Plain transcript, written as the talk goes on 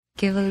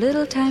Give a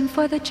little time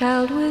for the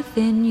child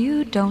within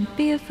you. Don't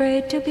be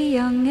afraid to be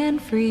young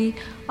and free.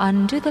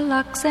 Undo the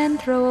locks and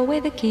throw away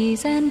the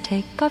keys and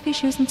take off your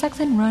shoes and socks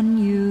and run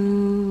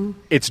you.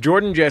 It's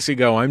Jordan, Jesse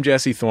Go. I'm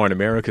Jesse Thorne,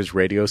 America's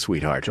radio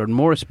sweetheart. Jordan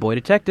Morris, boy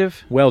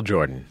detective. Well,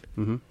 Jordan.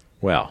 Mm-hmm.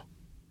 Well,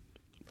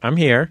 I'm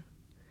here,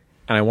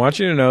 and I want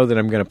you to know that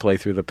I'm going to play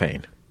through the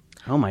pain.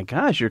 Oh my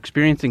gosh, you're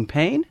experiencing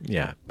pain?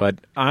 Yeah, but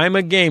I'm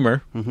a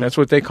gamer. Mm-hmm. That's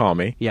what they call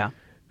me. Yeah.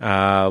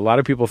 A lot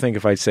of people think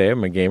if I say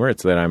I'm a gamer,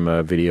 it's that I'm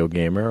a video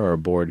gamer or a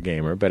board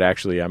gamer, but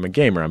actually I'm a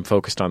gamer. I'm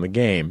focused on the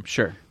game.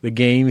 Sure. The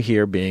game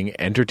here being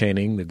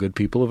entertaining the good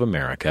people of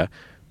America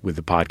with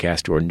the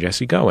podcast Jordan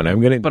Jesse Go, and I'm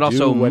going to do what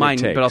it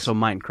takes. But also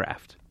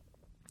Minecraft.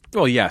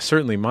 Well, yeah,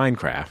 certainly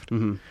Minecraft.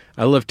 Mm-hmm.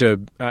 I love to.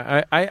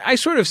 I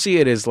sort of see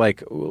it as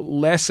like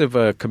less of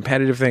a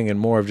competitive thing and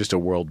more of just a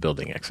world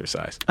building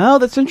exercise. Oh,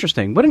 that's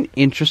interesting. What an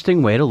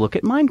interesting way to look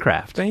at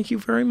Minecraft. Thank you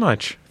very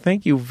much.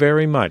 Thank you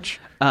very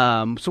much.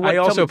 I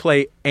also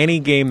play any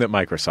game that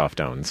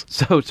Microsoft owns.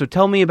 So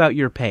tell me about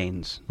your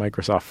pains.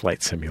 Microsoft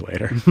Flight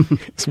Simulator.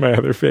 It's my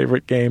other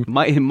favorite game.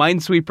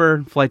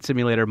 Minesweeper, Flight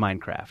Simulator,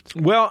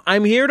 Minecraft. Well,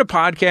 I'm here to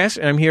podcast,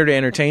 and I'm here to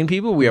entertain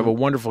people. We have a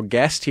wonderful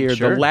guest here.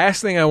 Sure. The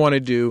last thing I want to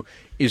do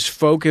is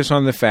focus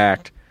on the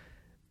fact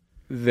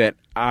that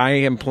I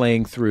am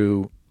playing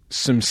through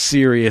some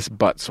serious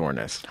butt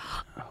soreness.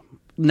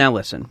 Now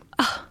listen,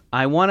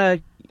 I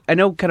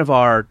know kind of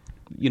our...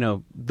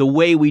 the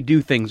way we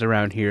do things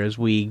around here is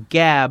we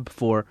gab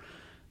for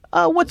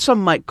what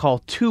some might call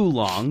too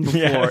long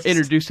before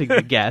introducing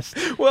the guest.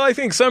 Well, I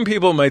think some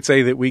people might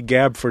say that we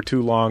gab for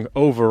too long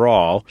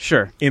overall.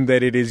 Sure. In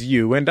that it is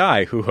you and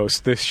I who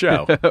host this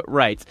show.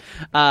 Right.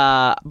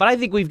 But I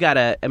think we've got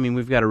a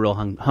real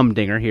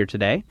humdinger here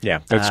today. Yeah,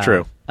 that's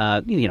true.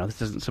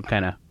 This isn't some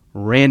kind of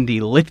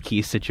Randy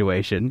Litke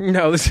situation.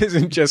 No, this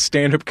isn't just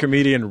stand-up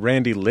comedian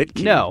Randy Litke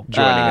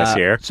joining us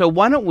here. So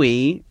why don't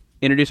we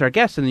introduce our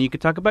guest, and then you could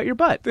talk about your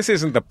butt. This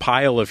isn't the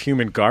pile of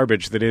human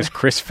garbage that is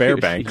Chris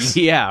Fairbanks.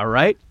 Yeah,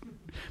 right?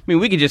 I mean,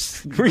 we could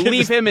just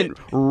leave him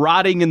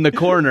rotting in the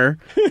corner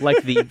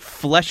like the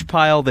flesh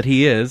pile that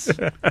he is.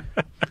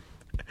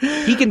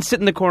 He can sit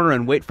in the corner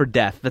and wait for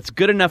death. That's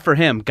good enough for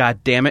him,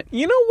 God damn it.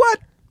 You know what?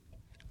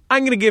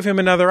 I'm going to give him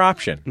another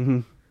option. Mm-hmm.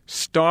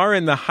 Star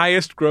in the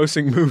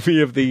highest-grossing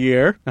movie of the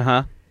year,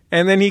 and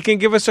then he can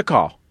give us a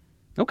call.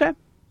 Okay.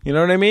 You know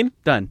what I mean?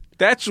 Done.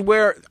 That's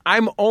where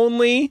I'm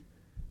only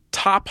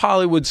top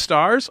Hollywood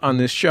stars on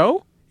this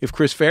show if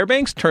Chris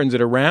Fairbanks turns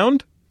it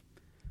around.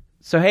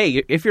 So,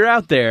 hey, if you're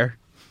out there,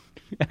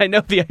 I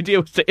know the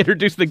idea was to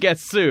introduce the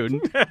guest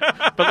soon,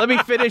 but let me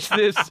finish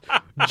this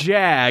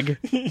jag.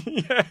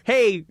 Yeah.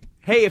 Hey,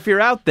 if you're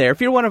out there, if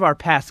you're one of our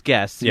past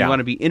guests and you want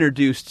to be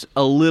introduced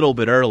a little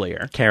bit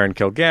earlier. Karen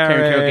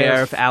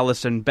Kilgariff,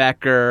 Allison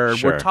Becker.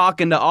 Sure. We're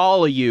talking to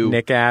all of you.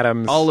 Nick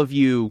Adams. All of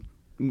you,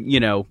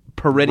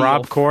 perennial,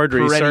 Rob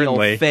Corddry,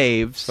 certainly.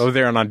 Faves. Oh,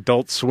 they're on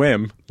Adult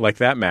Swim, like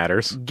that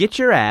matters. Get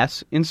your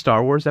ass in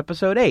Star Wars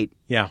Episode 8.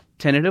 Yeah.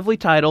 Tentatively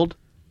titled,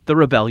 The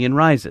Rebellion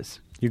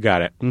Rises. You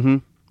got it. Mm-hmm.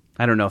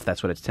 I don't know if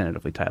that's what it's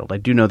tentatively titled. I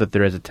do know that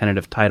there is a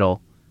tentative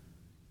title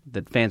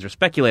that fans are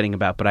speculating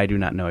about, but I do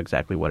not know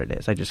exactly what it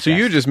is. So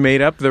you just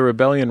made up The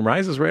Rebellion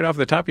Rises right off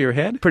the top of your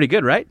head? Pretty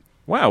good, right?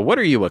 Wow, what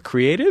are you, a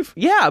creative?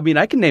 Yeah, I mean,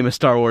 I can name a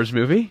Star Wars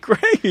movie.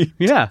 Great.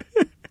 Yeah.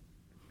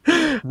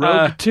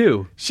 Rogue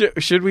 2.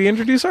 Should we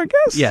introduce our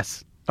guest?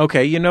 Yes.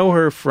 Okay, you know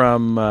her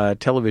from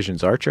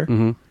television's Archer.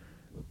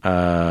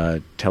 Mm-hmm.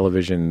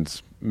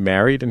 Television's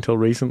Married until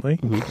recently.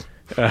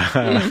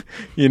 Mm-hmm.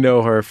 You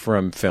know her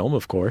from film,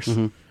 of course.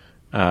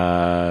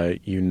 Mm-hmm.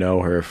 You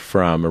know her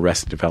from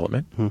Arrested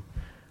Development. Mm-hmm.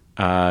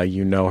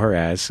 You know her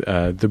as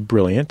the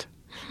brilliant,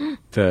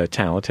 the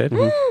talented,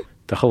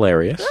 the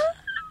hilarious,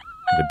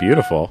 the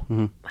beautiful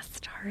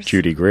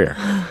Judy Greer.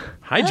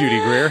 Hi, Judy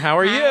Greer. How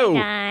are you?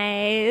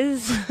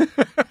 Guys.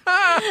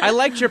 I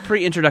liked your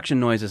pre-introduction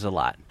noises a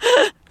lot.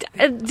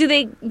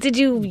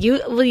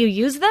 Will you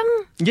use them?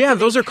 Yeah,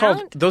 those are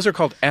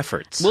called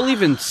efforts. We'll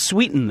even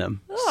sweeten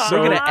them. So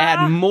we're going to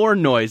add more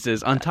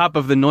noises on top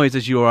of the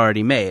noises you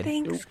already made.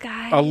 Thanks,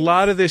 guys. A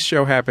lot of this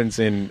show happens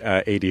in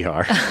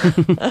ADR.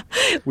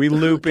 We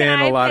loop in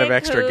a lot of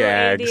extra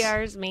gags.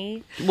 ADR's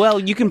me. Well,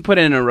 you can put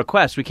in a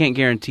request. We can't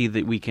guarantee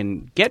that we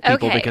can get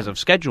people because of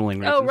scheduling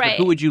reasons. Oh, right.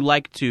 But who would you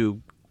like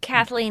to?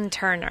 Kathleen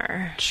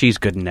Turner. She's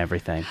good in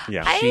everything.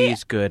 Yeah,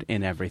 she's good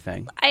in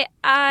everything.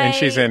 And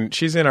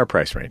she's in our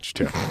price range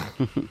too.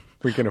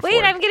 We can afford.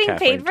 Wait, I'm getting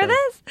Kathleen paid for Turner.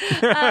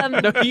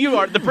 this? No, you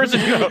are the person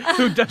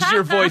who does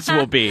your voice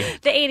will be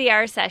the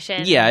ADR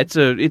session. Yeah, it's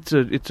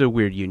a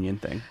weird union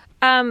thing.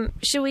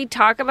 Should we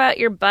talk about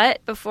your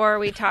butt before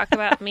we talk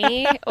about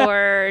me,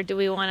 or do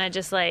we want to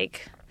just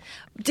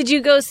Did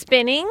you go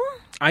spinning?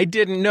 I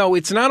didn't know.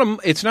 It's not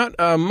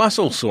a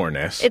muscle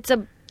soreness. It's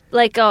a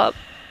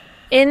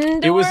indoor.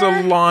 It was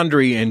a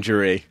laundry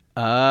injury.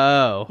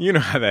 Oh, you know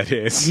how that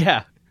is.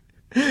 Yeah,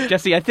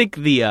 Jesse. I think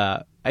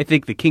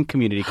the kink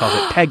community calls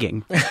it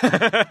pegging. Wait,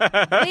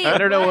 I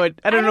don't know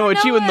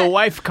what you and the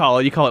wife call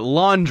it. You call it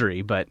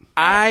laundry, but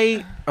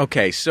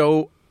okay.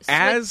 So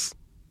as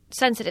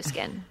sensitive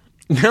skin.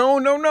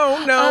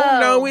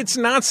 No, it's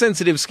not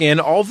sensitive skin,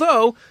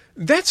 although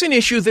that's an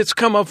issue that's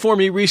come up for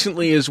me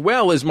recently as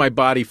well as my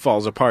body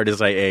falls apart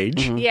as I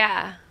age.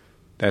 Yeah.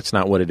 That's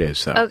not what it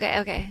is, though.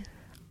 Okay.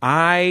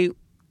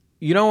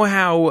 You know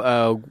how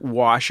a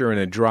washer and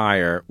a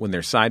dryer, when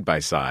they're side by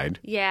side,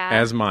 Yeah.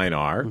 as mine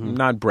are, I'm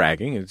not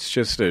bragging, it's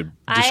just a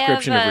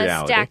description of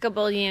reality. I have a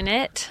stackable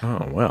unit.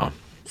 Oh, well.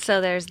 So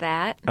there's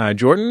that.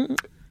 Jordan?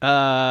 Go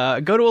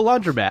to a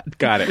laundromat.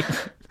 Got it.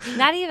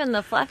 Not even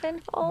the fluff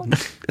and fold?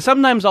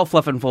 Sometimes I'll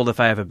fluff and fold if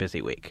I have a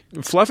busy week.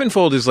 Fluff and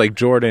fold is like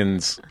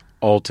Jordan's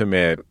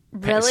ultimate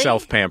Really?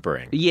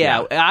 self-pampering.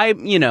 Yeah,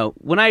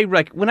 when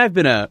I've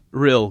been a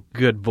real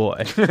good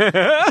boy, when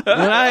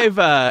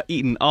I've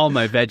eaten all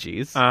my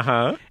veggies,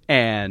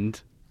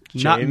 and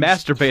not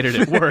masturbated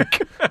at work,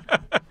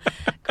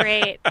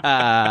 Great.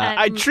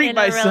 I treat in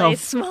myself. A really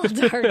small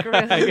dark room.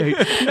 No.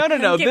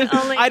 I can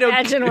only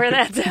imagine where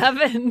that's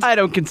happened. I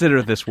don't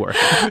consider this work.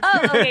 Oh,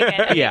 okay,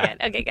 good. Yeah.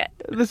 Okay, good.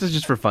 This is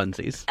just for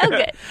funsies. Oh,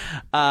 good.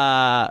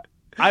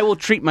 I will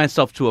treat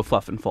myself to a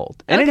fluff and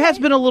fold. And it has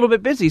been a little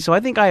bit busy, so I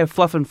think I have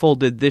fluff and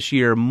folded this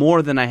year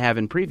more than I have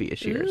in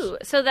previous years. Ooh,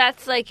 so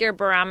that's like your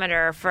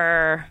barometer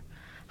for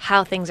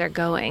how things are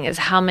going, is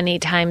how many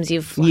times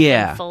you've fluffed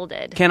and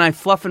folded. Can I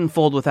fluff and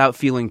fold without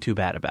feeling too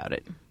bad about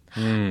it?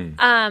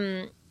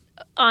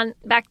 On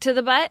back to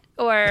the butt,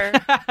 or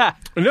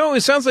No,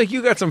 it sounds like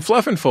you got some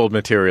fluff and fold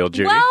material,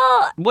 Judy.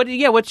 well,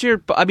 What's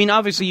your? I mean,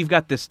 obviously you've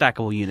got this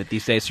stackable unit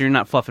these days, so you're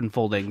not fluff and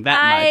folding that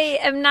I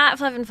much. am not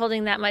fluff and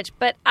folding that much,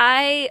 but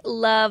I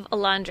love a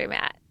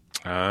laundromat.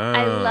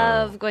 I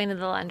love going to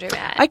the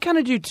laundromat. I kind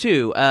of do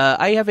too.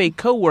 I have a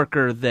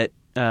coworker that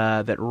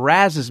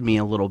razzes me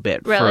a little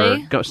bit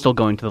Really? for still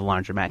going to the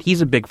laundromat.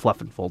 He's a big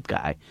fluff and fold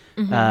guy,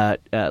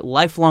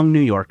 lifelong New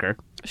Yorker.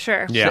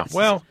 Sure. Yeah.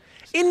 Well,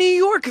 in New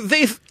York,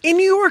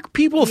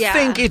 people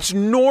think it's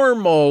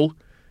normal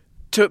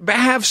to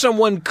have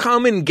someone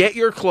come and get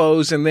your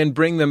clothes and then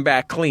bring them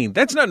back clean.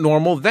 That's not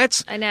normal.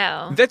 I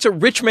know. That's a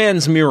rich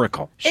man's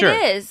miracle. Sure.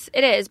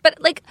 It is.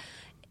 But like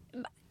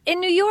in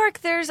New York,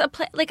 there's a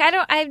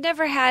I've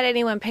never had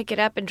anyone pick it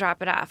up and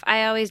drop it off.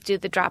 I always do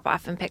the drop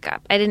off and pick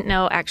up. I didn't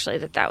know actually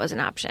that was an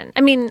option.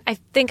 I mean, I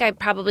think I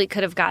probably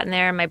could have gotten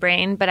there in my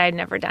brain, but I'd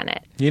never done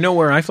it. You know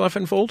where I fluff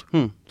and fold?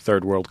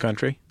 Third world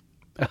country.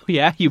 Oh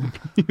yeah, you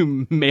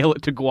mail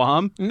it to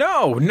Guam?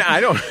 No, I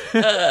don't.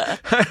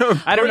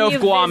 I don't know you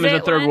if Guam is a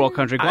visit third one? world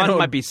country. Guam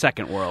might be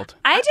second world.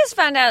 I just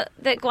found out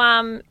that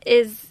Guam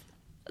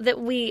that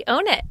we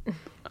own it.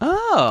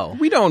 Oh,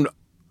 We don't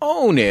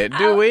own it,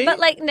 do we? But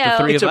like, no.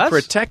 three It's of a us?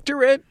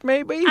 protectorate,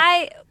 maybe?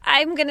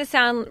 I'm going to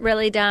sound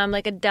really dumb,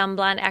 like a dumb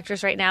blonde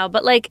actress right now,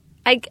 but like,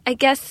 I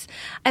guess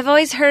I've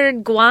always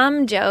heard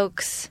Guam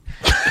jokes.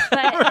 But,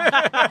 and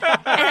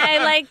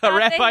I like a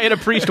rabbi and a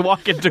priest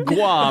walk into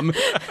Guam.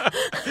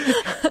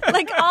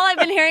 like all I've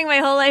been hearing my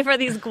whole life are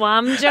these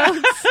Guam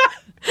jokes.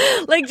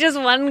 Like just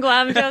one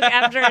Guam joke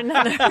after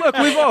another. Look,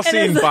 we've all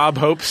seen Bob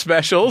Hope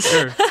specials.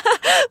 But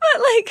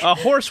like, A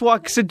horse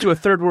walks into a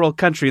third world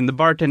country and the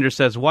bartender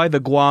says, "Why the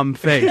Guam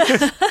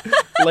face?"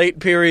 Late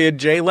period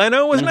Jay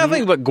Leno was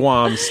nothing but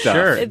Guam stuff.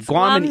 Sure. it's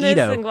Guam and this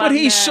Edo. and Guam But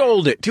he that.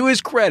 sold it. To his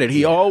credit,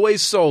 he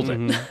always sold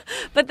it.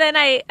 But then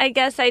I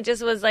guess I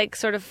just was like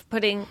sort of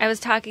I was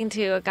talking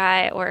to a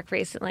guy at work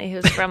recently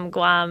who's from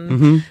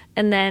Guam,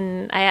 and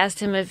then I asked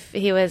him if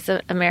he was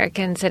an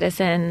American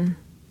citizen,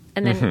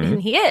 and then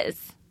and he is,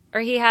 or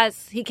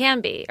he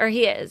can be, or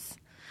he is.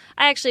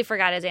 I actually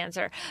forgot his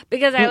answer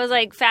because I was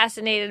like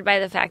fascinated by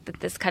the fact that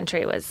this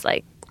country was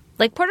like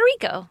Puerto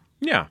Rico,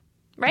 Yeah.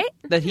 right?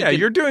 That he Yeah, could-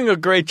 you're doing a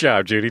great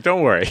job, Judy.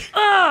 Don't worry.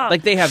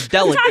 like they have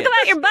delegates. Talk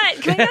about your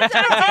butt. Can we start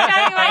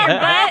talking about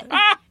your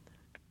butt?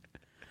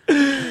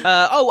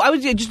 I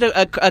was just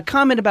a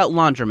comment about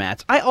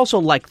laundromats. I also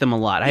like them a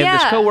lot. I have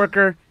this Yeah.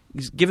 coworker.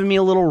 He's giving me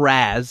a little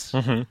razz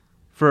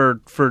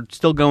for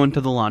still going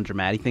to the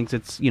laundromat. He thinks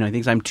he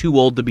thinks I'm too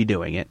old to be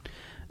doing it.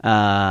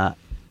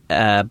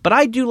 But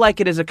I do like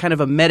it as a kind of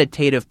a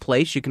meditative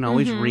place. You can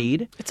always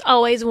read. It's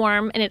always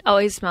warm and it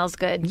always smells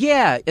good.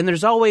 Yeah, and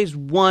there's always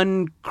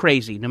one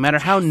crazy. No matter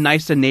how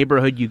nice a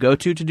neighborhood you go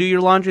to do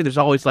your laundry, there's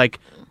always like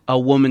a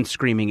woman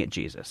screaming at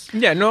Jesus.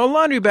 Yeah, no, a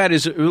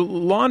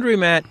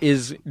laundromat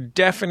is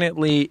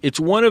definitely, it's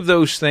one of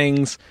those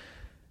things.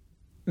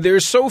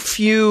 There's so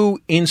few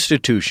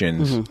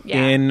institutions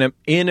Yeah.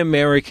 in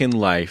American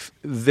life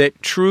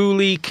that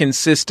truly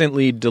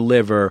consistently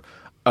deliver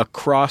a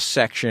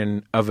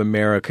cross-section of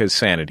America's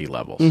sanity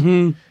levels.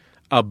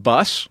 A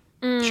bus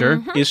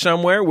Sure. is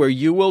somewhere where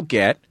you will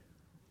get,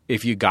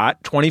 if you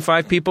got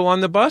 25 people on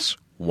the bus,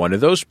 one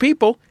of those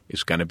people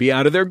is going to be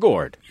out of their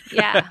gourd.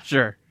 Yeah.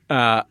 Sure.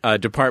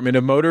 Department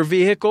of Motor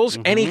Vehicles,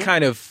 any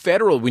kind of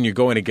federal, when you're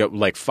going to go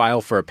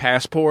file for a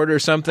passport or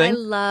something. I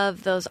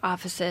love those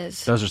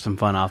offices. Those are some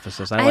fun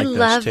offices. I like those,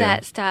 love too.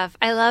 that stuff.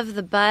 I love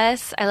the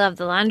bus. I love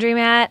the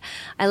laundromat.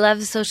 I love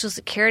the Social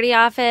Security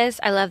office.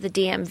 I love the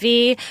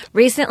DMV.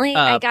 Recently,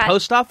 I got...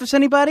 Post office,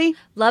 anybody?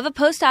 Love a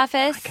post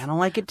office. I kind of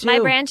like it, too. My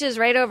branch is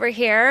right over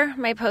here.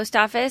 My post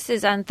office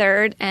is on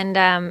 3rd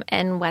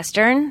and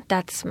Western.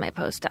 That's my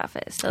post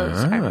office.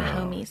 Those are my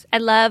homies. I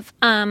love...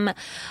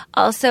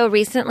 also,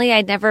 recently,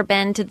 I'd never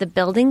been to the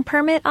building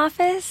permit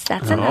office.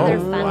 That's another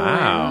fun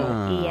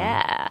one.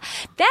 Yeah.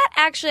 That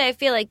actually, I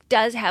feel like,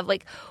 does have a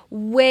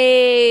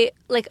way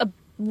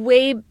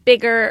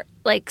bigger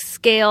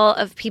scale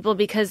of people,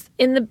 because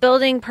in the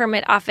building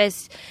permit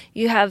office,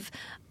 you have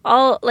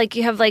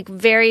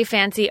very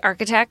fancy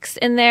architects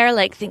in there,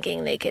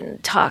 thinking they can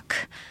talk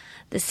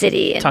the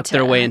city tuck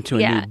their way into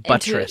a new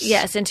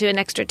buttress. Into an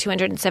extra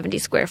 270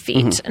 square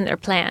feet in their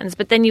plans.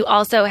 But then you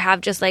also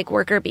have just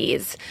worker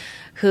bees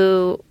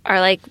who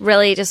are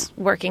really just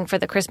working for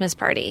the Christmas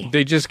party.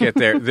 They just get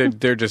there.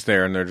 They're just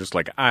there, and they're just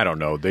I don't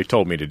know. They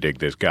told me to dig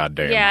this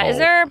goddamn hole. Is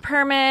there a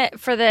permit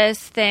for this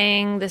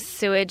thing, this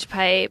sewage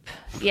pipe?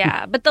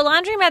 Yeah, but the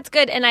laundromat's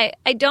good, and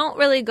I don't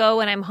really go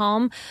when I'm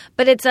home,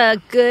 but it's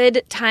a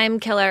good time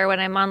killer when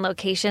I'm on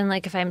location,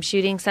 if I'm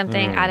shooting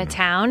something out of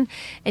town,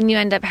 and you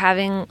end up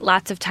having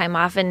lots of time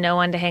off and no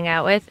one to hang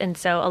out with, and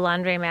so a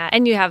laundromat,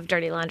 and you have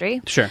dirty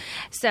laundry. Sure.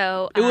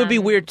 So it would be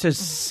weird to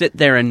sit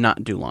there and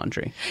not do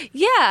laundry.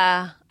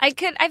 Yeah, I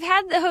could. I've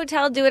had the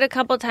hotel do it a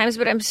couple times,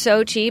 but I'm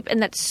so cheap,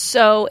 and that's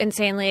so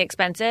insanely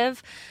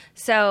expensive.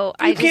 So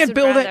you can't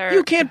bill that.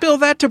 You can't bill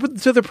that to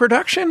the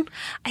production.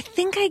 I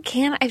think I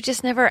can. I've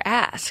just never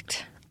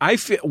asked.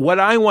 What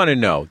I want to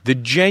know, the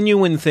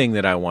genuine thing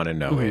that I want to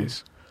know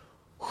is,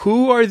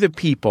 who are the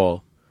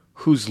people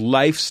whose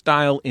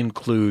lifestyle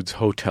includes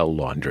hotel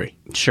laundry?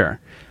 Sure.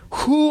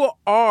 Who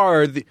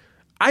are the?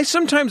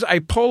 Sometimes I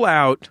pull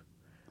out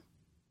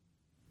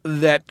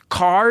that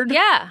card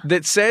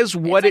that says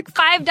what it's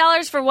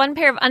 $5 for one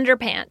pair of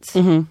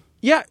underpants.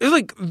 Yeah,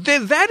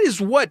 that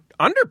is what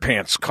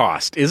underpants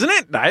cost, isn't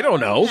it? I don't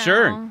know.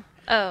 Sure.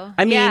 Oh,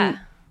 I mean,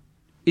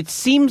 it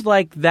seems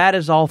like that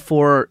is all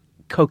for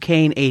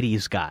cocaine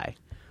 80s guy.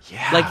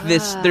 Yeah.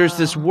 There's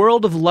this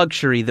world of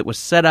luxury that was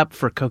set up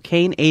for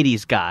cocaine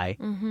 80s guy,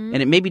 and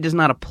it maybe does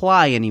not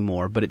apply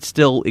anymore, but it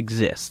still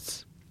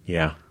exists.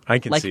 Yeah, I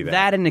can see that. Like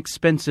that and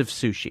expensive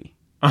sushi.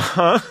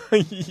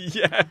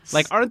 Yes.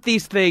 Aren't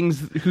these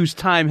things whose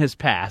time has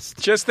passed?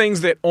 Just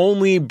things that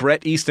only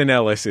Bret Easton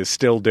Ellis is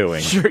still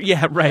doing. Sure,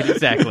 yeah, right,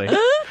 exactly.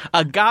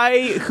 A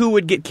guy who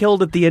would get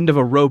killed at the end of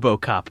a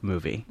RoboCop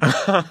movie.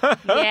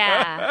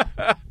 Yeah.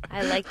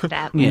 I liked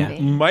that movie.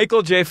 Yeah.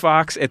 Michael J.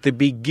 Fox at the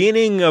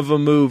beginning of a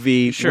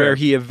movie where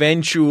he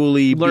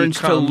eventually learns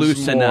to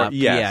loosen up.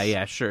 Yes.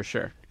 Yeah,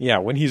 sure. Yeah,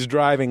 when he's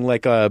driving a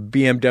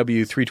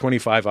BMW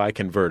 325i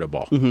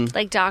convertible.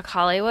 Like Doc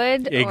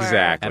Hollywood?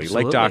 Exactly.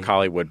 Like Doc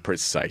Hollywood,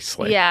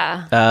 precisely.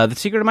 Yeah. The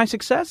Secret of My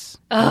Success?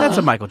 That's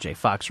a Michael J.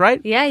 Fox,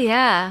 right?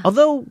 Yeah.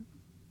 Although,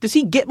 does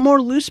he get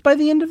more loose by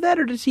the end of that,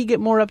 or does he get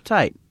more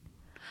uptight?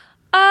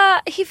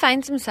 He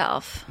finds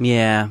himself.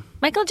 Yeah.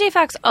 Michael J.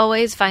 Fox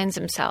always finds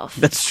himself.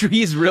 That's true.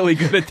 He's really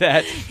good at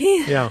that.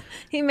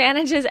 He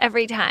manages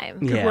every time.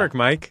 Good work,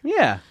 Mike.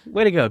 Yeah.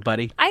 Way to go,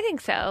 buddy. I think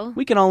so.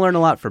 We can all learn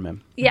a lot from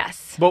him.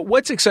 Yes. But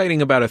what's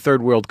exciting about a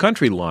third world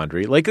country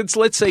laundry?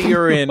 Let's say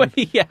you're in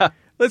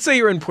Let's say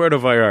you're in Puerto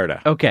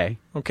Vallarta. Okay.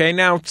 Okay,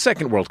 now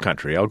second world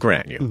country, I'll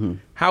grant you.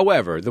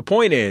 However, the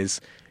point is,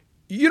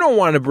 you don't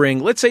want to bring,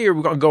 let's say you're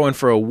going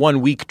for a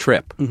 1-week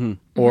trip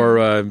or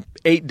a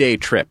 8-day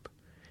trip.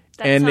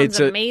 That sounds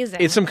amazing.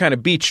 It's some kind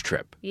of beach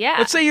trip. Yeah.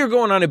 Let's say you're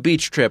going on a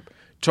beach trip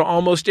to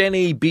almost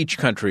any beach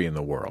country in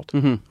the world.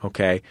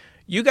 Okay?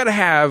 You got to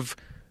have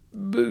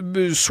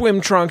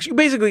swim trunks. You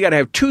basically got to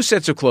have 2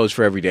 sets of clothes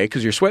for every day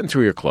because you're sweating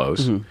through your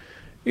clothes.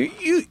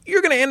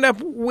 You're going to end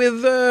up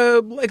with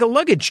a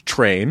luggage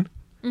train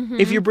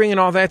if you're bringing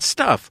all that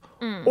stuff.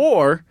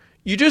 Or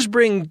you just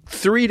bring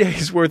 3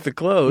 days worth of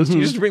clothes.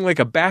 You just bring a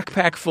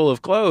backpack full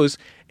of clothes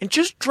and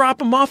just drop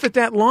them off at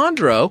that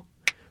laundro.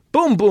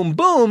 Boom, boom,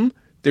 boom.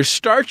 They're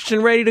starched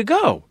and ready to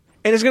go.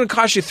 And it's going to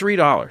cost you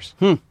 $3.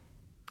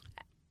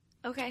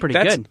 Okay. Pretty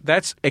good.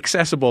 That's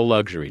accessible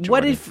luxury, Jordan.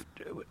 What if...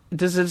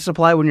 Does this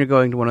apply when you're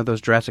going to one of those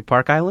Jurassic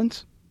Park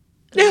islands?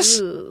 Yes,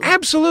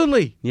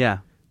 absolutely. Yeah.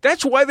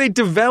 That's why they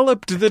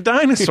developed the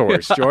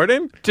dinosaurs,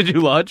 Jordan. To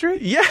do laundry?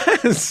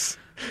 Yes.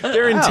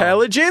 They're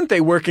intelligent.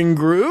 They work in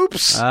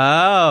groups.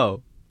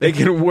 Oh. They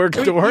can work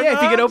doorknobs. Yeah,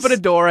 if you could open a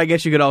door, I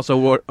guess you could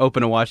also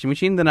open a washing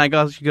machine. Then I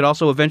guess you could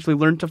also eventually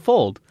learn to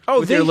fold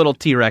with your little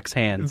T-Rex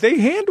hands. They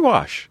hand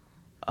wash.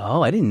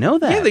 Oh, I didn't know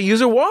that. Yeah, they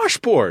use a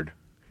washboard.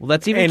 Well,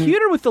 that's even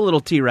cuter with the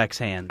little T-Rex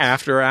hands.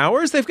 After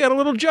hours, they've got a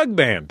little jug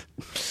band.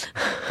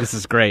 This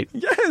is great.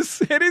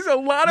 Yes, it is a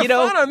lot of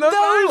fun on those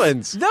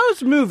islands.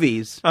 Those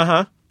movies,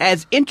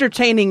 as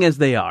entertaining as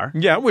they are.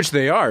 Yeah, which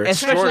they are.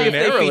 Especially if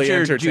they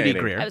feature Judy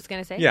Greer. I was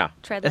going to say. Yeah.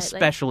 Tread lightly.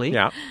 Especially.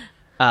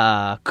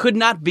 Yeah. Could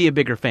not be a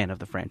bigger fan of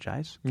the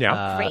franchise.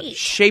 Yeah. Great.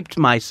 Shaped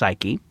my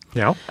psyche.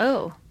 Yeah.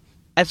 Oh.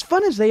 as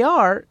fun as they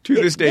are... To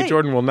this day,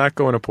 Jordan will not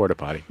go in a porta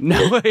potty.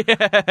 No,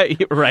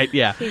 right,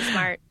 yeah. He's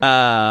smart.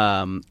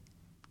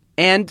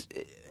 And...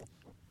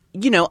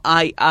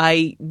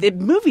 the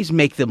movies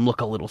make them look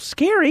a little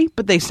scary,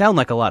 but they sound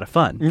like a lot of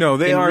fun. No,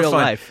 they are real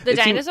fun. Life. The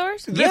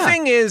dinosaurs? The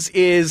thing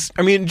is,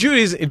 I mean,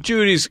 Judy's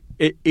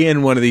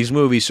in one of these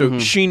movies, so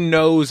she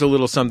knows a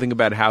little something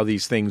about how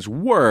these things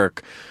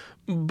work.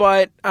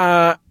 But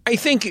I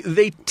think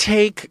they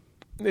take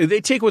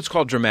what's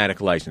called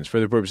dramatic license for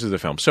the purposes of the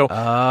film. So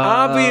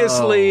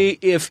obviously,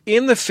 if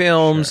in the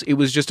films it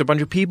was just a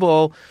bunch of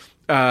people.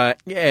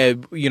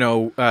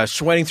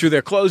 Sweating through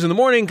their clothes in the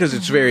morning because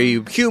it's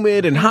very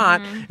humid and hot,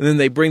 and then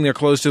they bring their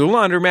clothes to the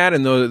laundromat,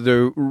 and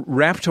the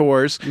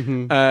raptors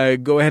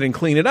go ahead and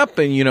clean it up,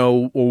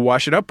 and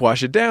wash it up,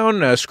 wash it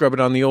down, scrub it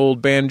on the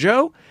old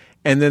banjo,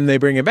 and then they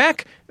bring it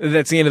back.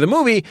 That's the end of the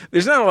movie.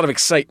 There's not a lot of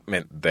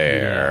excitement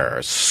there.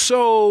 Yeah.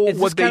 So it's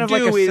what they kind of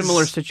do like a is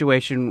similar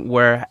situation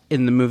where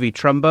in the movie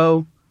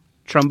Trumbo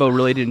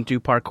really didn't do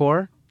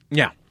parkour.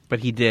 Yeah, but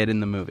he did in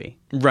the movie.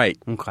 Right.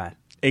 Okay.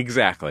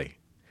 Exactly.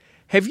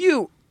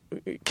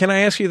 Can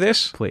I ask you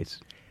this? Please.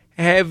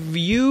 Have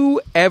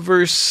you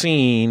ever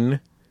seen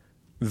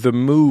the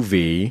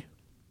movie,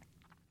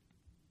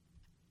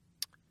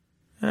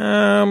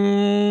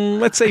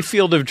 let's say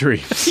Field of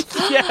Dreams?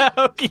 Yeah,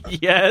 okay,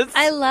 yes.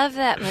 I love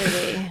that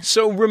movie.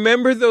 So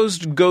remember those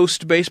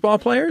ghost baseball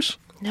players?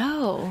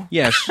 No.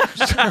 Yes.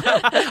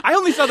 I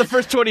only saw the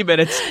first 20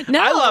 minutes. No.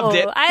 I loved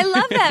it. I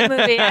love that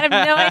movie. I have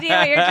no idea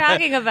what you're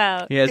talking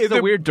about. Yeah, it's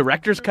the weird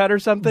director's cut or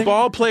something.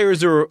 Ball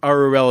players are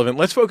irrelevant.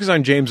 Let's focus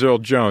on James Earl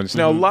Jones.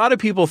 Now, a lot of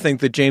people think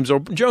that James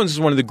Earl Jones is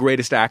one of the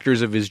greatest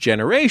actors of his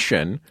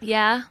generation.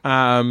 Yeah.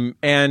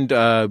 And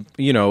a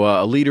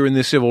leader in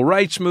the civil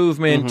rights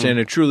movement and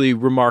a truly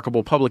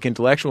remarkable public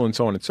intellectual and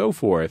so on and so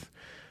forth.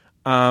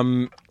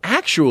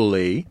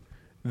 Actually...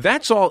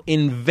 That's all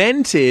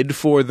invented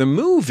for the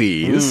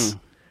movies.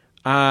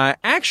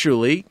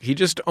 Actually, he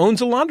just owns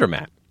a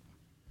laundromat.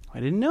 I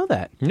didn't know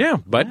that. Yeah,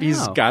 but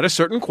he's got a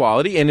certain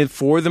quality, and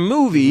for the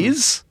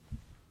movies...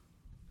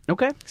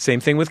 Okay. Same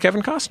thing with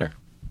Kevin Costner.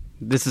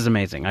 This is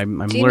amazing. I'm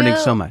learning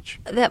so much.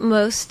 That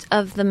most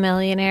of the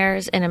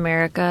millionaires in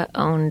America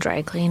own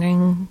dry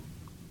cleaning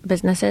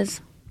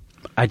businesses?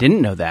 I didn't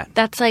know that.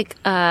 That's like,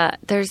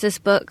 there's this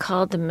book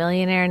called The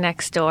Millionaire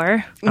Next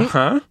Door.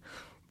 Uh-huh.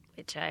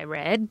 Which I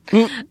read,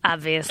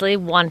 obviously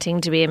wanting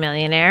to be a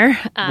millionaire.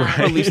 Or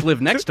at least live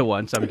next to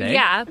one someday.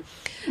 Yeah.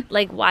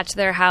 Like watch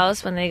their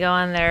house when they go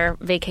on their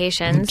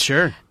vacations.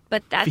 Sure.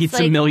 But that's feed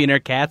some millionaire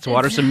cats,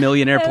 water some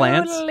millionaire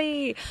plants.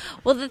 Totally.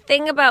 Well, the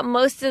thing about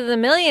most of the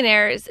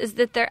millionaires is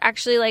that they're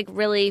actually like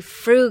really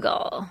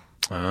frugal.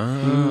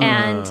 Oh.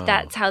 And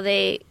that's how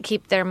they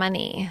keep their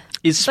money.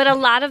 But a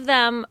lot of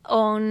them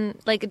own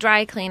like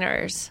dry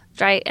cleaners.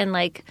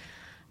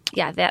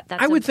 Yeah, that's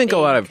I would think a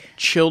lot of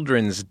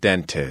children's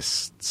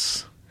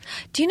dentists.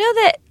 Do you know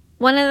that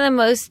one of the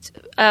most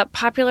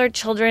popular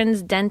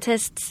children's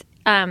dentists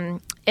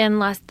in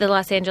the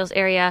Los Angeles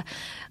area?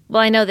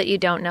 Well, I know that you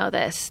don't know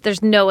this.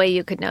 There's no way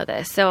you could know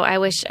this. So I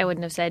wish I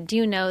wouldn't have said, do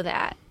you know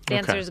that? The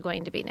answer is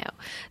going to be no.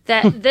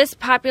 That this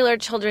popular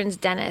children's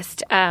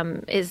dentist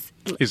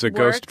is a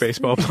ghost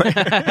baseball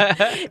player.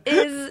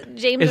 Is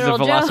James Is Earl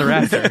the Jones.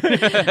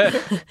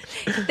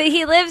 Velociraptor.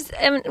 He lives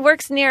and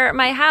works near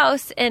my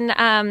house in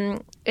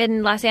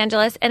Los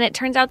Angeles, and it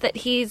turns out that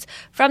he's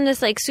from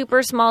this like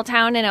super small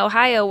town in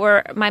Ohio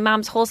where my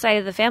mom's whole side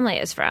of the family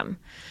is from.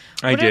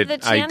 I did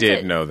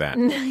know that.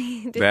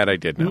 That I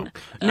did know.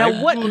 Now,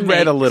 I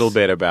read a little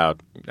bit about.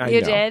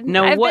 You did?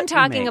 Now, I've what been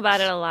talking makes-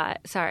 about it a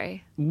lot.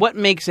 Sorry. What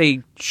makes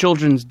a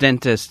children's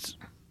dentist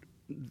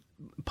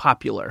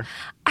popular?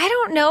 I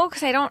don't know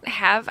because I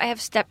have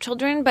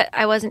stepchildren, but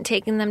I wasn't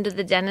taking them to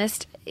the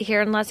dentist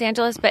here in Los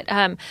Angeles. But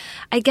I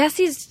guess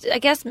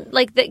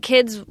like the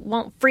kids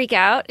won't freak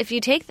out if you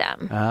take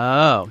them.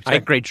 Oh, it's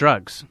like great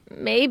drugs.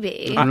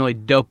 Maybe. You can really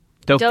dope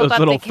those up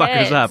little the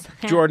fuckers kids. up.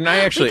 Jordan, I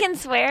actually. We can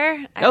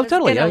swear. I Oh, was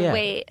totally. gonna Oh, yeah.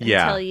 wait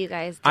Yeah. until you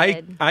guys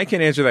did. I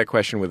can answer that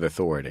question with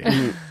authority.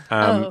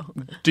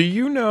 Do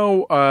you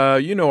know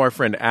our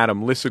friend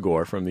Adam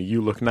Lissagore from the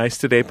You Look Nice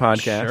Today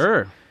podcast?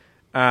 Sure.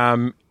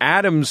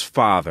 Adam's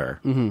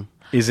father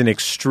is an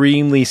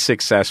extremely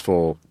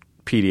successful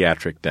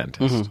pediatric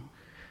dentist.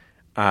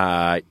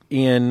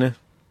 In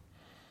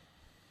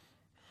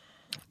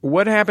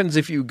what happens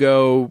if you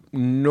go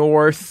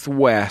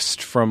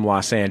northwest from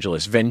Los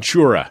Angeles,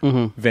 Ventura,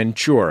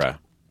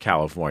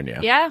 California?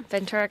 Yeah,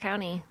 Ventura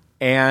County.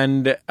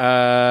 And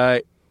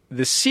the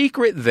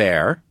secret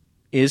there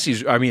is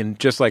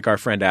just like our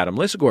friend Adam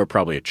Lissagore,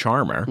 probably a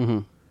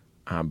charmer,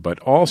 but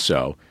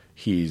also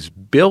he's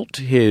built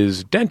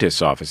his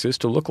dentist's offices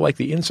to look like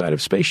the inside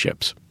of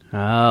spaceships.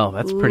 Oh,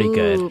 that's pretty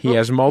good. He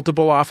has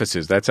multiple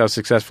offices. That's how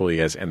successful he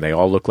is, and they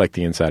all look like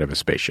the inside of a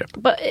spaceship.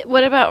 But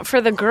what about for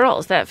the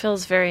girls? That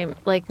feels very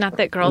like not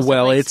that girls.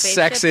 Well, like it's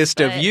spaceships,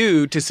 sexist of but-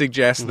 you to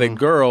suggest that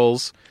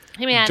girls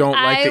Hey, man, don't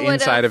like I the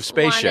inside of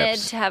would've wanted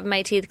spaceships. to have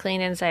my teeth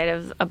cleaned inside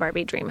of a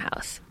Barbie dream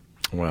house.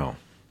 Well,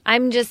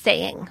 I'm just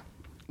saying.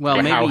 Well,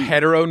 maybe, how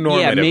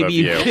heteronormative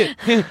maybe of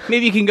you.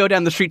 maybe you can go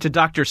down the street to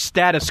Dr.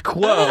 Status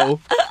Quo.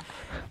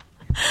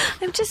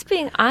 I'm just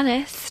being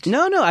honest.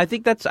 No, I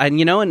think that's,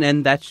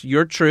 and that's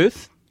your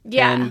truth.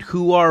 Yeah. And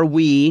who are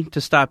we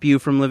to stop you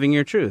from living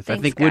your truth? Thanks,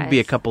 I think we'd be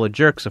a guys. couple of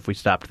jerks if we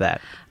stopped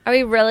that. Are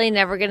we really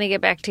never going to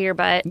get back to your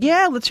butt?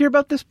 Yeah, let's hear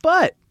about this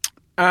butt.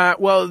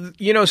 Well,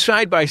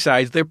 side by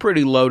sides, they're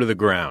pretty low to the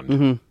ground.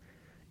 Mm-hmm.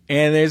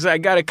 And I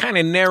got a kind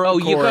of narrow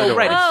you go corridor.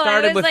 right. It I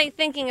started was with-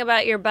 thinking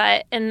about your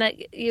butt, and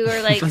that you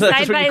were like That's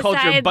side what by you called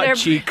your side. butt They're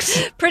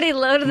cheeks. pretty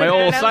low to the My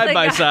ground. old I was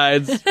like,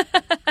 side-by-sides.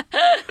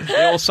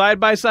 The old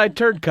side-by-side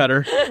turd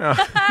cutter.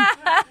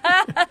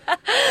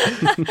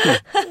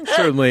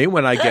 Certainly,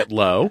 when I get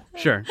low.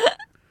 Sure.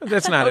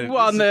 That's not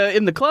Well,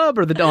 in the club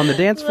or on the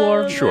dance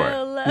floor? Sure.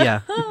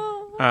 Yeah.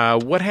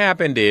 What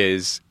happened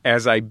is,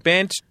 as I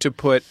bent to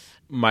put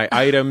my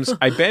items,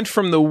 I bent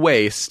from the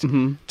waist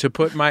to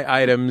put my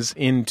items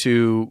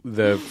into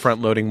the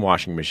front-loading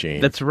washing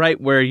machine. That's right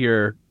where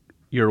your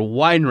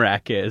wine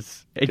rack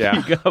is. And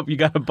Yeah. you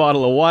got a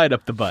bottle of wine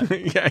up the butt.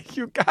 Yeah,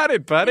 you got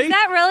it, buddy. Is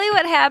that really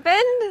what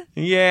happened?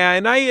 Yeah,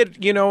 and I had,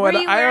 what, Were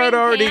you I had wearing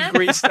already pants?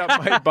 greased up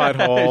my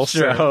butthole,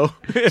 Sure. so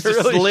it Just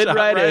really slid shot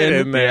right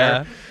in.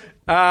 there.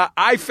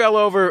 I fell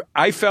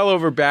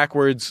over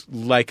backwards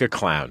like a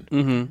clown,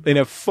 in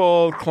a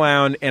full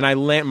clown, and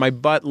my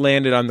butt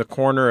landed on the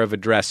corner of a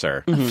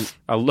dresser,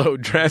 a low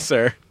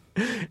dresser,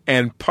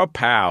 and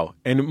pow!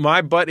 And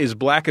my butt is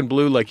black and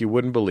blue like you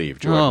wouldn't believe,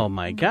 Jordan. Oh,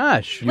 my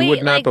gosh. You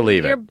would not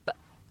believe it.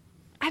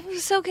 I'm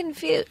so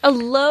confused. A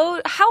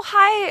load? How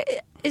high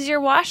is your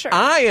washer?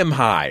 I am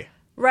high.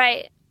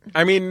 Right.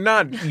 I mean,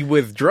 not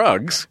with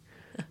drugs.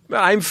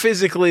 I'm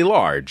physically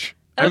large.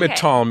 I'm a Okay.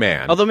 tall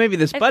man. Although maybe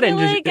this I butt feel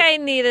injury... like I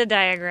need a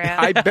diagram.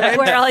 I bent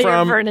where all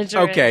from your furniture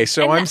okay, is.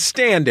 so And I'm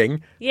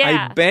standing.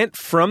 Yeah. I bent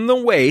from the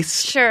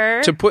waist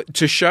Sure.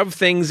 to shove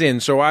things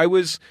in. So I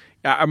was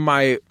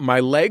my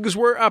legs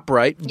were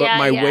upright, but Yeah,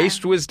 my yeah.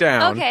 waist was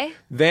down. Okay.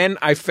 Then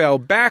I fell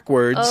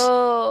backwards,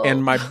 Oh.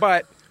 and my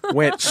butt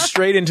went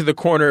straight into the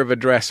corner of a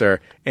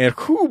dresser. And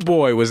whoo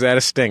boy, was that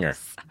a stinger!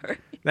 Sorry.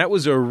 That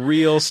was a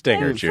real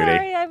stinger, I'm Judy.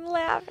 sorry, I'm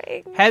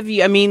laughing. Have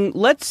you... I mean,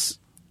 let's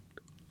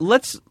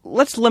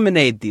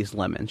lemonade these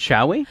lemons,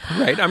 shall we?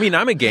 Right? I mean,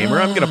 I'm a gamer.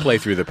 I'm going to play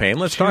through the pain.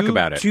 Let's talk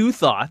about it. Two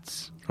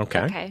thoughts.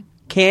 Okay.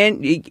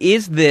 Okay.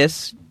 Is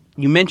this...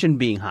 You mentioned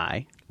being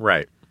high.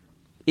 Right.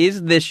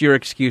 Is this your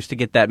excuse to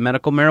get that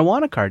medical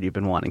marijuana card you've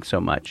been wanting so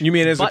much? You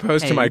mean as Butt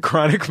opposed to pain. my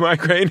chronic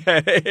migraine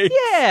headache?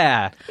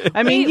 Yeah.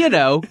 I mean,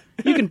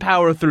 you can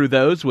power through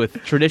those with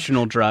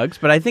traditional drugs,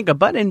 but I think a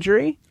butt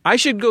injury... I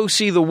should go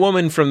see the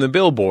woman from the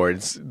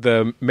billboards,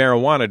 the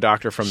marijuana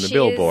doctor from the She's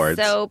billboards.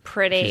 so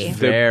pretty. the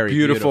Very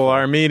beautiful beautiful.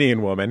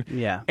 Armenian woman.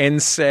 Yeah. And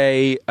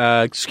say,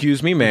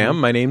 excuse me, ma'am,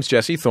 my name's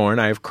Jesse Thorne.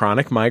 I have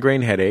chronic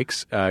migraine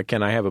headaches.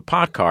 Can I have a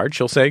pot card?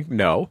 She'll say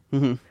no.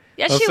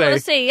 Yes, I'll she say, will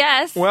say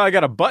yes. Well, I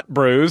got a butt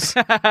bruise.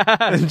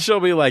 And she'll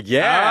be like,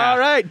 yeah. All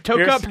right, toke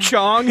Here's- up,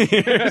 Chong.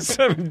 Here's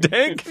some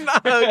dank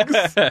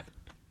nugs.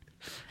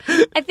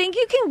 I think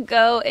you can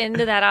go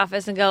into that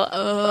office and go,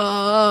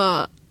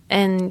 ugh,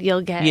 and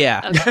you'll get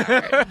Yeah. a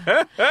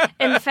card.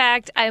 In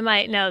fact, I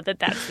might know that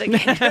that's the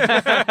case.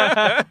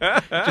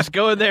 Just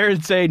go in there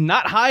and say,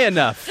 not high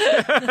enough.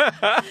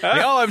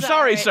 Oh, I'm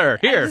sorry, sir.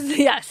 Here.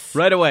 Yes.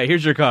 Right away.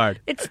 Here's your card.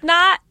 It's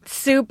not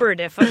super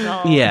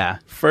difficult. Yeah.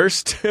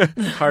 First,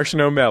 harsh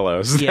no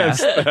mellows. Yeah.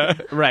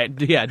 Right.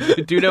 Yeah.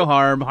 Do no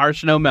harm.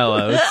 Harsh, no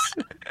mellows.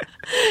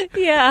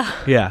 Yeah.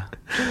 Yeah.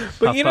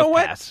 But Puff, you know puff,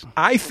 what? pass.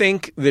 I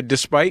think that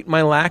despite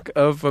my lack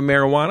of a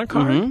marijuana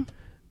card,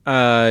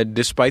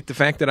 despite the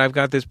fact that I've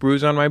got this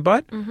bruise on my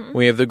butt,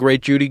 we have the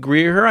great Judy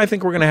Greer here. I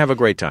think we're going to have a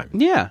great time.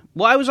 Yeah.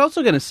 Well, I was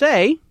also going to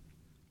say,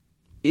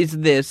 is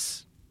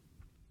this,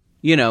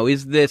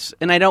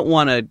 and I don't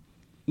want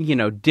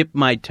to, dip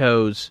my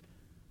toes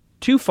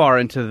too far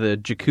into the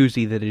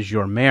jacuzzi that is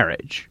your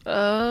marriage.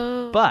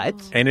 Oh. But,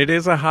 And it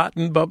is a hot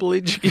and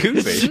bubbly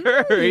jacuzzi.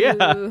 sure,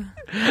 yeah.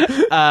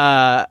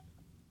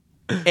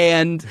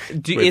 And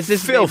is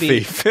this filthy,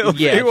 maybe,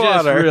 filthy yeah,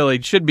 water. Just really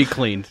should be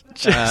cleaned.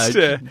 Just,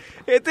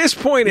 at this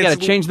point, You it's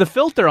got to change the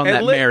filter on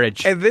that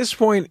marriage. At this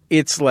point,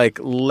 it's like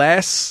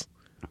less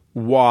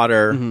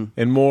water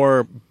and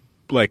more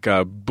like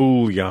a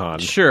bouillon,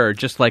 Sure,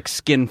 just like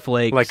skin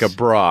flakes, like a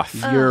broth.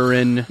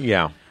 urine.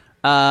 Yeah.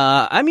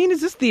 I mean,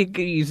 is this the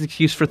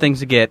excuse for things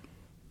to get,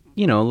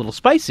 a little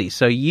spicy?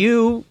 So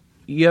you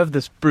have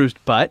this bruised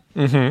butt.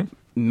 Mm-hmm.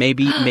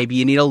 Maybe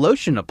you need a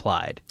lotion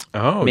applied.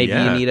 Oh, maybe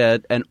yeah. you need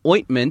an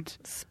ointment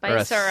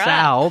Spice or a her up.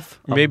 salve,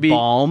 a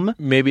balm.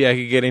 Maybe I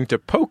could get into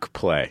poke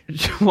play.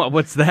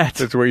 What's that?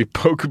 That's where you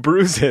poke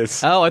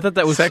bruises. Oh, I thought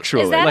that was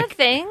Sexually. Is that like- a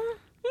thing?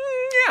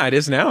 Yeah, it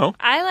is now.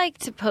 I like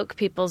to poke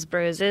people's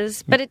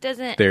bruises, but it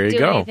doesn't There you do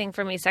go. anything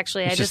for me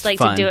sexually. It's I just just like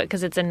fun. to do it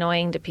because it's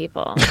annoying to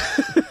people.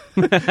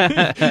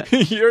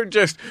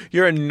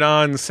 You're a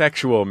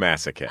non-sexual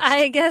masochist.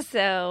 I guess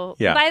so.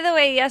 Yeah. By the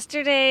way,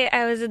 yesterday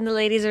I was in the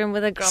ladies' room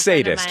with a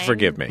girlfriend Sadist, of mine.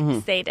 forgive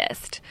me.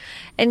 Sadist.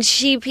 And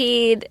she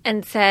peed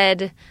and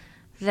said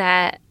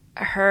that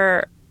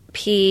her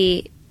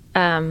pee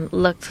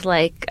looked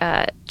like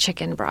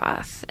chicken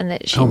broth and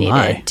that she Oh,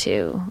 my. needed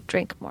to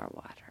drink more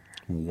water.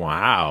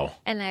 Wow.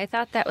 And I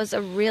thought that was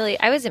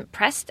I was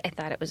impressed. I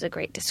thought it was a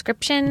great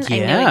description. I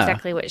Yeah. knew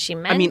exactly what she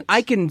meant. I mean,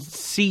 I can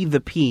see the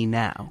pee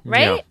now.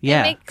 right?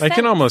 Yeah. It makes I can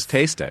sense. almost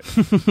taste it.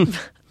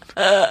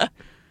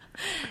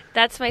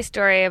 That's my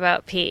story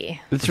about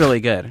pee. It's really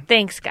good.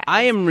 Thanks, guys.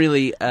 I am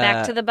really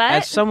Back to the butt?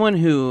 As someone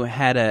who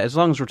had as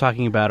long as we're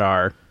talking about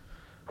our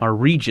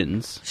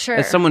regions, Sure.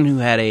 as someone who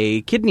had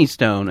a kidney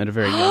stone at a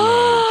very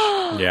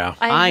young age, Yeah.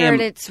 I I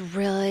heard am- it's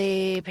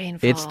really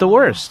painful. it's the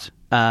worst.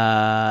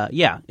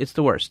 Yeah, it's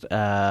the worst.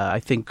 I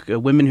think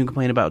women who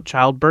complain about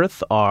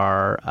childbirth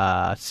are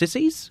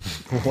sissies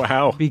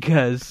Wow.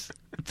 because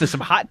there's some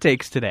hot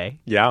takes today.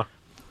 Yeah.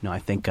 No, I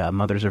think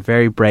mothers are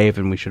very brave,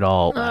 and we should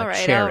all All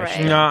right, cherish all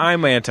them. No,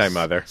 I'm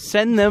anti-mother.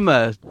 Send them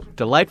a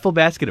delightful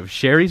basket of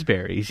Sherry's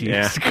berries. You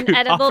Yeah. just An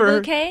edible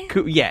offer- bouquet?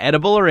 Yeah,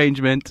 edible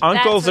arrangement.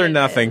 Uncles what are it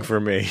nothing is. for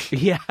me.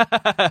 Yeah,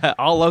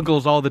 all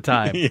uncles all the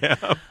time. Yeah.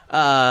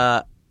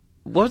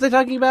 What was I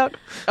talking about?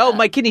 Oh,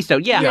 my kidney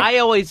stone. Yeah, I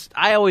always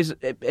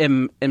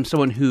am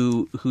someone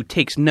who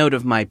takes note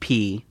of my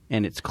pee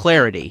and its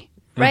clarity.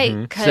 Right,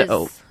 because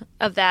So-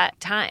 of that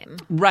time.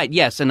 Right.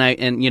 Yes, and I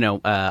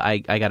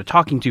got a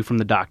talking to from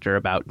the doctor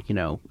about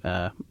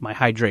my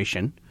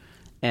hydration,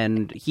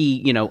 and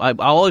he I'll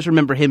always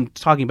remember him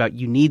talking about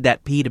you need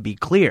that pee to be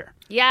clear.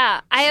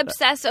 Yeah, I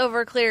obsess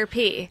over clear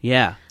pee.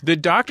 Yeah. The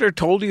doctor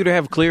told you to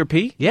have clear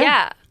pee?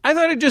 Yeah. I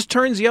thought it just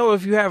turns yellow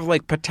if you have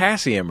like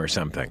potassium or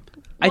something.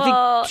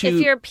 Well, I think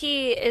if your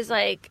pee is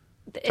like...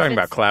 if Talking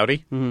about it's-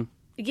 cloudy?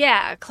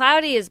 Yeah,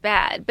 cloudy is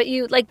bad. But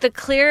you like the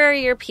clearer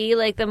your pee,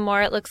 like the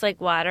more it looks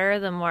like water,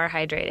 the more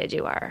hydrated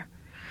you are.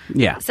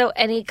 yeah, So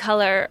any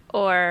color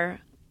or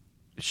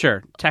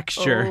sure,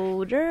 texture.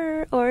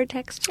 odor or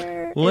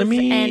texture Let is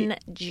me-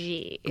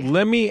 NG.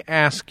 Let me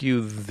ask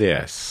you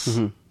this.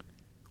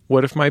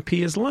 What if my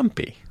pee is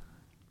lumpy?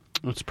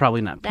 It's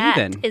probably not pee That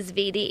then. is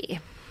VD.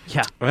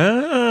 Yeah,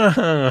 Oh,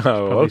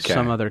 probably okay.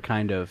 some other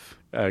kind of.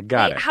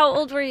 Got Wait, it. how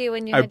old were you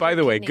when you had By your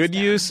the way,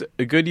 kidney stone?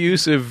 good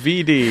use of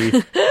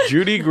VD.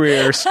 Judy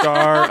Greer,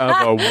 star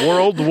of a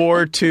World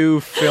War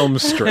II film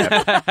strip.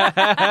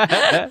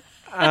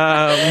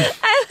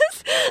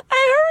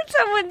 I heard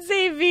someone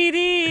say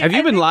VD. Have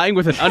you been lying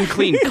with an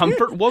unclean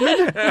comfort woman?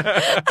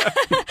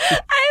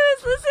 I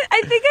was listening.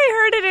 I think I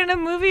heard it in a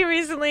movie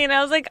recently, and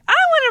I was like, I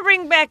want to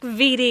bring back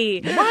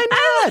VD. Why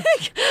not?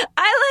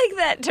 I like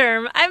that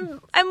term. I'm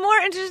more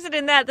interested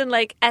in that than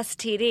like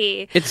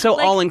STD. It's so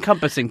Like,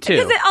 all-encompassing, too.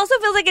 Because it also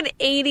feels like an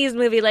 80s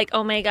movie, like,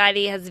 oh my God,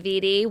 he has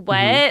VD.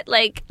 What?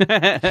 Like,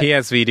 He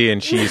has VD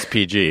and she's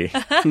PG.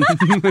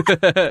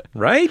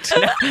 Right?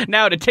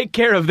 Now, to take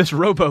care of this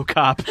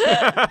RoboCop. I'm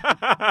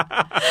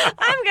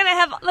going to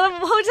have the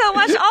hotel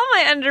wash all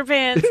my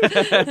underpants.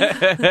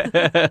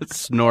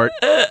 Snort.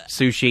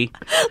 Sushi.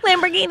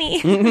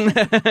 Lamborghini.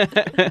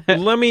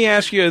 Let me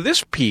ask you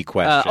this pee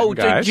question,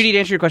 guys. Judy, to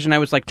answer your question, I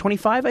was like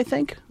 25, I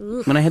think,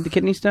 when I had the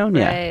kidney stone.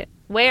 Yeah. Right.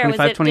 Where 25,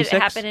 was it? Did 26?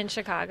 it happen in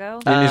Chicago?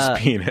 In his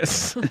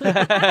penis.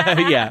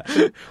 Yeah.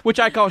 Which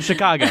I call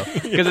Chicago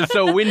because it's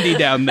so windy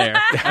down there.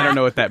 I don't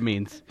know what that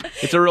means.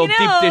 It's a real You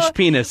know, deep dish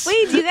penis.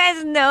 Wait, do you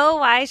guys know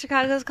why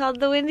Chicago's called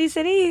the Windy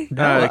City?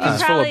 Because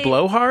it's full of Probably-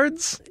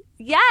 blowhards,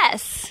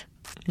 Yes.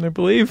 I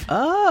believe.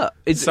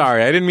 It's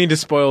Sorry, I didn't mean to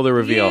spoil the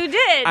reveal. You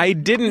did. I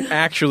didn't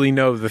actually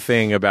know the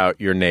thing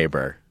about your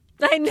neighbor.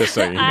 I knew, Just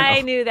so you know.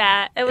 I knew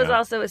that. It was Yeah.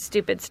 also a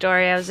stupid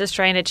story. I was just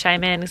trying to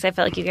chime in because I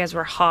felt like you guys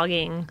were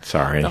hogging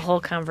Sorry. the whole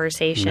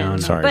conversation. No.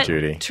 Sorry, but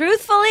Judy.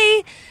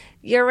 Truthfully,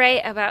 you're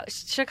right about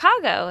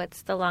Chicago.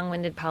 It's the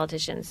long-winded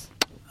politicians.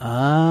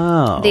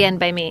 Oh. The end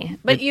by me.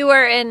 But you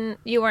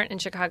weren't in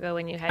Chicago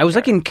when you had I was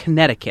your- like in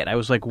Connecticut. I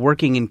was like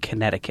working in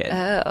Connecticut.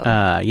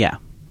 Oh. Yeah.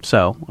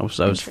 So I was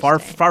far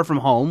Interesting. far from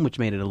home, which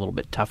made it a little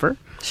bit tougher.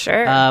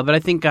 Sure. But I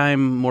think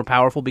I'm more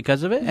powerful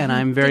because of it, and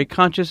I'm very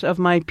conscious of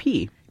my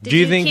pee. Did do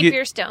you you think keep you-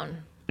 your stone?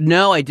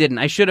 No, I didn't.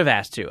 I should have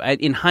asked to.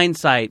 In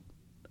hindsight,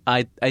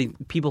 I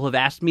people have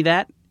asked me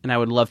that, and I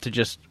would love to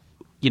just,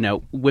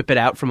 whip it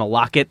out from a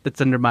locket that's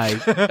under my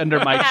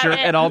Have shirt it,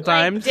 at all like,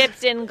 times.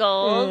 dipped in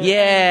gold.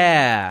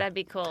 Yeah. That'd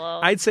be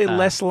cool. I'd say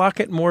less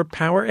locket, more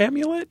power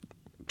amulet.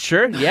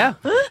 Sure. Yeah.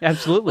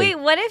 Absolutely. Wait,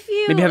 what if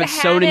you Maybe have it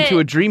sewn had into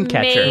a dream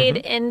catcher. made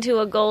into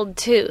a gold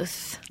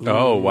tooth?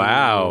 Oh,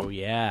 wow. Oh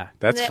yeah.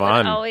 That's That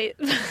fun. would always...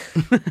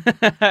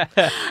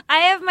 I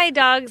have my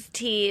dog's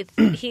teeth.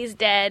 He's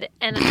dead,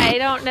 and I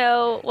don't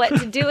know what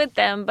to do with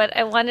them, but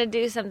I want to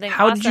do something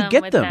How awesome did you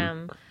get with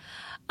them?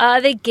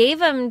 They gave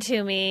them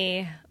to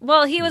me.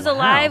 Well, he was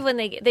alive when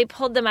they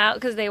pulled them out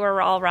because they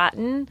were all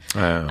rotten.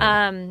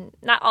 Oh.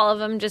 Not all of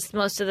them, just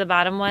most of the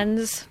bottom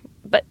ones,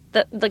 but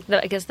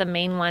I guess the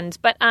main ones.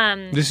 But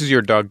This is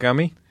your dog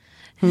gummy?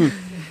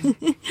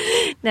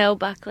 no,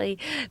 Buckley.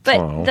 But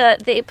Oh.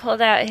 they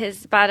pulled out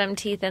his bottom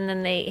teeth and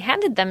then they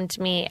handed them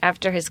to me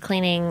after his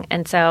cleaning,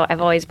 and so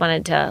I've always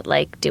wanted to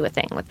do a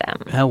thing with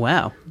them, Oh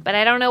wow. but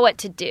I don't know what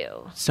to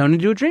do. Sewn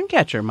into a dream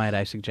catcher, might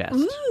I suggest?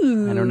 I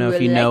don't know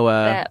if you like know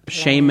that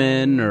plan.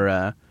 shaman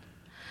or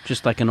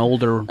Just like an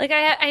older... Like,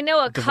 I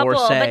know a couple,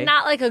 divorcee. but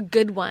not like a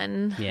good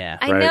one. Yeah.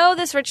 I know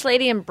this rich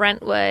lady in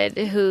Brentwood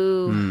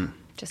who...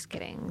 Just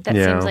kidding. That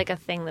seems like a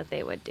thing that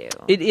they would do.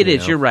 It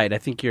is. You're right. I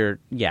think you're...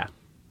 Yeah.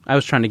 I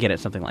was trying to get at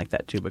something like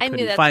that, too, but I knew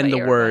couldn't that's find what the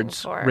you were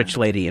words going for. rich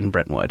lady in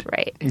Brentwood.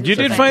 Right. You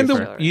did find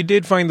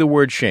the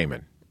word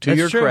shaman. To That's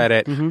your true.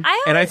 credit. Mm-hmm.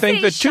 And I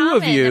think the two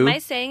of you... Am I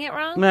saying it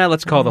wrong? Nah,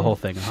 let's call the whole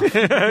thing off.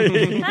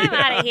 I'm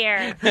out of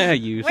here.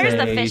 You Where's say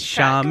the fish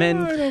truck?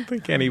 shaman. I don't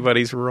think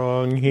anybody's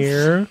wrong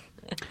here.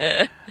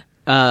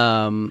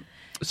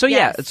 So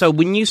Yes. so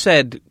when you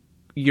said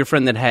your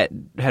friend that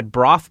had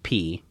broth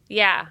pee,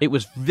 Yeah. it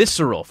was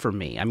visceral for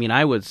me. I mean,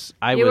 I was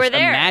You were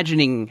there.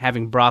 imagining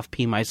having broth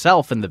pee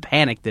myself and the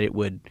panic that it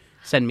would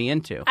send me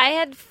into. I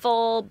had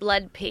full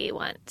blood pee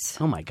once.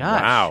 Oh my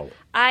gosh! Wow.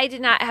 I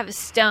did not have a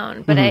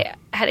stone, but I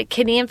had a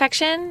kidney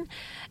infection,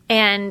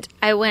 and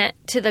I went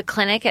to the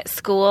clinic at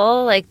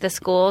school, like the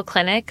school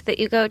clinic that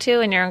you go to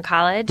when you're in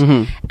college.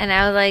 And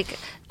I was like,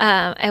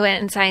 I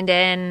went and signed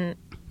in,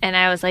 and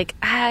I was like,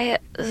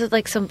 this is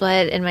like some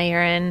blood in my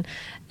urine.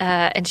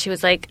 And she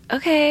was like,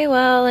 okay,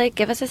 well, like,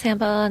 give us a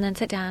sample and then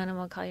sit down and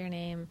we'll call your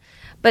name.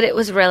 But it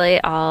was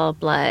really all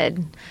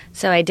blood.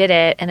 So I did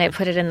it, and I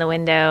put it in the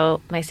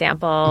window, my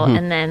sample,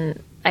 and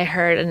then I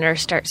heard a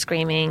nurse start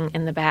screaming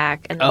in the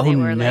back, and then they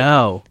were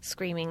like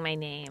screaming my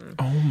name.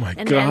 Oh my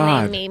and God.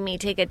 then they made me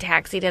take a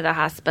taxi to the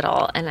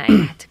hospital, and I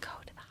had to go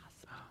to the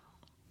hospital.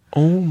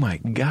 Oh my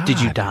God. Did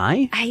you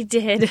die? I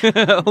did.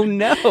 Oh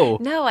no!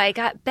 No, I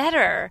got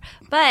better.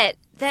 But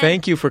then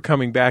Thank you for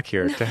coming back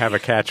here to have a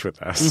catch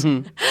with us.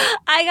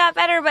 I got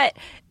better,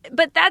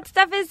 but that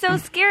stuff is so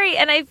scary,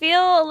 and I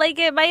feel like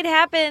it might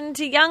happen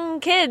to young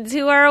kids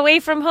who are away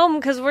from home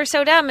because we're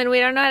so dumb and we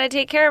don't know how to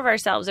take care of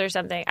ourselves or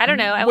something. I don't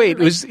know. Wait,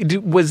 was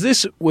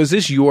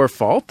this your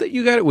fault that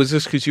you got it? Was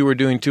this because you were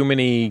doing too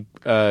many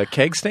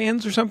keg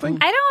stands or something?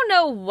 I don't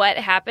know what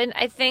happened.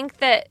 I think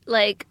that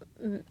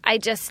I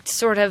just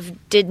sort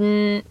of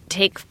didn't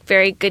take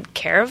very good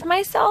care of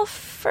myself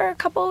for a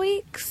couple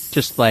weeks.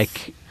 Just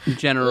like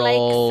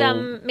general,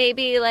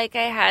 maybe I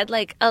had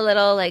like a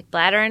little like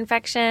bladder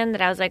infection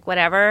that I was like,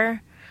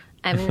 whatever.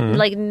 I'm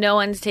like, no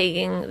one's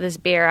taking this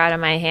beer out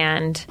of my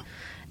hand.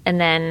 And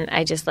then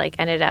I just like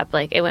ended up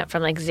like, it went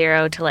from like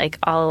 0 to like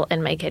all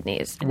in my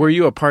kidneys. Were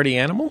you a party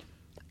animal?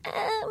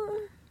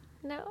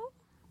 No.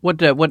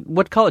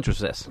 What college was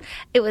this?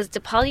 It was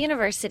DePaul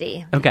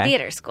University. Okay.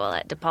 Theater school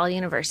at DePaul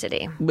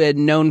University.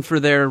 Known for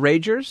their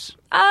ragers?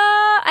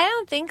 I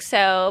don't think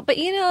so. But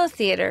you know,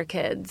 theater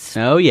kids.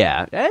 Oh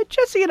yeah,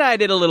 Jesse and I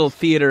did a little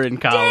theater in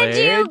college.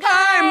 Did you guys?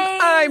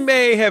 I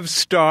may have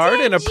starred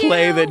in a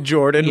play you? that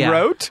Jordan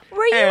wrote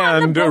Were you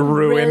and on the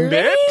ruined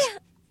really?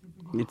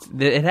 it.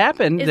 It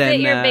happened. Is and,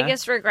 it your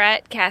biggest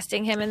regret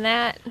casting him in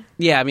that?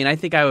 Yeah, I mean, I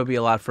think I would be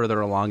a lot further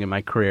along in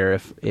my career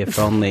if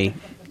only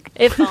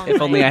If only.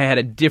 if only I had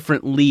a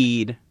different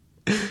lead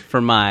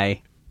for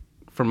my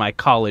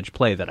college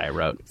play that I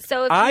wrote.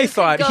 So if I you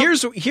thought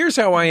could go- here's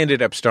how I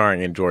ended up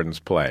starring in Jordan's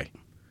play,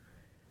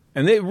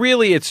 and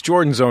it's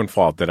Jordan's own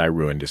fault that I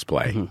ruined his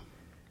play.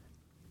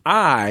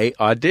 I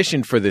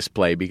auditioned for this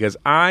play because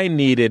I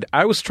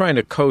was trying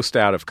to coast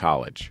out of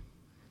college.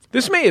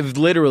 This may have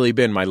literally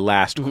been my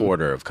last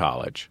quarter of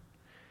college,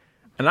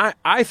 and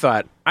I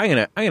thought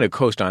I'm gonna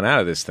coast on out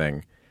of this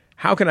thing.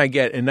 How can I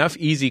get enough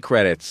easy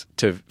credits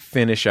to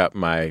finish up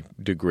my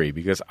degree?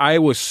 Because I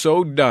was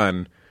so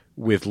done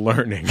with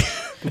learning,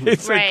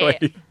 basically.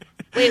 Right.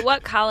 Wait,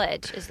 what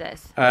college is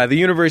this? The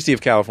University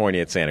of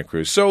California at Santa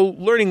Cruz. So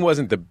learning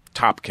wasn't the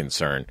top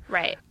concern.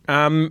 Right.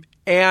 And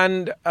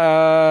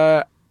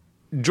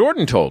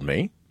Jordan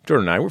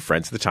and I were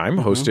friends at the time,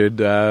 hosted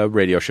a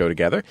radio show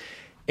together.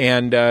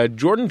 And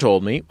Jordan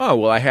told me, oh,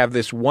 well, I have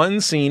this one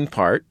scene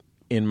part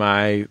in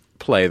my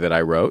play that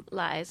I wrote.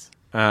 Lies.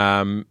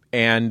 And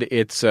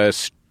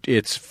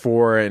it's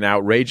for an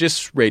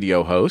outrageous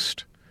radio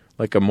host,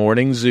 like a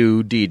morning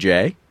zoo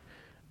DJ.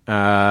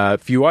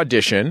 If you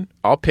audition,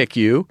 I'll pick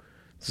you.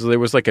 So there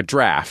was like a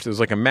draft. It was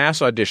like a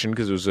mass audition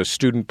because it was a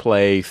student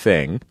play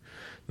thing.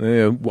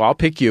 Well, I'll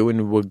pick you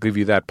and we'll give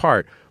you that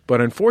part. But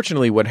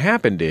unfortunately, what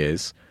happened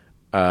is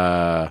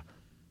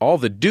all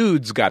the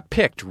dudes got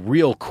picked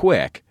real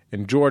quick,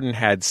 and Jordan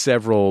had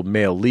several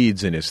male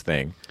leads in his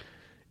thing.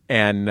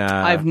 And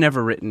I've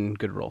never written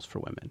good roles for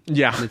women.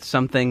 Yeah. It's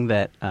something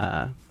that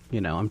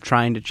I'm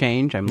trying to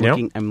change. I'm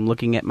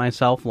looking at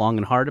myself long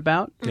and hard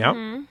about. Yep.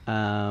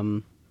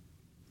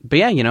 But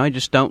yeah, I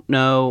just don't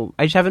know.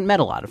 I just haven't met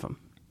a lot of them,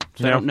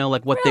 so I don't know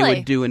what they Really?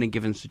 would do in a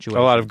given situation.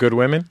 A lot of good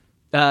women.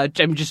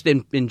 I'm just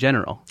in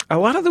general.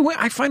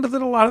 I find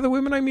that a lot of the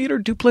women I meet are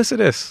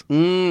duplicitous.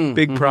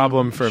 Big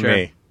problem for Sure.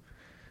 me.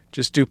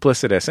 Just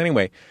duplicitous.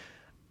 Anyway.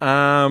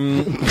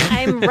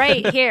 I'm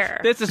right here.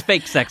 This is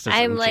fake sexism.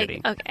 I'm like,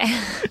 Judy. okay.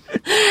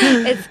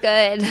 It's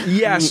good.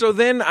 Yeah, so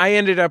then I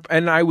ended up,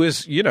 and I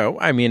was,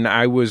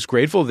 I was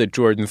grateful that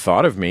Jordan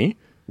thought of me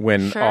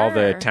when all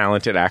the Sure.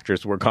 talented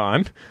actors were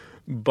gone.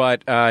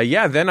 But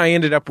then I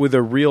ended up with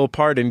a real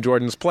part in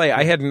Jordan's play.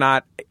 I had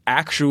not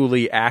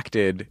actually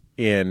acted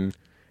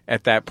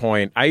at that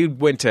point. I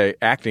went to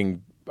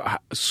acting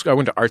I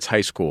went to arts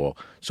high school,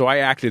 so I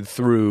acted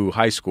through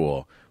high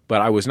school,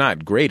 but I was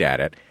not great at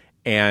it.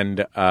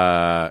 And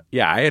I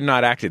had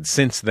not acted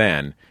since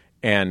then.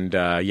 And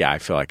I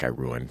feel like I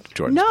ruined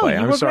Jordan's play.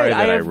 I'm sorry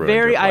that I ruined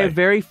your play. I have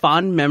very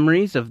fond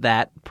memories of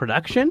that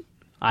production.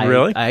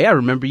 Really? I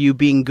remember you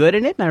being good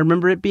in it, and I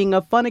remember it being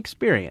a fun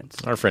experience.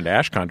 Our friend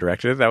Ashcon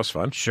directed it. That was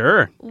fun.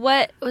 Sure.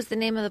 What was the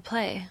name of the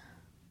play?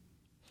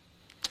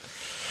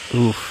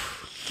 Oof.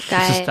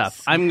 Guys. This is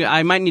tough.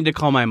 I might need to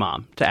call my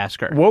mom to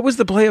ask her. What was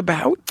the play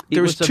about?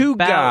 There was two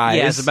guys.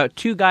 Yeah, it's about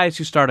two guys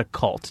who start a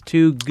cult.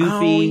 Two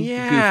goofy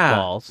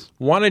goofballs.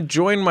 Want to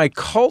join my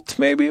cult,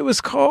 maybe it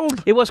was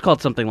called? It was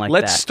called something like that.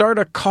 Let's start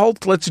a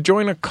cult. Let's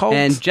join a cult.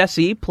 And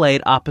Jesse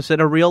played opposite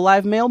a real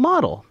live male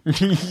model.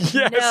 Yes.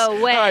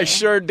 No way. I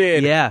sure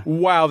did. Yeah.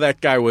 Wow,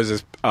 that guy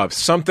was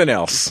something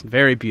else.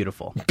 Very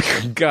beautiful.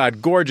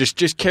 God, gorgeous.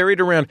 Just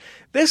carried around.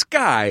 This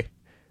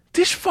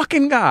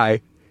fucking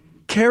guy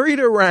carried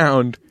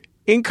around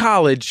in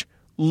college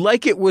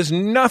like it was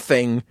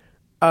nothing,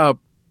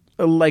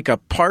 like a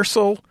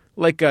parcel,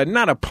 like a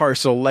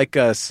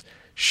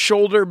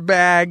shoulder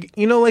bag,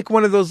 like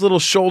one of those little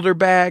shoulder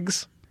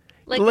bags,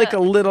 like a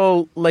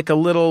little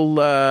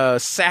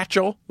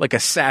satchel, like a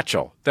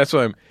satchel. That's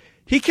what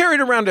he carried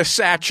around a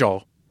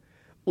satchel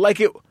like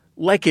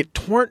it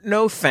tweren't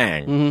no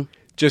thing. Mm-hmm.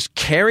 Just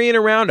carrying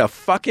around a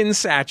fucking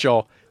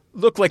satchel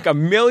looked like $1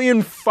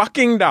 million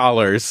fucking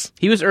dollars.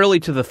 He was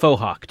early to the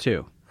faux hawk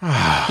too.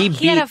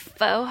 He had a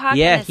faux hawk.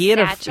 Yeah, and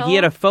a satchel? he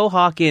had a faux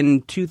hawk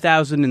in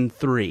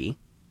 2003.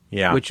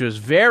 Yeah, which was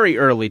very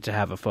early to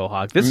have a faux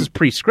hawk. This is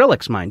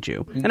pre-Skrillex, mind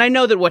you. And I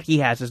know that what he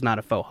has is not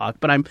a faux hawk,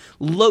 but I'm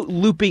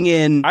looping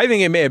in. I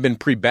think it may have been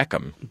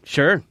pre-Beckham.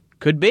 Sure,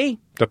 could be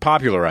the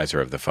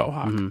popularizer of the faux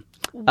hawk.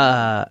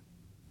 Mm-hmm.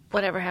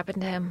 Whatever happened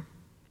to him?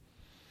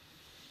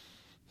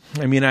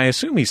 I mean, I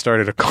assume he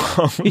started a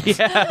cult.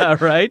 Yeah,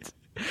 right.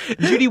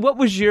 Judy, what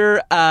was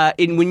your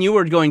when you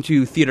were going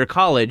to theater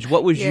college?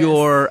 What was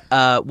your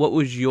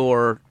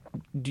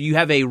do you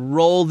have a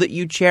role that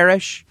you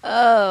cherish?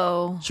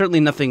 Oh,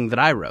 certainly nothing that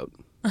I wrote.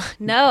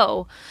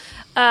 No,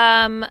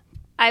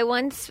 I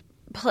once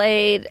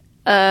played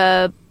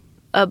a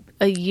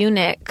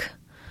eunuch.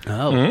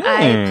 Oh,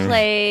 I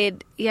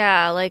played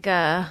like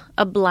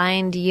a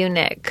blind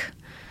eunuch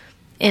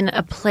in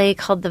a play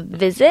called The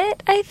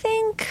Visit, I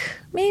think.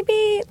 Maybe.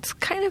 It's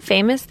kind of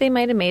famous. They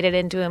might have made it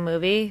into a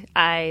movie.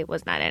 I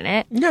was not in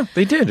it. Yeah,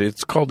 they did.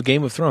 It's called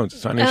Game of Thrones.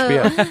 It's on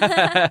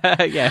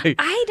HBO. Yeah.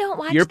 I don't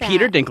watch You're that.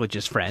 Peter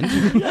Dinklage's friend.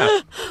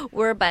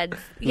 We're buds.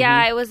 Yeah,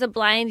 I was a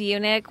blind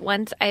eunuch.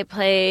 Once I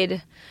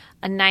played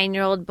a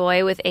 9-year-old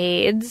boy with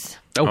AIDS.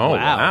 Oh,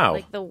 wow.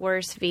 Like the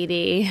worst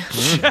VD.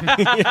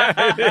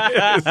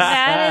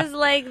 That is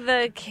like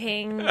the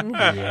king.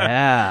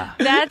 Yeah.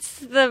 That's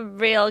the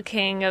real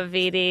king of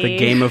VD. The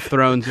Game of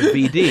Thrones of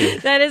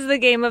VD. That is the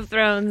Game of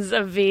Thrones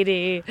of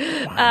VD.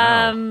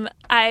 Wow.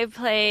 I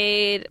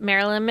played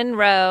Marilyn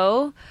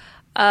Monroe.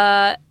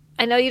 I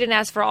know you didn't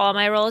ask for all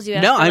my roles. You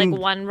asked for like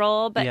one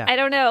role. But I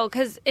don't know.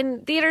 Because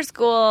in theater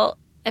school,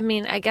 I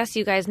mean, I guess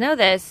you guys know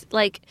this.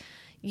 Like,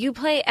 you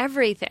play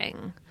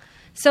everything.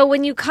 So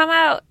when you come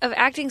out of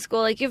acting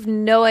school, like, you have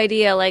no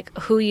idea, like,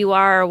 who you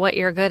are or what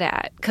you're good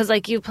at. Because,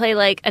 like, you play,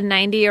 like, a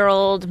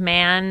 90-year-old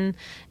man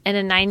and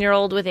a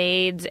 9-year-old with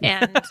AIDS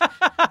and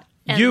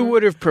you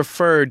would have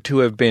preferred to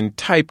have been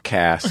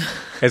typecast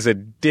as a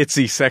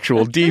ditzy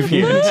sexual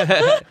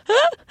deviant.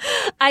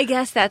 I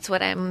guess that's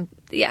what I'm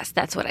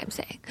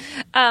saying.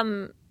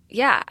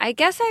 Yeah, I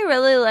guess I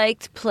really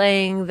liked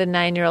playing the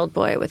 9-year-old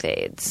boy with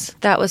AIDS.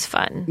 That was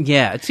fun.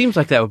 Yeah, it seems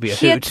like that would be a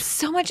He hoot. had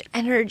so much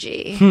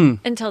energy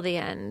until the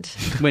end.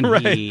 When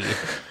he...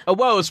 Oh,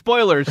 whoa,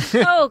 spoilers.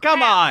 Oh,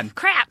 come on.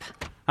 Crap.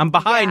 I'm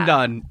behind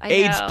on I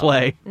AIDS know.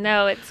 play.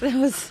 No, it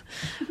was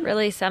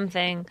really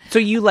something. So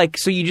you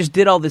just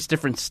did all this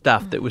different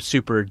stuff that was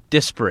super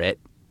disparate.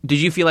 Did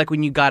you feel like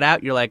when you got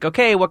out, you're like,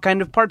 okay, what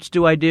kind of parts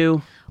do I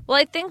do? Well,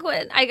 I think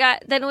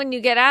when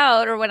you get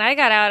out, or when I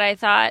got out, I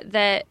thought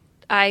that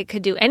I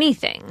could do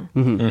anything.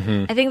 Mm-hmm.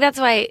 Mm-hmm. I think that's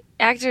why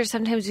actors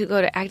sometimes who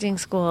go to acting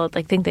school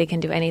like think they can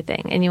do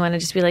anything, and you want to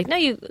just be like, no,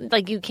 you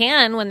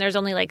can when there's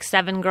only like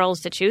 7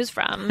 girls to choose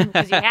from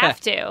because you have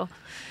to,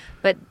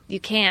 but you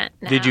can't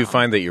now. Did you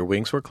find that your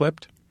wings were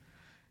clipped?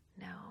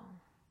 No.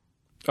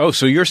 Oh,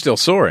 so you're still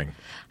soaring.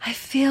 I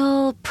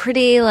feel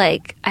pretty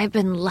like I've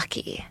been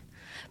lucky,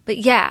 but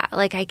yeah,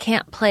 like I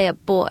can't play a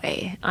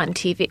boy on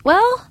TV.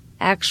 Well,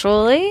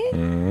 actually,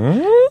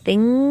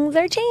 things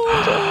are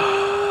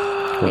changing.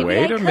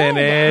 Wait a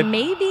minute.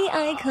 Maybe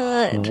I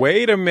could.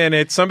 Wait a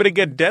minute. Somebody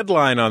get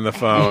Deadline on the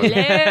phone.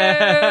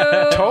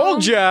 Hello.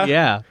 Told ya.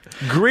 Yeah.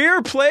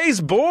 Greer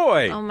plays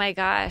boy. Oh my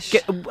gosh.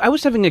 I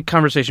was having a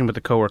conversation with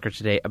a coworker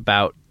today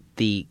about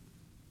the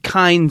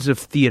kinds of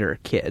theater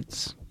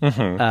kids.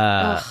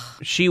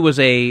 Mm-hmm. She was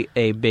a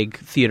big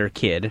theater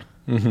kid,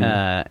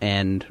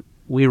 and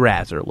we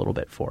razz her a little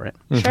bit for it.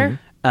 Sure.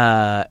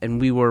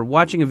 And we were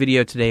watching a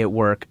video today at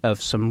work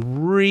of some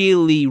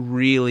really,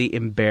 really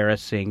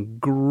embarrassing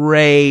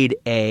grade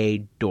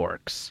A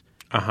dorks.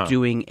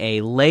 doing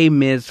a Les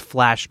Mis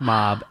flash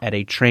mob at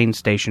a train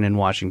station in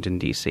Washington,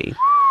 D.C.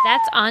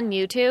 That's on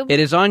YouTube? It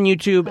is on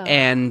YouTube,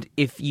 and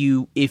if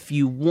you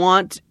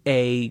want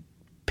a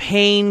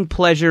pain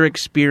pleasure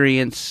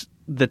experience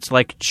that's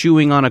like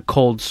chewing on a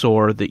cold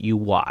sore that you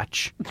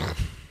watch,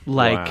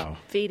 Wow.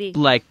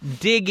 like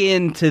dig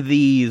into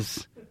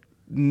these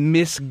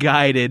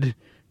misguided,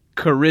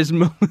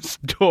 charismaless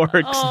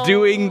dorks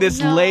doing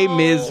this Les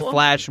Mis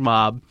flash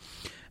mob.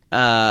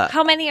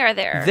 How many are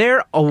there?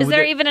 Is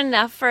there even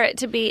enough for it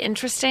to be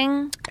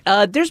interesting?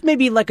 There's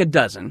maybe like a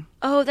dozen.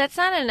 Oh, that's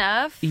not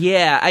enough.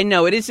 Yeah, I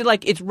know. It is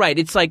like it's right.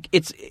 It's like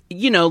it's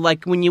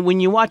like when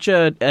you watch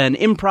an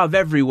Improv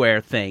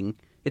Everywhere thing.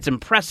 It's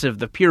impressive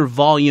the pure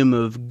volume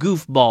of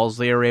goofballs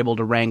they are able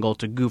to wrangle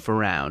to goof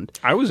around.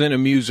 I was in a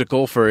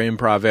musical for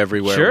Improv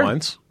Everywhere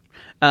once.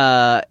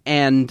 But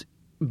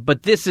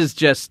this is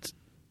just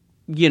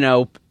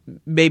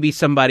maybe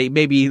some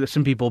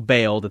people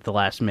bailed at the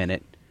last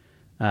minute.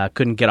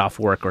 Couldn't get off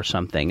work or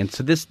something, and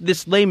so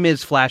this Les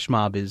Mis flash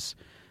mob is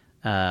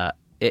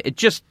it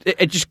just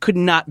could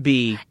not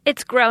be.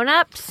 It's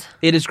grown-ups?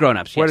 It is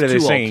grown-ups. What yes, are they too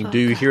saying? old. Do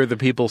you hear the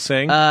people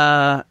sing?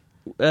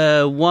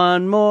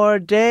 One more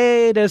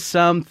day to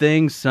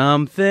something.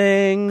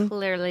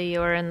 Clearly you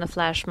were in the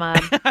flash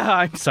mob.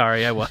 I'm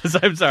sorry, I was.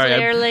 I'm sorry.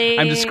 Clearly.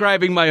 I'm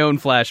describing my own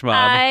flash mob.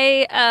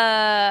 I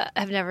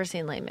have never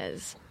seen Les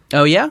Mis.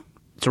 Oh yeah,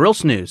 it's a real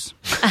snooze.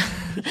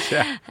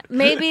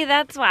 Maybe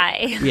that's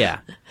why. Yeah.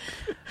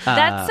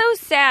 That's so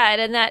sad,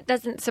 and that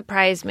doesn't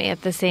surprise me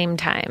at the same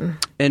time.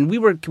 And we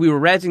were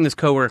razzing this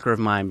coworker of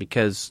mine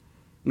because,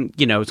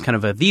 it's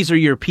kind of these are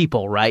your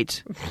people,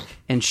 right?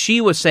 And she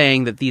was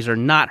saying that these are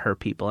not her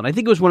people. And I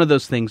think it was one of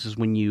those things is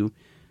when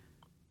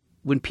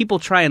people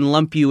try and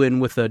lump you in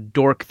with a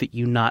dork that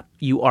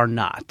you are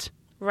not.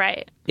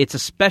 Right. It's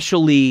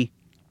especially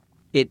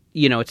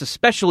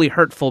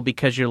hurtful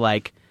because you're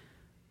like,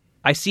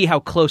 I see how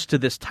close to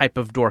this type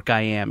of dork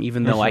I am,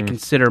 even though I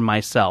consider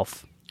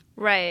myself,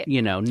 right.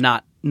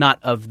 Not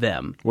of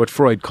them. What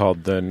Freud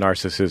called the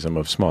narcissism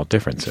of small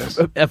differences.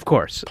 Of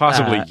course.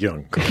 Possibly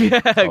Jung.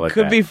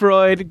 Could be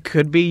Freud,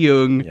 could be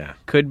Jung, Yeah.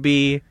 could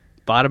be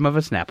bottom of a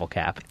Snapple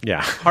cap.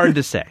 Yeah. Hard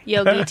to say.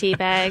 Yogi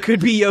teabag.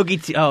 Could be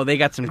Yogi Oh, they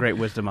got some great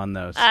wisdom on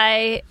those.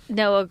 I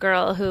know a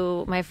girl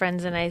who my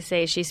friends and I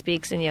say she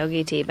speaks in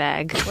Yogi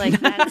teabag. Like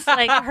that's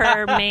like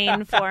her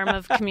main form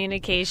of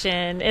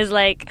communication is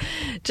like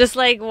just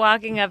like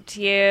walking up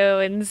to you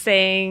and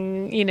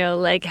saying,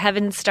 like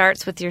heaven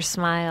starts with your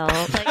smile,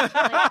 like things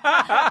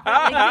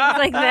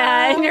like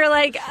that, and you're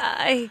like,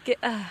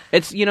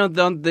 It's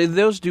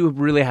those do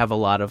really have a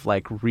lot of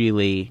like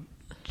really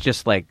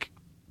just like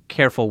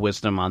careful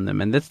wisdom on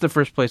them, and that's the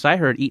first place I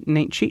heard "eatin'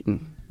 ain't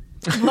cheatin'."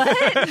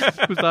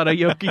 What? Was on a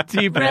Yogi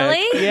teabag.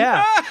 Really?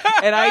 Yeah.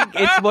 And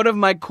it's one of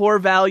my core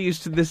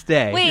values to this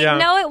day. Wait,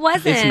 no, it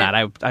wasn't. It's not.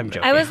 I'm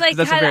joking. I was like,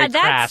 that's a very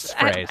crass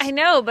phrase. I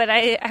know, but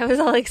I was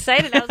all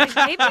excited. I was like,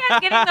 maybe I'm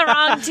getting the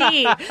wrong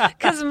tea.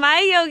 Because my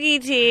Yogi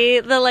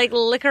tea, the like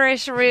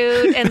licorice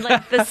root and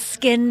like the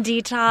skin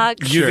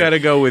detox. You got to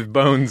go with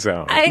Bone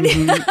Zone.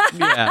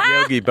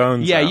 Yeah. Yogi Bone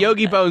Zone. Yeah,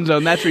 Yogi Bone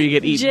Zone. That's where you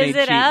get eaten, ain't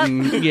Jizz it up?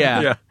 cheatin'.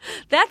 Yeah.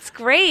 That's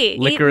great.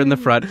 Liquor in the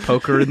front,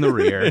 poker in the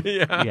rear.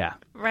 Yeah.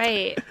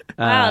 Right.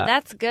 Wow,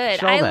 that's good.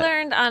 show that.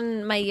 Learned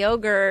on my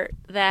yogurt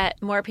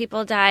that more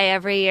people die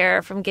every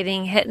year from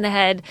getting hit in the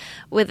head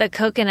with a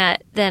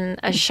coconut than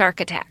a shark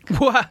attack.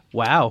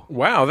 Wow.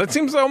 Wow, that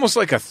seems almost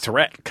like a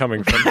threat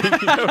coming from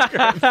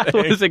the yogurt.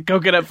 Was it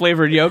coconut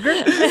flavored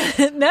yogurt?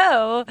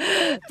 No.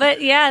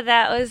 But yeah,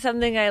 that was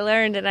something I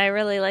learned, and I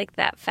really like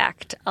that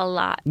fact a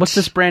lot. What's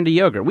this brand of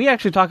yogurt? We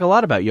actually talk a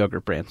lot about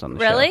yogurt brands on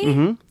the show. Really?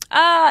 Mm-hmm.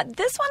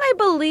 This one, I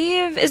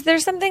believe, is there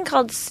something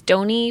called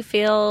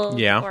Stonyfield?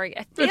 Yeah. Or,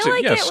 I feel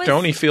like it was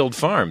Stonyfield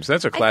Farms.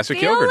 That's a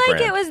classic yogurt I feel like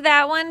brand. it was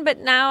that one, but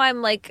now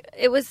I'm like,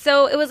 it was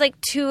like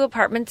 2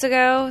 apartments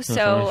ago.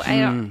 So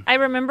I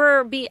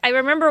remember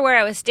where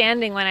I was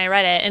standing when I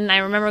read it, and I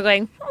remember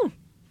going,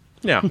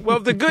 Yeah. Well,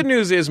 the good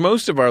news is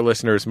most of our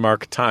listeners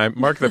mark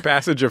the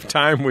passage of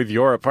time with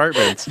your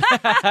apartments. This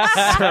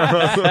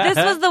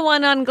was the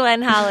one on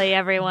Glen Holly,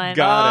 everyone.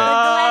 Got it.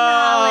 The Glen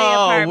Holly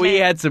apartment. We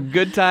had some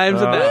good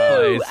times at that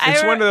place.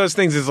 It's one of those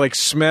things. It's like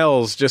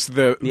smells. Just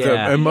the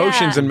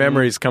emotions and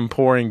memories come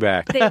pouring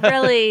back. They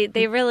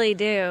really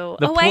do.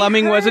 The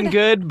plumbing wasn't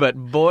good, but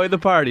boy, the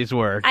parties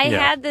were. I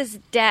had this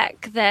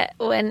deck that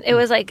when it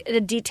was like a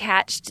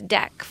detached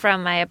deck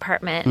from my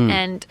apartment,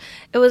 and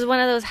it was one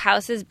of those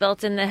houses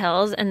built in the hills,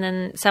 and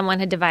then someone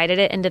had divided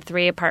it into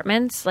 3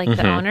 apartments, like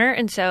the owner.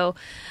 And so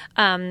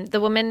the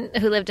woman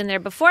who lived in there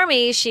before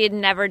me, she had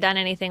never done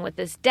anything with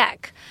this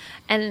deck.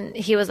 And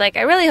he was like,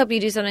 I really hope you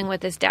do something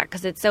with this deck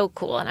because it's so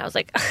cool. And I was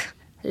like,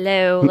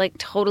 hello, like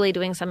totally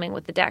doing something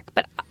with the deck.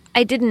 But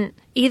I didn't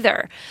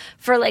either.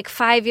 For like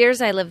 5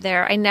 years I lived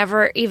there, I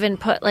never even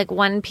put like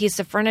one piece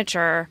of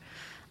furniture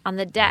on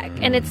the deck.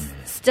 And it's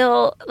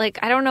still like,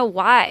 I don't know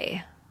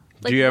why.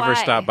 Do you ever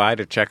why? stop by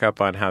to check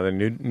up on how the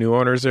new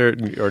owners or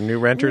new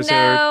renters No,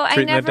 are I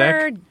treating the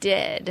never deck?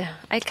 did.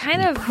 I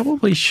kind of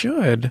Probably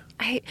should.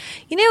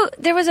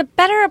 there was a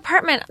better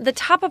apartment. The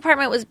top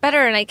apartment was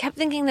better, and I kept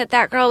thinking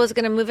that girl was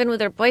going to move in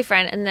with her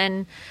boyfriend, and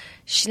then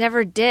she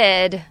never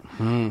did.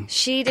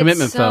 She did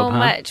Commitment so phobe, huh?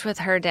 much with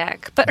her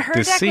deck, but her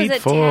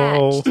Deceitful.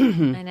 deck was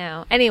attached. I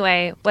know.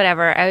 Anyway,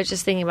 whatever. I was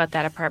just thinking about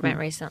that apartment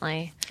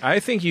recently. I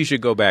think you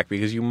should go back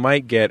because you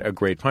might get a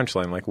great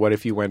punchline. Like, what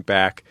if you went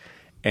back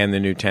and the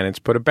new tenants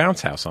put a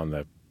bounce house on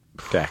the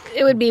deck?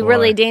 It would be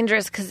really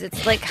dangerous because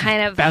it's like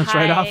kind of Bounce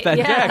right high. off that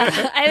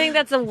deck. I think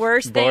that's the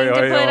worst thing Boy, to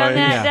oy, put on oy. that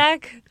Yeah.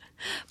 deck.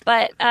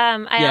 But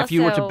if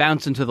you were to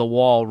bounce into the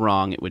wall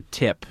wrong, it would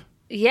tip.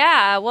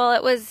 Yeah, well,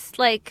 it was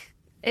like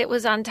it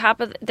was on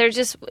top of.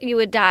 You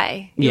would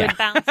die. You would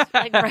bounce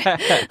like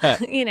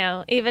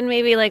right. Even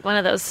maybe like one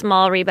of those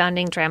small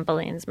rebounding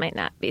trampolines might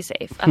not be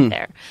safe up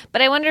there.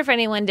 But I wonder if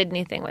anyone did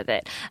anything with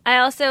it. I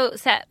also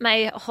set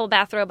my whole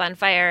bathrobe on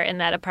fire in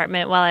that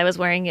apartment while I was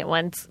wearing it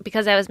once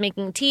because I was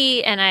making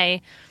tea and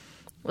I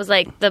was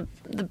like the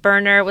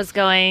burner was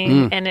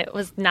going and it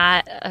was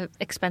not an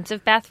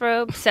expensive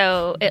bathrobe,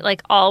 so it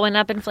like all went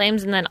up in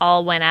flames and then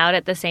all went out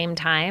at the same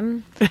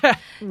time.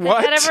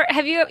 What?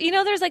 Have you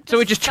there's like So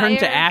this it just turned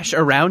to fire- ash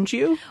around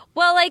you?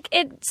 Well, like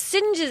it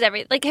singes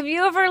everything. Like have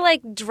you ever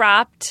like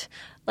dropped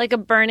like a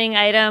burning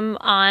item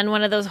on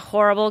one of those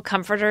horrible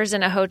comforters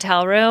in a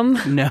hotel room?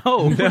 No,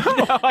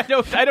 I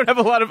don't have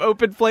a lot of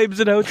open flames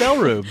in hotel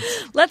rooms.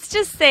 Let's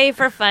just say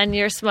for fun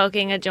you're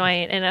smoking a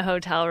joint in a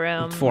hotel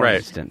room. For Right.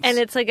 instance. And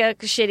it's like a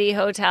shitty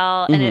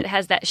hotel, and it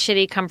has that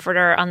shitty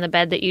comforter on the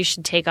bed that you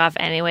should take off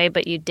anyway,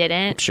 but you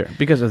didn't. Sure,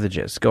 because of the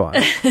jizz. Go on.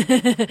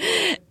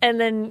 And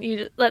then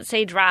you, let's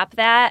say, drop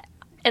that,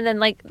 and then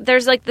like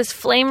there's like this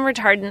flame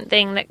retardant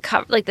thing that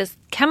like this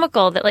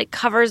chemical that like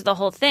covers the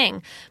whole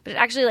thing, but it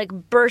actually like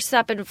bursts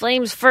up in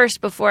flames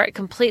first before it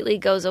completely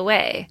goes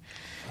away.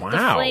 Wow. The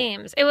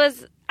flames.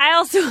 I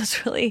also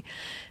was really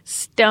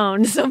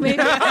stoned, so maybe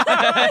I'm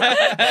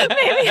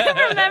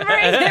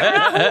remembering it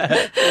wrong.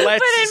 Let's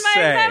But in my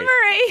say.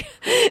 memory,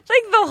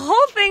 like the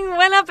whole thing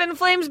went up in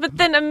flames, but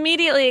then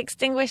immediately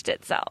extinguished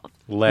itself.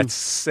 Let's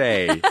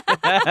say. If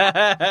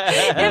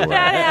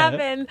that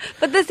happened.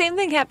 But the same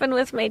thing happened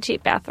with my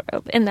cheap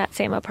bathrobe in that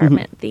same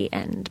apartment. The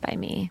end by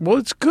me. Well,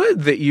 it's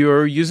good that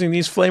you're using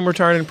these flame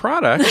retardant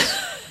products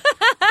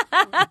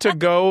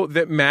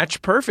that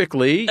match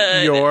perfectly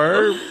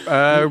your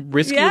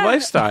risky Yeah.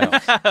 lifestyle.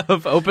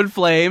 Of open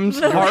flames,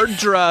 hard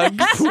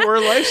drugs. Poor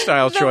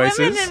lifestyle The choices.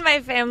 women in my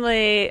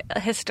family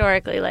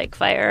historically like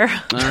fire.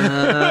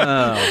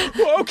 Oh.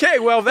 Well, okay,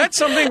 well, that's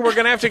something we're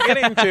going to have to get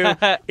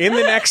into in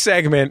the next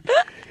segment.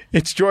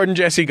 It's Jordan,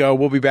 Jesse, Go.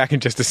 We'll be back in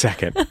just a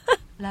second.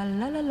 La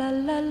la la la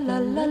la la la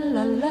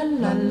la la la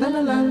la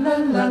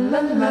la.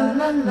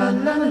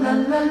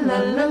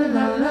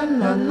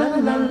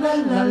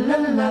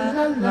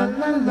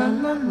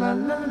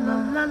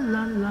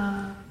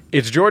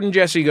 It's Jordan,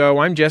 Jesse, Go.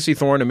 I'm Jesse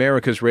Thorne,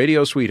 America's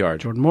radio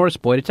sweetheart. Jordan Morris,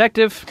 boy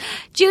detective.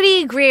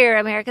 Judy Greer,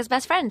 America's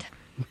best friend.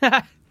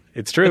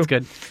 It's true. That's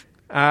good.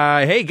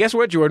 Hey, guess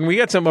what, Jordan? We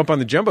got something up on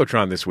the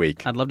Jumbotron this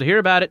week. I'd love to hear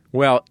about it.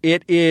 Well,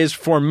 it is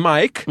for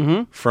Mike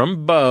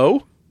from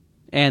Bo.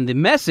 And the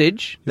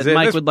message that it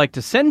Mike this- would like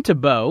to send to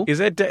Bo, Is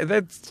that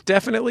that's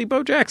definitely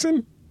Bo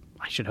Jackson?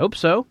 I should hope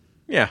so.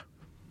 Yeah.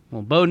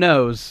 Well, Bo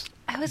knows.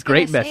 I was gonna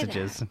Great say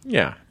messages.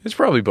 Yeah. It's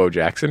probably Bo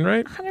Jackson,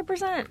 right?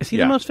 100%. Is he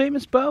Yeah. the most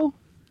famous Bo?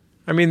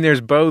 I mean,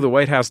 there's Bo the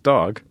White House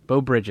dog.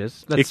 Bo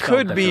Bridges. It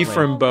could be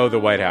from Bo the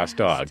White House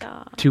dog.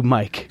 Stop. To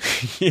Mike.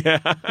 Yeah.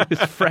 His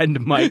friend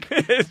Mike.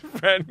 His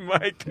friend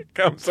Mike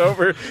comes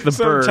over The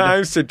bird.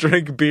 sometimes to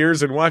drink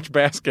beers and watch Yeah,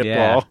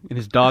 basketball. in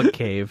his dog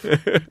cave.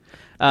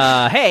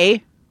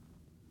 Hey,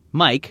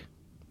 Mike,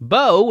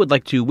 Bo would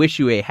like to wish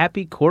you a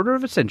happy quarter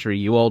of a century,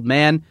 you old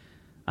man.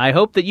 I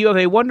hope that you have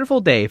a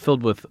wonderful day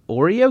filled with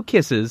Oreo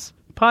kisses,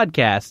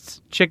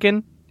 podcasts,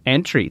 chicken,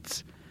 and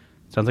treats.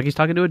 Sounds like he's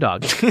talking to a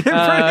dog.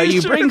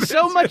 You bring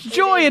so much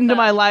joy into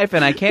my life,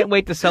 and I can't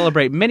wait to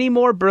celebrate many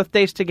more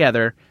birthdays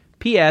together.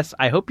 P.S.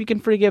 I hope you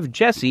can forgive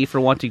Jesse for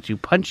wanting to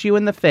punch you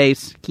in the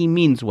face. He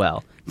means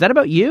well. Is that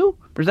about you?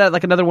 Or is that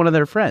like another one of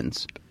their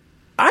friends?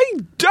 I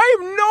have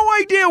no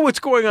idea what's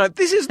going on.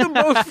 This is the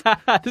most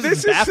This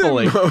is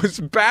baffling. the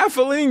most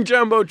baffling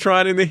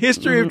Jumbotron in the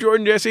history of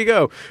Jordan Jesse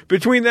Go.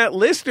 Between that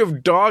list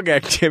of dog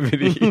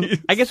activities.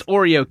 I guess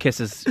Oreo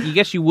kisses. You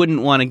guess you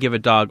wouldn't want to give a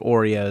dog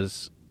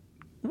Oreos.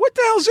 What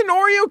the hell's an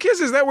Oreo kiss?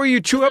 Is that where you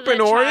chew up it an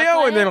Oreo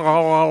chocolate? and then and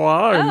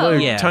Oh.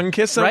 like, Yeah. tongue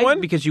kiss someone?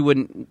 Right? Because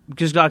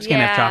dogs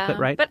can't have chocolate,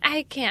 right? But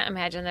I can't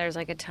imagine there's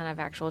like a ton of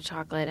actual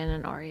chocolate in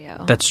an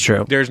Oreo. That's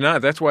true. There's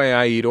not. That's why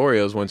I eat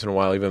Oreos once in a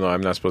while, even though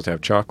I'm not supposed to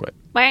have chocolate.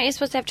 Why aren't you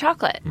supposed to have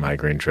chocolate?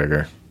 Migraine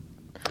trigger.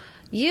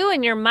 You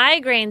and your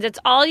migraines, it's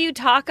all you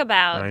talk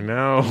about. I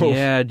know.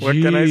 Yeah, What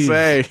can I geez.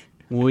 say?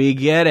 We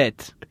get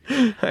it.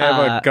 I have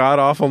a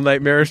god-awful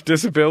nightmarish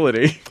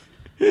disability.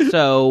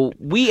 So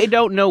we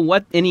don't know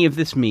what any of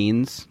this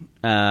means.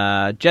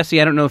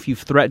 Jesse, I don't know if you've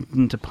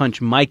threatened to punch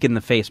Mike in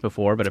the face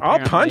before, but I'll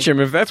apparently... punch him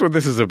if that's what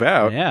this is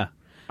about. Yeah.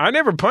 I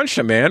never punched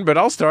a man, but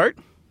I'll start.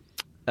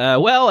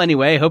 Well,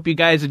 anyway, hope you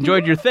guys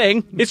enjoyed your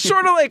thing. It's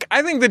sort of like,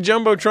 I think the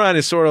Jumbotron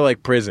is sort of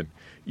like prison.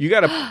 You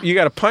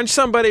gotta punch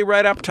somebody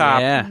right up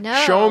top, Yeah. No.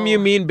 show them you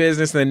mean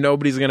business, and then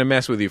nobody's going to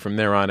mess with you from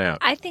there on out.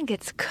 I think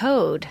it's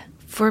code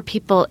for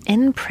people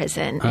in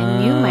prison,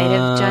 and you might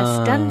have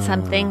just done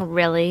something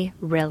really,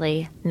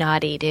 really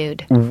naughty,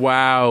 dude.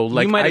 Wow.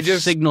 Like, You might I have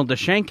just signaled to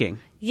shanking.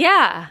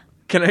 Yeah.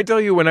 Can I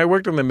tell you, when I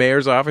worked in the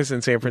mayor's office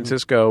in San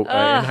Francisco in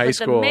high But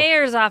school, the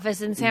mayor's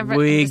office in San Francisco.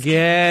 We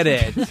get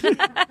it.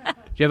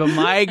 Do you have a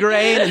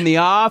migraine in the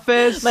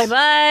office? My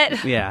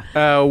butt. Yeah.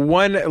 I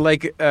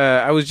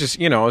was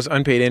just, I was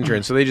unpaid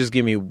intern, so they just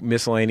give me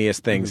miscellaneous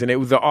things. And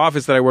the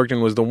office that I worked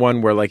in was the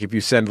one where, like, if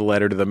you send a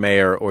letter to the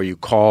mayor or you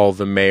call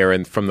the mayor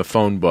and from the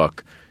phone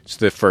book, it's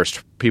the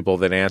first people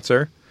that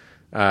answer,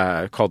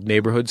 called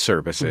Neighborhood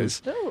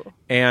Services. Ooh.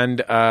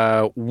 And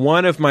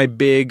one of my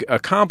big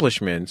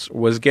accomplishments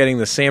was getting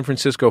the San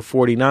Francisco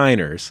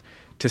 49ers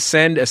to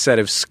send a set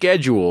of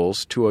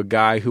schedules to a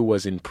guy who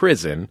was in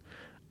prison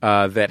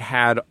that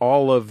had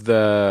all of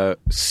the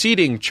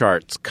seating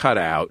charts cut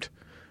out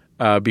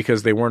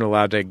because they weren't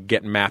allowed to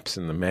get maps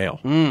in the mail.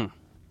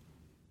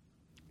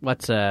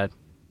 It's a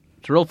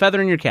real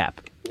feather in your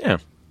cap. Yeah.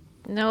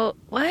 No,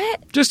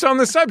 what? Just on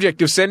the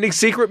subject of sending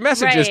secret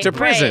messages to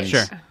prisons.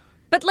 Right.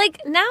 But, like,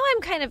 now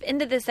I'm kind of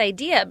into this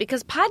idea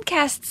because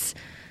podcasts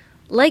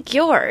like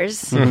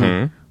yours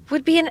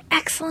would be an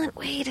excellent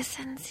way to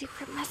send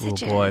secret Oh,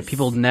 messages. boy.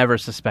 People never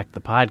suspect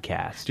the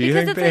podcast. Do you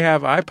Because think it's they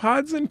like- have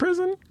iPods in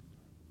prison?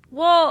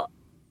 Well,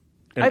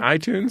 And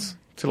iTunes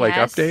to,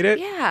 yes. update it?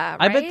 Yeah,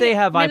 I bet right? they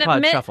have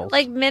iPod shuffles.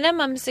 Like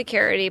minimum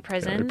security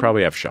prison. They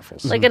probably have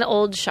shuffles. Like an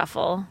old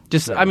shuffle.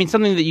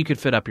 Something that you could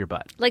fit up your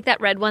butt. Like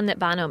that red one that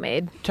Bono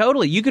made.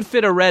 Totally. You could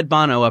fit a red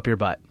Bono up your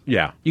butt.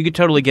 Yeah. You could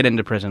totally get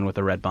into prison with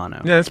a red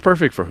Bono. Yeah, it's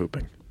perfect for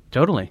hooping.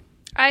 Totally.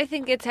 I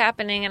think it's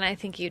happening, and I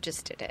think you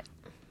just did it.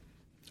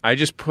 I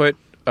just put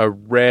a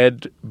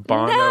red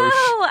Bono... No,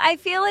 I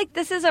feel like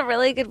this is a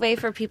really good way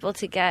for people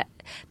to get...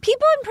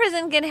 People in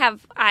prison can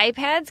have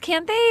iPads,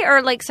 can't they?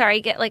 Or,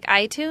 get,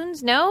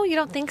 iTunes? No? You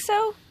don't think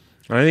so?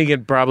 I think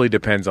it probably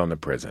depends on the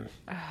prison.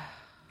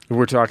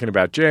 We're talking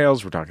about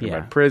jails. We're talking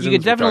about prisons. You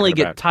could definitely we're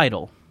get talking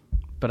Tidal,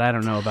 but I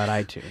don't know about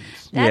iTunes.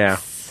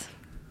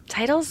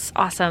 Title's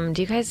awesome.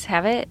 Do you guys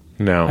have it?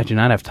 No. I do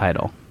not have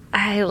Tidal.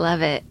 I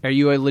love it. Are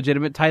you a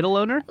legitimate Tidal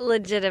owner?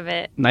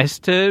 Legitimate. Nice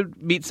to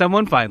meet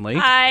someone finally.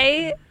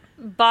 I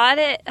bought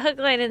it hook,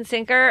 line, and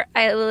sinker.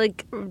 I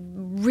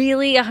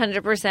really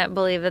 100%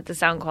 believe that the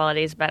sound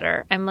quality is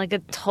better. I'm a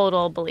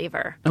total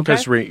believer. Okay.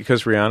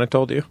 Because Rihanna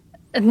told you?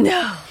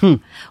 No.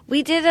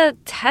 We did a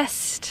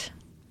test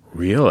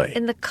Really?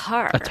 in the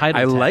car. A Tidal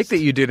I test. like that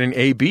you did an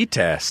A/B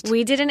test.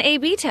 We did an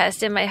A/B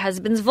test in my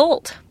husband's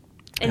Volt.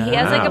 And he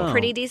has a Oh.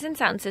 pretty decent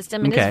sound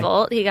system in Okay. his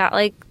Volt. He got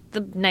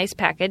the nice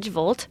package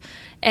Volt.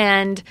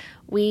 And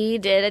we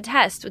did a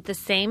test with the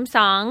same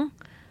song,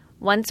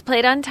 once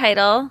played on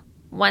Tidal,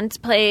 once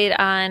played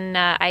on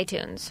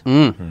iTunes.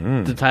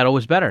 The Tidal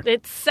was better.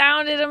 It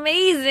sounded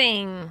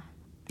amazing.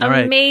 All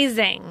right.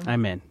 Amazing.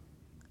 I'm in.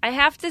 I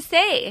have to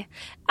say.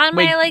 On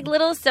Wait. my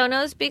little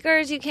Sonos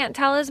speakers, you can't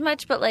tell as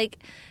much, but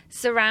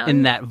surround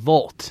In that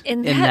Volt.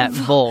 in that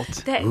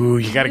Volt. that Ooh,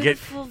 you gotta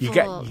beautiful you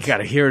Volt.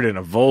 gotta hear it in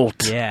a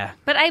Volt. Yeah.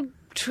 But I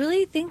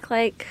truly think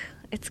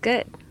it's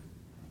good.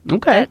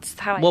 Okay. That's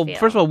how I well, feel.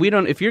 first of all, we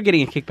don't. If you're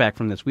getting a kickback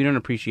from this, we don't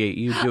appreciate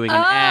you doing an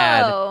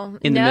ad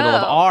in the middle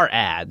of no. our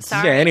ads.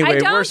 Sorry. Yeah, anyway, I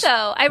don't we're-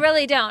 though. I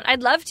really don't.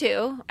 I'd love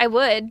to. I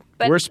would,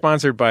 but We're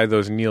sponsored by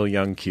those Neil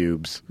Young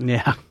cubes.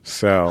 Yeah.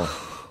 So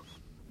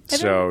is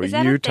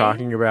that a you thing?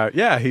 talking about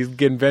he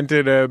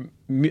invented a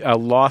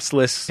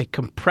lossless A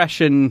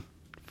compression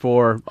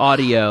for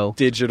audio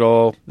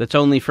digital. that's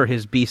only for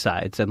his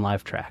B-sides and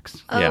live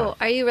tracks. oh, yeah.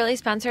 are you really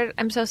sponsored?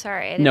 I'm so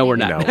sorry. I didn't No, we're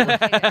even- not.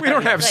 No. We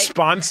don't have No,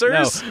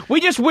 sponsors.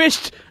 we just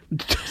wished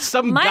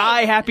some My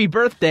guy happy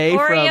birthday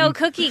Oreo from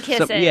cookie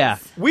kisses. yeah.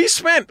 We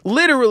spent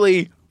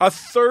literally a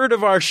third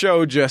of our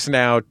show just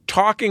now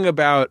talking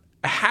about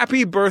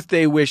happy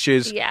birthday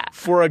wishes Yeah.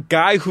 for a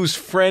guy whose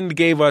friend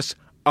gave us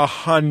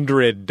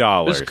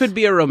 $100. This could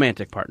be a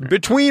romantic partner.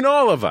 between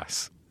all of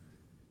us.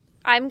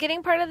 I'm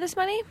getting part of this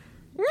money?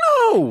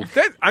 No,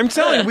 I'm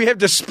telling you, we have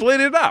to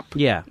split it up.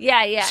 Yeah.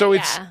 Yeah. So yeah.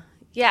 it's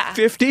Yeah.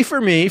 50 for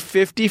me,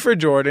 50 for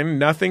Jordan,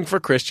 nothing for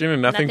Christian,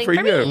 and nothing Nothing for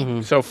for you.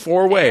 me. So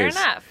 4 ways.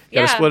 enough.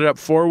 Gotta Yeah. split it up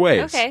 4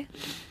 ways. Okay.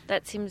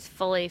 That seems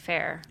fully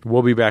fair.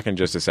 We'll be back in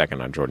just a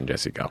second on Jordan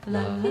Jesse Go.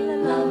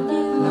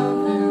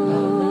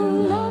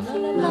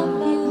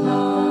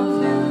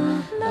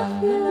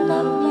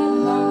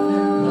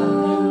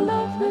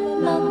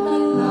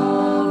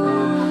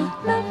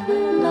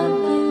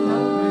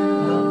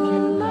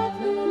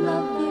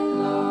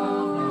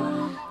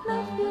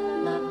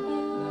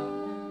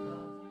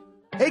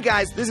 Hey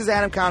guys, this is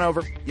Adam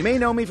Conover. You may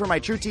know me from my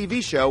True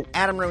TV show,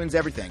 Adam Ruins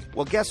Everything.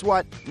 Well, guess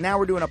what? Now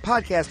we're doing a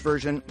podcast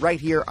version right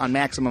here on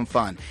Maximum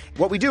Fun.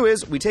 What we do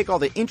is we take all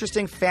the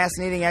interesting,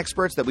 fascinating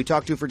experts that we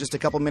talk to for just a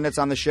couple minutes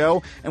on the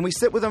show, and we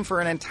sit with them for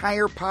an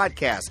entire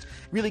podcast,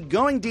 really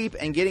going deep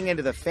and getting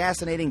into the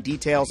fascinating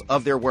details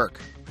of their work.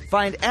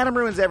 Find Adam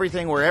Ruins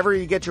Everything wherever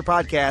you get your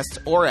podcasts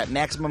or at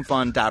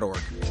MaximumFun.org.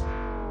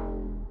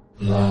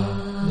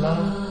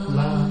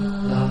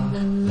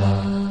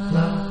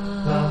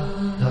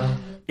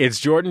 It's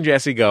Jordan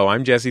Jesse Go.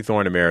 I'm Jesse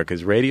Thorne,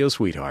 America's radio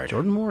sweetheart.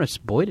 Jordan Morris,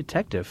 boy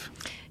detective.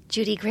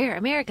 Judy Greer,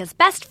 America's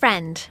best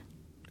friend.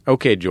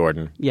 Okay,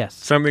 Jordan. Yes.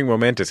 Something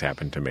momentous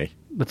happened to me.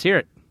 Let's hear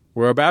it.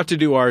 We're about to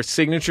do our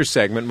signature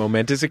segment,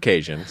 Momentous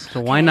Occasions.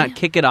 So why not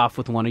kick it off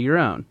with one of your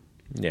own?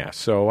 Yeah,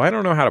 so I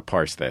don't know how to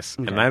parse this,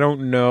 and I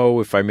don't know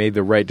if I made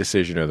the right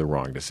decision or the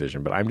wrong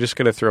decision, but I'm just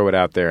going to throw it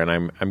out there, and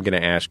I'm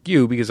going to ask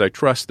you, because I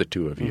trust the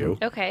two of you.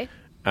 Okay.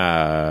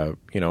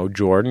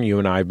 Jordan, you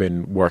and I have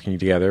been working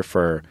together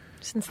for...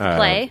 Since the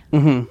play.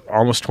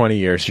 Almost 20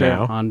 years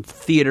now. On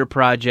theater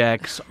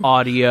projects,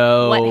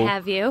 audio. What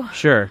have you?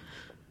 Sure.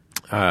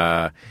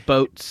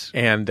 Boats.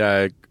 And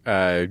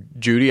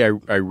Judy, I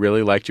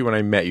really liked you when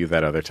I met you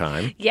that other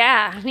time.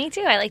 Yeah, me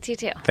too. I liked you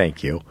too.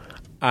 Thank you.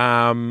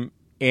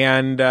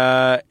 And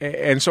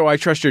so I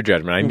trust your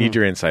judgment. I need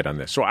your insight on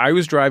this. So I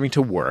was driving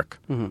to work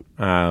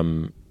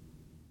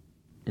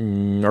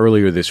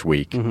earlier this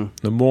week,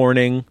 the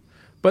morning,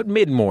 but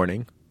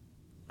mid-morning.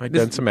 I'd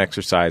done some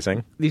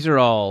exercising. These are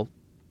all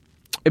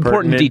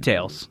important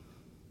details.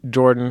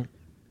 Jordan,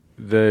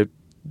 the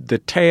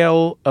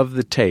tail of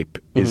the tape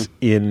is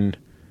in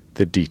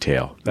the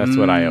detail. That's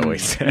what I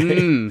always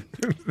say.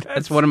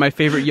 That's one of my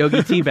favorite Yogi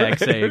teabag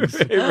sayings.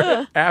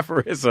 Favorite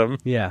aphorism.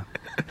 Yeah.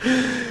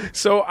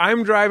 So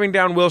I'm driving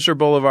down Wilshire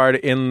Boulevard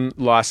in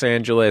Los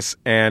Angeles,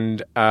 and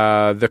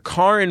the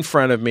car in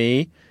front of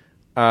me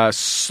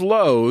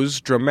slows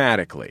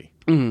dramatically.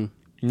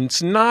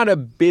 It's not a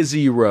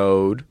busy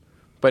road,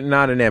 but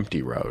not an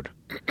empty road.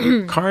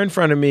 Car in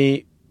front of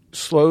me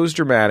slows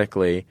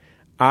dramatically.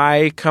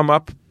 I come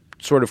up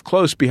sort of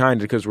close behind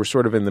it because we're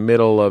sort of in the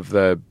middle of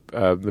the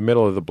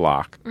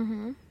block.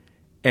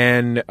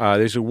 And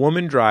there's a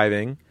woman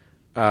driving.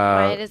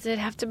 Why does it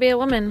have to be a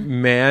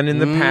woman? Man in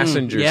the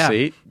passenger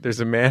seat.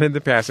 There's a man in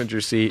the passenger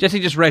seat. Jesse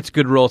just writes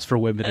good roles for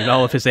women in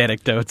all of his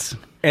anecdotes.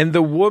 And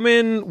the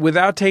woman,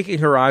 without taking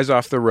her eyes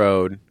off the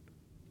road,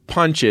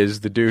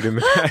 punches the dude in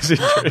the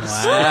passenger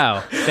seat.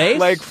 Wow. Face?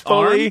 Like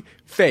fully Arm?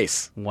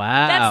 face.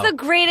 Wow. That's the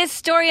greatest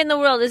story in the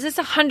world. Is this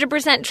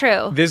 100%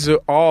 true? This is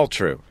all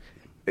true.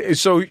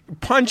 So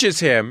punches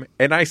him,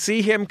 and I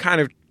see him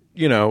kind of,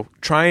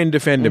 try and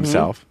defend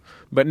himself,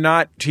 but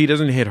he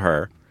doesn't hit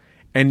her.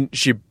 And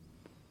she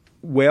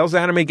wails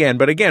at him again.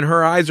 But again,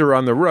 her eyes are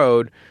on the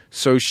road,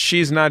 so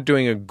she's not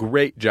doing a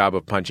great job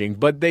of punching,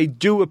 but they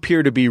do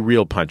appear to be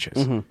real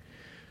punches.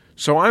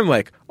 So I'm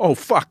like, oh,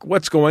 fuck,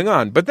 what's going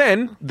on? But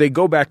then they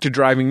go back to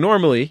driving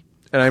normally,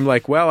 and I'm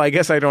like, well, I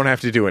guess I don't have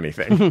to do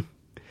anything.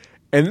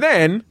 And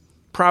then,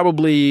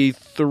 probably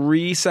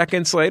 3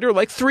 seconds later,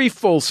 like 3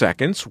 full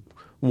seconds,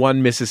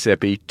 1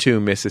 Mississippi, 2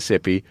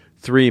 Mississippi,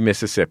 3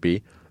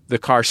 Mississippi, the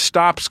car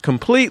stops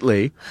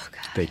completely.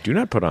 They do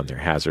not put on their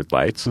hazard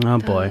lights. Oh,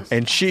 boy.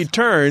 And she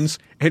turns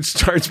and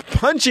starts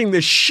punching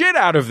the shit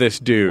out of this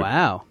dude.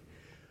 Wow.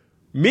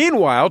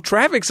 Meanwhile,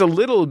 traffic's a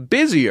little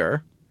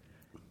busier,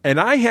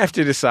 and I have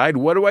to decide,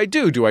 what do I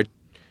do? Do I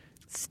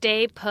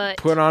stay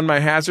put on my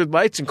hazard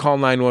lights and call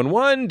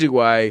 911? Do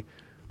I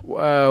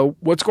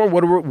what's going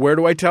where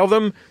do I tell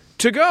them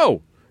to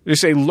go? They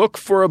say look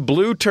for a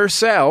blue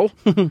Tercel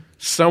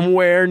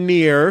somewhere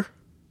near,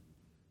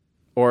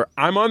 or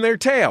I'm on their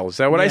tail. Is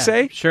that what I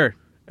say? Sure.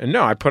 And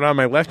no, I put on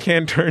my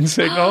left-hand turn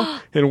signal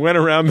and went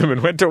around them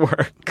and went to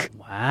work.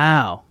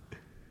 Wow.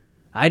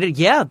 I did.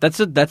 Yeah, that's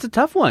a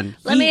tough one.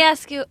 Let me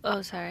ask you.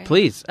 Oh, sorry.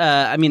 Please.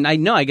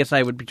 I guess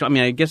I would be.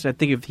 I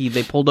think if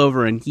they pulled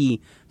over and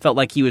he felt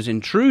like he was in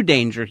true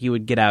danger, he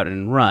would get out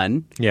and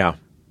run. Yeah.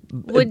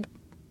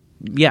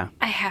 Yeah.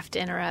 I have to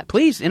interrupt.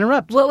 Please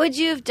interrupt. What would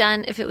you have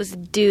done if it was a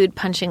dude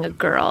punching a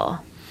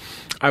girl?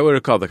 I would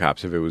have called the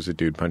cops if it was a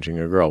dude punching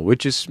a girl,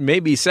 which is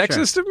maybe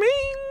sexist of me.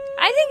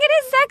 I think it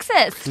is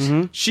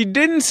sexist. She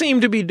didn't seem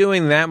to be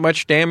doing that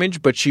much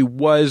damage, but she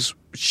was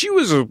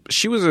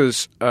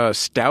a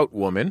stout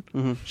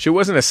woman. She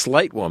wasn't a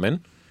slight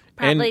woman.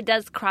 Probably and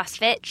does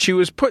CrossFit. She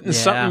was putting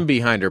something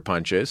behind her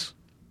punches.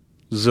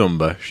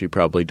 Zumba, she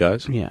probably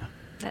does. Yeah.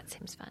 That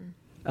seems fun.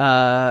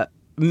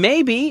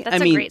 Maybe.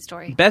 That's a great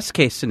story. Best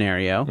case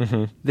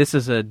scenario, this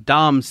is a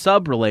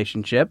dom-sub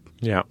relationship.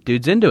 Yeah.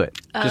 Dude's into it.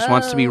 Just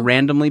wants to be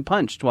randomly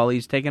punched while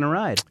he's taking a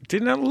ride.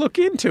 Did not look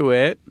into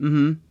it.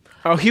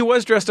 Oh, he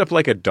was dressed up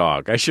like a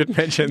dog. I should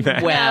mention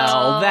that.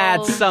 Well,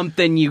 that's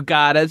something you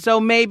gotta. So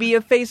maybe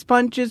a face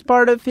punch is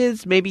part of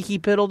his. Maybe he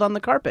piddled on the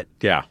carpet.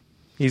 Yeah.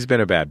 He's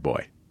been a bad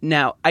boy.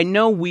 Now, I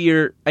know we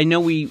are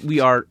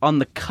on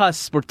the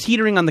cusp. We're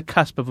teetering on the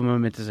cusp of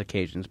momentous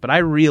occasions, but I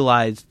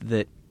realized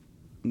that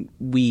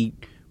we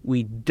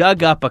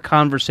dug up a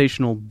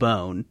conversational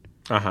bone,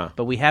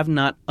 but we have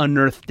not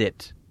unearthed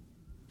it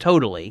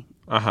totally.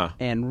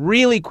 And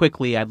really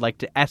quickly, I'd like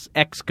to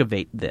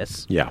excavate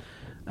this. Yeah.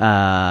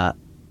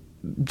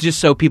 Just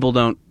so people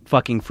don't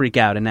fucking freak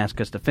out and ask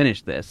us to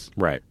finish this.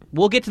 Right.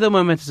 We'll get to the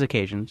momentous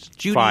occasions.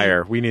 Judy,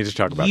 fire. We need to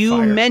talk about fire.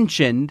 You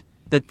mentioned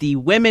that the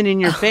women in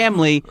your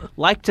family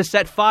like to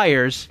set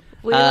fires.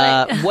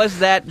 Was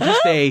that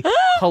just a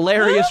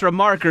hilarious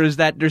remark, or is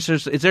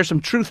there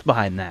some truth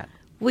behind that?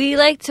 We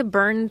like to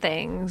burn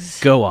things.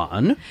 Go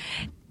on.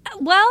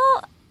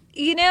 Well,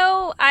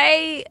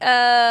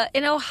 I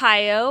in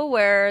Ohio,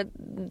 where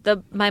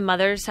my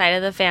mother's side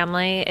of the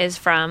family is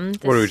from.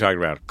 What are we talking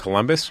about?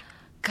 Columbus?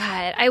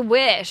 God, I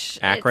wish.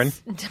 Akron?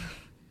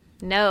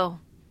 No.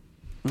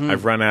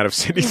 I've run out of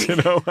cities in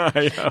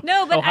Ohio.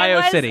 No, but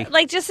Ohio City.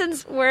 Like, just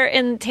since we're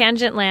in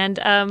tangent land,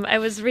 I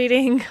was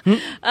reading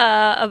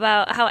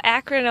about how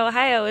Akron,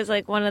 Ohio is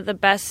like one of the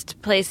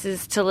best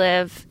places to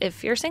live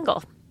if you're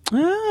single.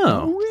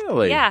 Oh.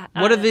 Really? Yeah.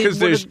 Because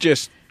there's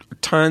just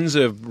tons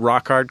of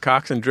rock-hard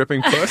cocks and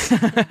dripping puss?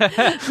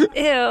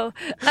 Ew.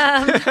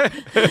 I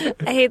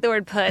hate the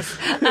word puss.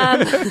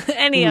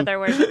 Any other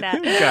word than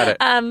that. Got it.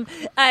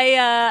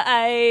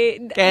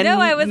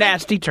 I was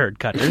nasty turd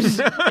cutters.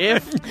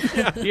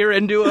 If you're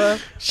into a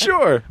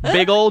Sure.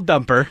 big old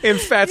dumper. And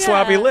fat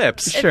sloppy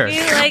lips. Sure. If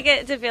you like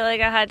it to feel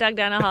like a hot dog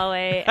down a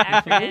hallway,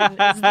 Akron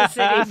is the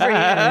city for you.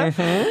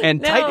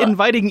 And tight,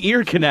 inviting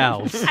ear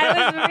canals.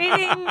 I was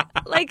reading,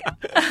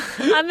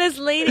 on this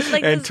lady,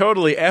 And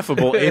totally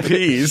effable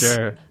APs.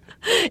 Sure.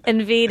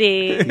 and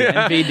VD.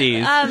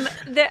 VDs.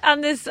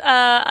 On this,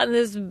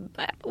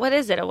 what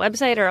is it? A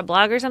website or a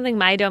blog or something?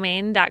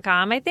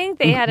 mydomain.com. I think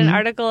they had an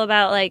article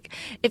about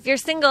if you're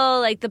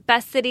single, the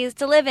best cities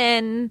to live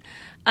in.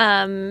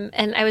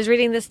 And I was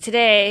reading this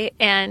today,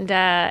 and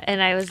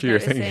I was. So you're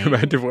thinking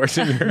about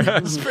divorcing your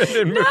husband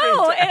and moving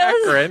to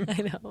Akron.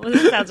 I know. Well,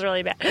 this sounds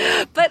really bad,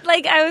 but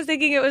I was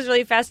thinking it was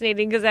really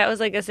fascinating because that was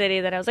a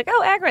city that I was like,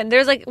 oh, Akron.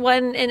 There's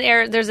one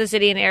in there's a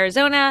city in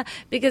Arizona,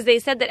 because they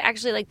said that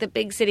actually the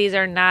big cities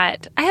are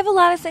not. I have a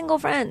lot of single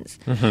friends,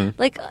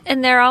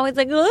 and they're always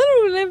like, oh,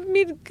 I don't want to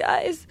meet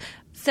guys.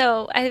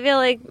 So I feel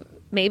like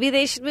maybe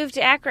they should move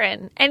to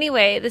Akron.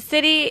 Anyway, the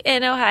city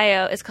in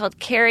Ohio is called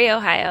Cary,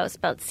 Ohio,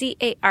 spelled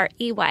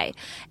Carey.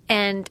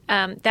 And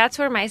that's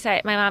where my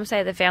mom's side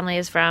of the family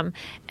is from.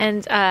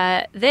 And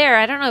there,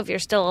 I don't know if you're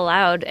still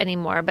allowed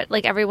anymore, but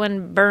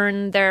everyone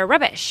burned their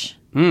rubbish.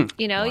 You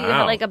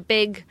had a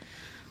big,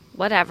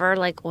 whatever,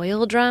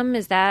 oil drum.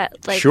 Is that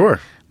Sure.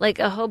 Like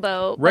a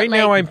hobo? Right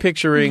now, I'm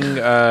picturing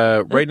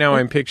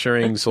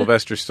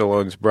Sylvester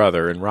Stallone's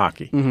brother in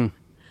Rocky. Mm-hmm.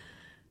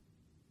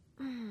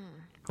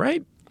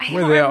 Right? I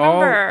Where don't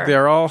remember.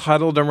 they're all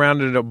huddled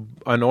around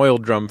an oil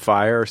drum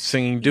fire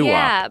singing doo-wop.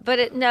 Yeah,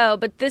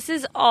 but this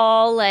is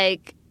all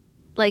like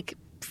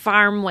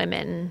farm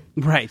women.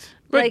 Right.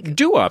 But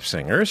doo-wop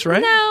singers,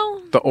 right?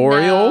 No. The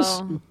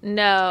Orioles?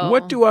 No.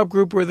 What doo-wop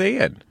group were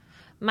they in?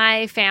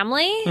 My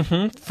family?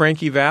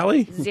 Frankie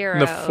Valli? Zero.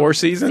 The Four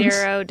Seasons?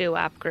 Zero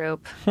doo-wop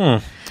group.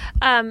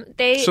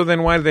 So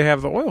then why do they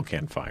have the oil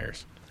can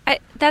fires?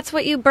 That's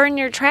what you burn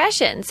your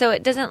trash in, so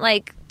it doesn't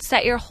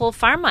set your whole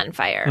farm on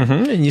fire.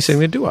 And you sing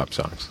the doo-wop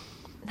songs.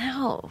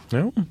 No.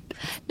 No?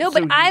 No,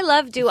 but I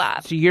love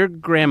doo-wop. So your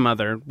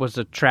grandmother was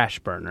a trash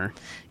burner.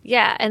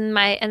 Yeah, and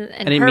I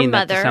didn't her mean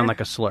mother. that to sound like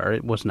a slur.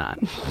 It was not.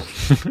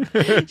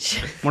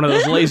 One of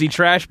those lazy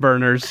trash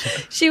burners.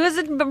 She was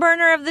a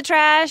burner of the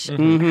trash.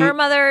 Her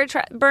mother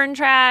burned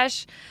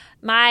trash.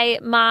 My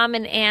mom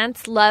and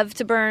aunts love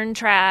to burn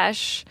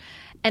trash.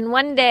 And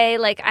one day,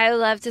 I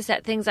love to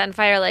set things on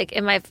fire,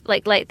 in my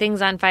light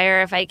things on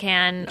fire if I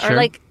can, Sure. or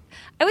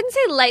I wouldn't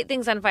say light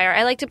things on fire.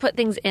 I like to put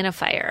things in a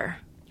fire.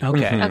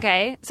 Okay.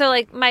 Okay, so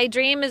my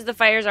dream is the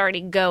fire's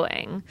already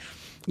going.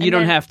 You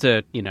don't have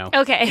to,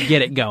 Okay.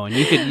 get it going.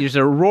 There's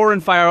a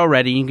roaring fire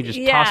already. You can just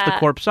toss the Yeah.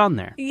 corpse on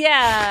there.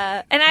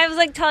 Yeah, and I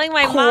was telling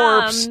my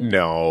Corpse? mom,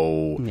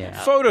 No. Yeah.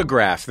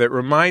 Photograph that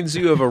reminds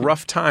you of a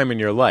rough time in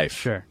your life.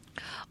 Sure.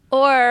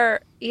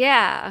 or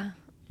yeah,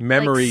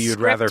 Memory you'd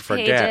script rather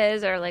forget.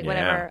 pages or whatever.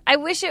 Yeah. I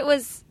wish it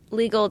was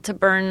legal to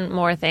burn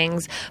more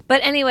things. But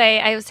anyway,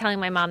 I was telling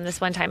my mom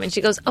this one time, and she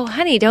goes, "Oh,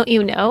 honey, don't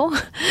you know?"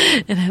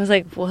 And I was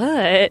like,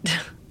 "What?"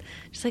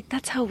 She's like,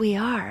 "That's how we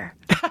are."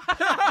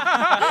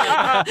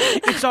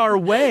 It's our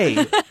way.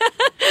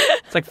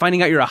 It's like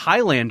finding out you're a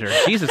Highlander.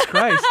 Jesus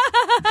Christ.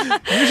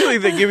 Usually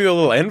they give you a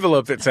little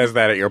envelope that says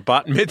that at your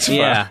bat mitzvah.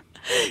 Yeah.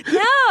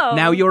 No.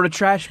 Now you're a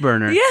trash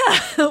burner. Yeah.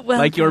 Well,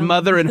 Like your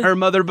mother and her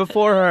mother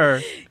before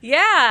her.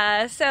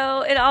 yeah.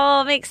 So it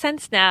all makes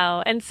sense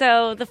now. And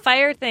so the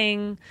fire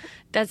thing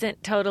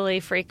doesn't totally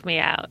freak me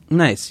out.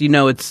 Nice.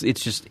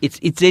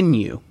 It's in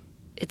you.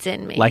 It's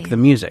in me. Like the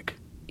music.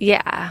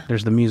 Yeah.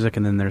 There's the music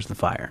and then there's the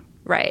fire.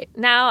 Right.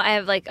 Now I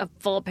have a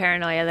full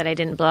paranoia that I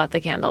didn't blow out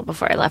the candle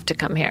before I left to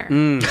come here.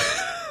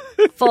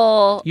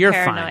 Full You're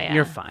paranoia. fine.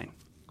 You're fine.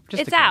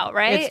 Just It's a candle. out,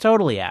 right? It's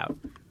totally out.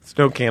 There's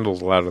no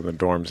candles allowed in the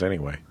dorms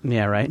anyway.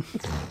 Yeah, right?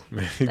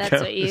 That's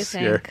what you This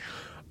year. think.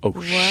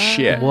 Oh,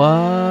 shit.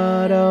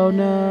 What? Oh,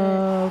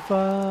 no.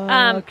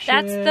 Fuck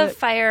That's the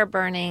fire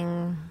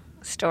burning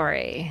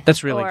story.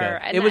 That's really good.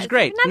 It was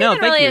great. Not No,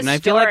 even thank really you. a And I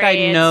feel like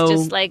story, I know- It's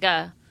just like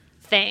a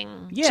thing.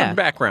 Yeah. Some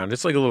background.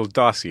 It's like a little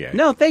dossier.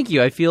 No, thank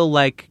you. I feel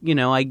like,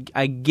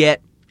 I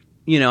get,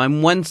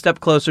 I'm one step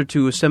closer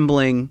to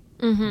assembling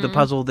the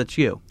puzzle that's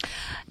you.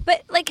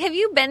 But have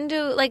you been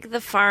to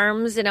the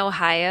farms in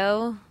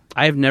Ohio?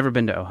 I have never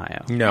been to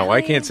Ohio. No, I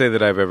Really? can't say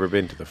that I've ever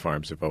been to the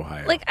farms of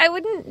Ohio. Like, I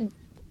wouldn't.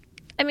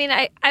 I mean,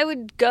 I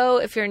would go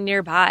if you're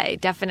nearby,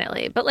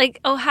 definitely. But like,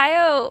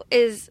 Ohio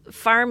is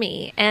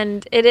farmy,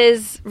 and it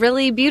is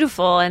really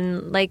beautiful,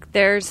 and like,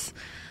 there's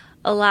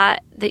a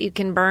lot that you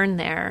can burn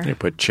there. They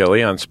put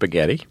chili on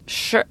spaghetti.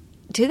 Sure,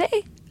 do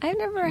they? I've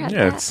never had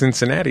Yeah, that. it's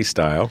Cincinnati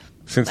style.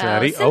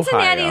 Cincinnati,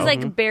 Cincinnati Ohio. is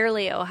like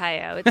barely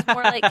Ohio. It's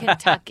more like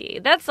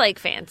Kentucky. That's like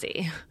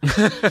fancy.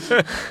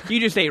 You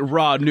just ate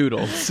raw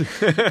noodles.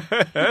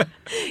 Yeah.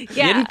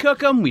 Didn't cook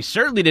them. We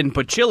certainly didn't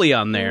put chili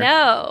on there.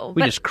 No,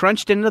 We but just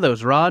crunched into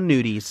those raw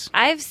nudies.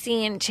 I've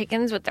seen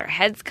chickens with their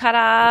heads cut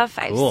off.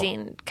 I've Cool.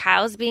 seen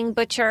cows being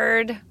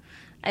butchered.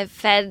 I've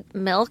fed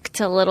milk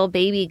to little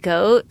baby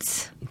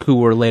goats Who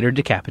were later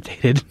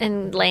decapitated.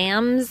 and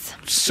lambs.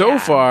 So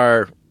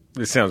far,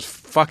 this sounds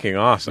fucking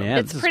awesome. Yeah,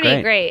 It's this is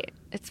pretty great.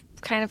 It's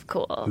kind of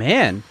cool.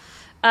 Man.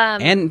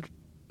 And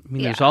I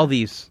mean, there's yeah. all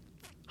these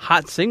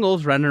hot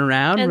singles running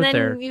around And with then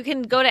their... you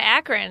can go to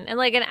Akron. In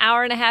like an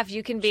hour and a half,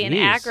 you can be in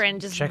Jeez. Akron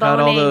just Check boning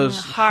out all those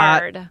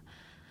hard.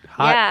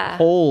 hot yeah.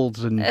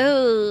 poles and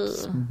Ooh.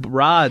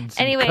 rods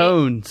Anyway, and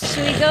cones.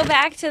 should we go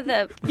back to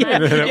the...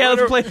 Yeah,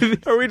 let's play.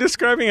 Are we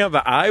describing how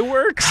the eye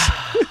works?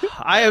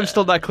 I am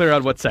still not clear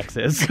on what sex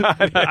is.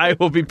 I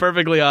will be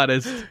perfectly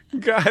honest.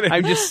 Got it.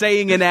 I'm just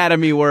saying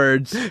anatomy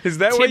words. Is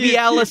that what you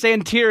Tibialis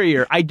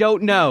anterior? I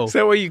don't know. Is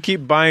that why you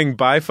keep buying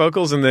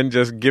bifocals and then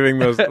just giving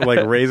those,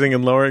 like, raising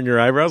and lowering your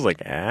eyebrows?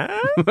 Like,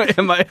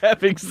 Am I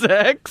having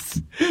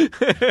sex?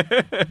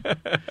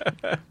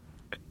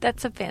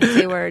 That's a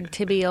fancy word,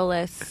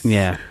 tibialis.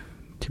 Yeah.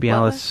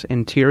 Tibialis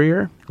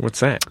anterior?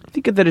 What's that?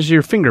 Think of that as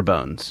your finger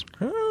bones.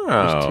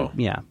 Oh.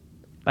 Yeah.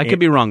 I could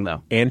be wrong,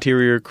 though.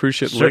 Anterior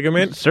cruciate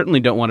ligament. Certainly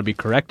don't want to be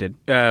corrected.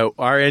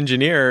 Our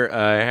engineer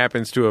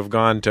happens to have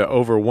gone to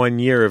over 1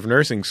 year of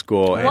nursing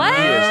school. And What?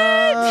 he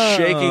is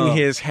shaking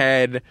his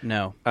head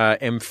No.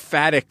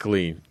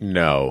 emphatically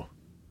no.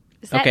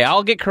 Is that- Okay,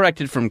 I'll get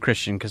corrected from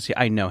Christian because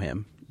I know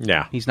him.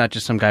 Yeah. He's not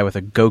just some guy with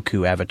a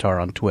Goku avatar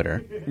on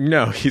Twitter.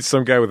 No, he's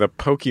some guy with a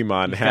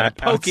Pokemon hat.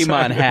 Got a Pokemon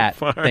outside hat. the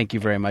farm. Thank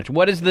you very much.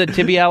 What is the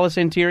tibialis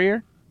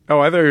anterior? Oh,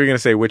 I thought you were going to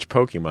say which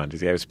Pokemon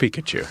does he have? It's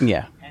Pikachu.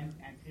 Yeah.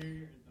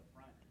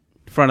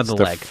 Front of the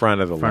the leg. front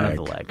of the Front leg.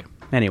 of the leg.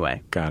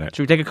 Anyway. Got it.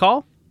 Should we take a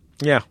call?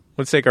 Yeah.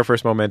 Let's take our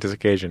first momentous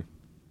occasion.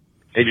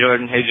 Hey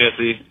Jordan, hey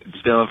Jesse, it's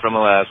Dylan from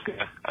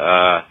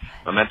Alaska.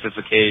 Momentous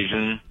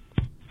occasion,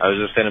 I was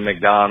just in a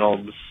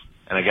McDonald's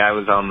and a guy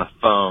was on the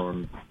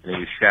phone and he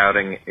was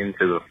shouting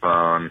into the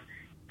phone,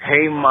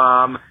 "Hey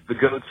Mom, the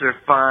goats are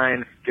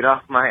fine, get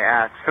off my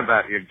ass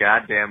about your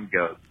goddamn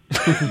goats.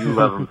 You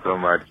love them so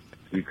much,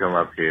 you come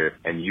up here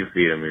and you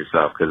feed them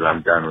yourself because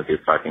I'm done with your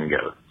fucking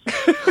goats."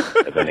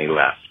 And then he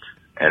left.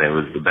 And it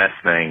was the best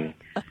thing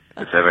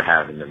that's ever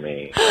happened to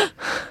me.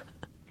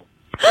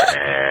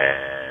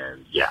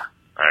 And yeah.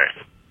 All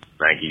right.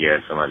 Thank you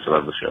guys so much. I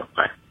love the show.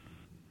 Bye.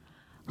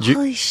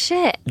 Holy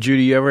shit.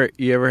 Judy, you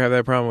ever have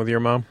that problem with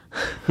your mom?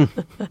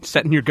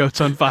 Setting your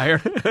goats on fire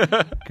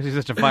because he's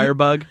such a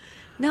firebug.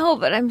 No,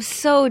 but I'm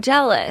so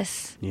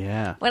jealous.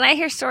 Yeah. When I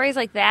hear stories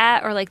like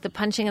that or like the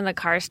punching in the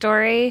car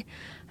story,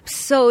 I'm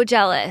so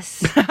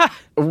jealous.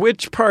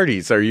 Which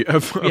parties are you?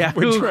 Yeah.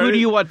 Which Who do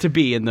you want to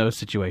be in those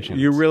situations?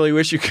 You really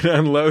wish you could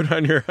unload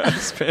on your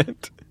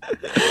husband.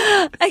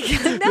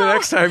 The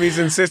next time he's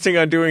insisting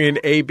on doing an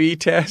A/B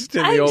test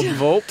in the old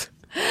Volt.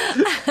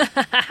 I'm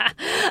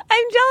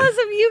jealous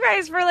of you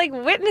guys for like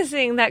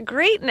witnessing that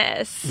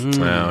greatness.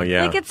 Oh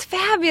yeah, Like it's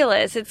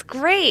fabulous. It's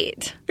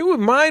great.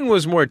 Mine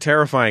was more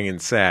terrifying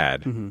and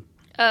sad. Mm-hmm.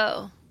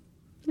 Oh.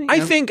 I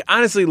think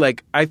honestly, there's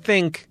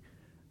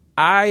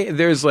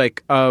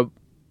like I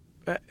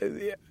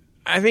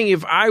think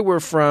if I were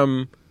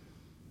from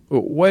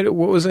what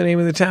was the name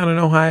of the town in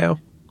Ohio?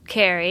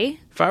 Carrie.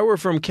 If I were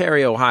from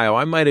Cary, Ohio,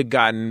 I might have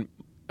gotten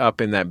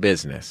up in that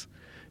business.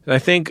 And I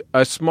think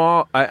in a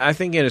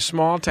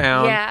small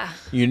town, Yeah.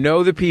 you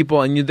know the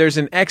people, and there's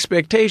an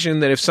expectation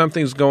that if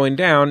something's going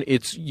down,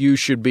 you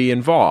should be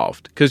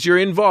involved because you're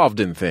involved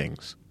in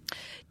things.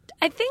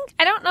 I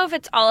don't know if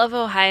it's all of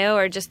Ohio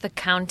or just the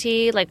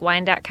county, like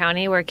Wyandotte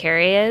County where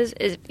Carrie is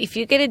if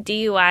you get a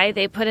DUI,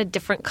 they put a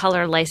different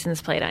color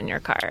license plate on your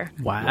car.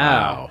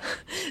 Wow.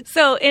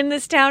 So in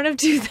this town of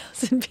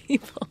 2,000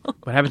 people,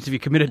 What happens if you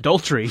commit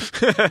adultery?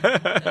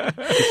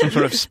 Some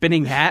sort of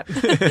spinning hat?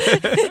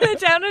 in a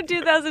town of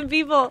 2,000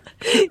 people,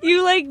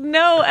 you like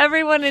know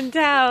everyone in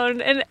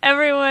town and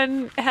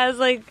everyone has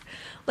like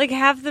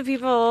half the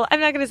people, I'm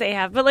not going to say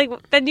half, but like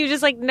then you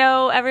just like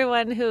know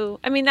everyone who,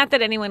 I mean, not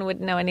that anyone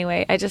would know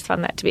anyway. I just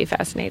found that to be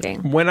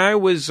fascinating. When I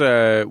was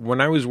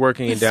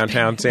working in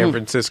downtown San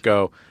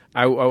Francisco,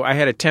 I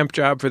had a temp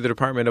job for the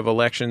Department of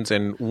Elections,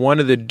 and one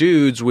of the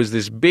dudes was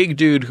this big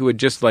dude who had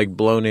just like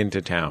blown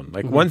into town.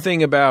 Like one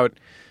thing about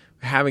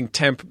having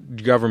temp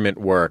government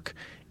work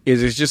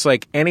is it's just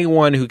like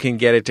anyone who can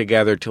get it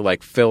together to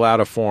like fill out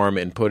a form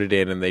and put it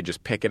in and they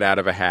just pick it out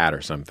of a hat or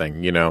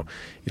something, you know.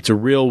 It's a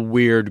real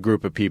weird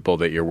group of people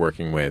that you're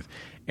working with.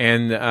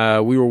 And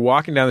we were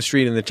walking down the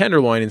street in the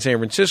Tenderloin in San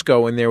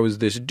Francisco and there was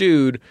this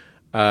dude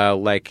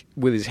like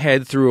with his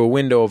head through a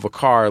window of a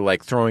car,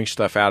 like throwing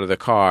stuff out of the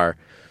car.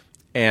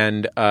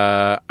 And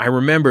I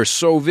remember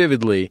so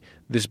vividly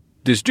this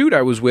dude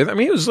I was with. I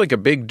mean, he was like a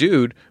big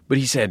dude, but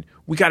he said,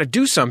 "We got to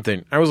do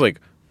something." I was like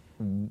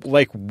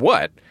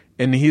what?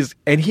 And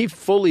he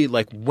fully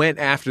like went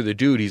after the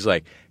dude. He's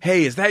like,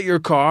 "Hey, is that your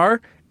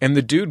car?" And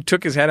the dude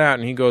took his head out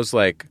and he goes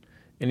like,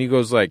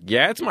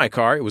 "Yeah, it's my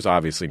car." It was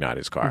obviously not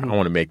his car. I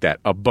want to make that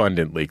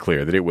abundantly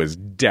clear that it was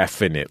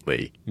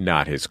definitely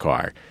not his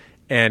car.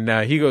 And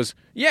he goes,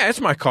 "Yeah,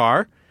 it's my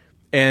car."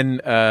 And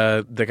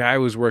the guy I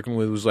was working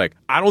with was like,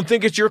 "I don't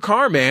think it's your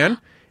car, man."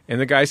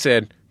 And the guy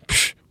said,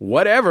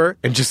 "Whatever,"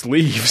 and just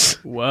leaves.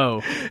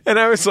 Whoa. And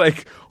I was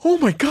like, "Oh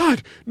my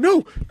God,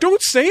 no,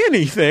 don't say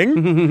anything."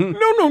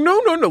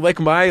 No. Like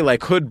my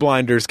hood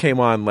blinders came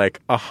on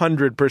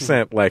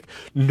 100%. Like,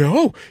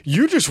 no,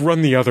 you just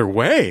run the other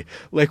way.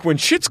 Like when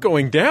shit's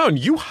going down,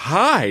 you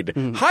hide.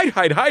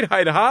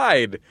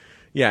 Hide.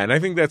 Yeah, and I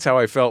think that's how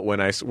I felt when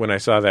I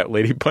saw that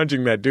lady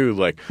punching that dude.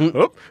 Like,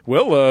 oh,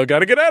 well,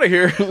 gotta get out of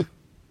here.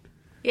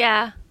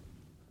 Yeah.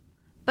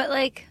 But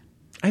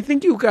I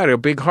think you got a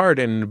big heart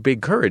and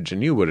big courage,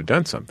 and you would have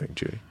done something,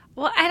 Judy.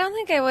 well, I don't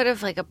think I would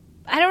have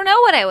I don't know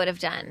what I would have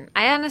done.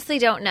 I honestly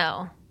don't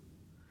know.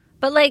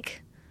 But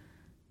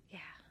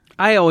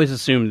I always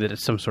assumed that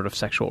it's some sort of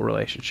sexual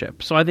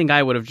relationship. So I think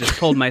I would have just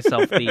told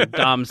myself the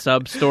Dom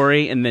sub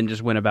story and then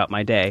just went about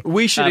my day.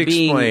 We should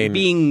explain.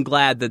 Being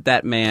glad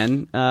that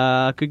man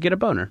could get a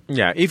boner.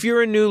 Yeah. If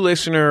you're a new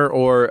listener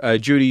or,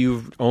 Judy,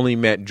 you've only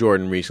met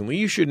Jordan recently,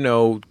 you should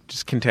know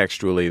just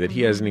contextually that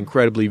he has an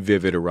incredibly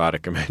vivid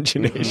erotic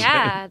imagination.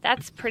 yeah,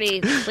 that's pretty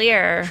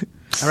clear.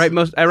 I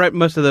write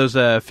most of those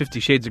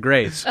 50 Shades of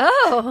Grays.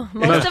 Oh,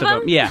 most of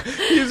them? Yeah.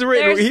 He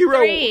wrote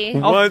three.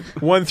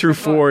 1 through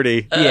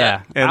 40.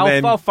 Yeah. And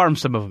I'll farm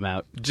some of them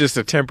out. Just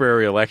a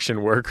temporary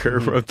election worker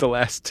wrote the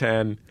last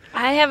 10.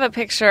 I have a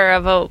picture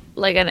of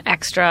an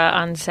extra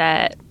on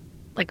set,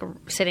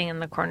 sitting in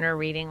the corner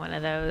reading one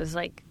of those.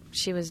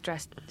 She was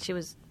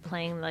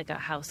playing a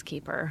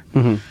housekeeper.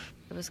 Mm-hmm.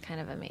 It was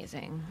kind of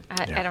amazing.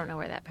 I don't know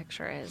where that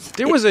picture is.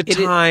 There was a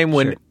time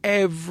when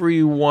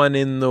everyone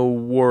in the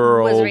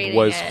world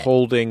was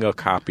holding a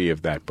copy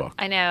of that book.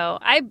 I know.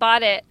 I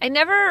bought it. I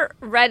never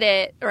read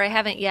it, or I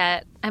haven't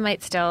yet. I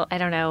might still. I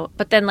don't know.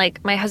 But then,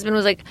 my husband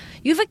was like,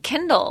 "You have a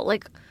Kindle.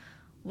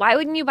 Why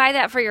wouldn't you buy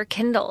that for your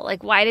Kindle?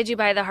 Why did you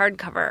buy the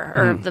hardcover?"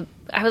 Or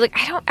I was like,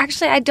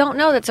 I don't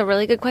know. That's a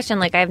really good question.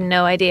 I have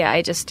no idea.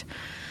 I just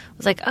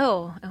was like,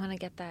 oh, I want to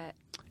get that.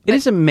 It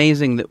is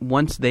amazing that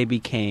once they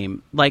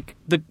became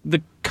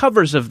the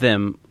covers of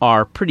them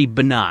are pretty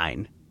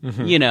benign.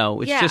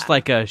 Mm-hmm. It's just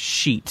like a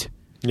sheet.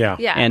 Yeah.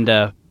 And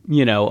a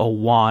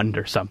wand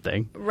or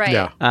something. Right.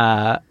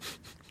 Yeah.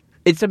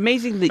 It's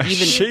amazing that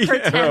even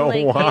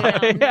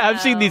pretend I've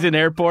seen these in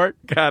airport.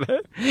 Got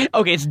it.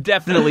 Okay, it's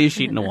definitely a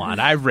sheet and a wand.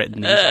 I've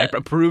written these. I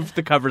approved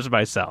the covers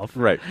myself.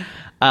 Right.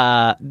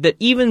 That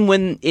even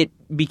when it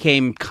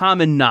became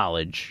common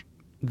knowledge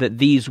that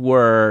these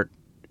were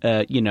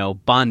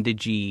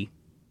bondagey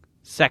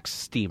sex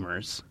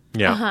steamers.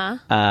 Yeah.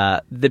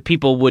 That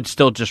people would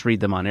still just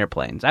read them on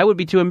airplanes. I would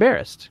be too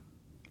embarrassed.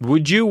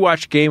 Would you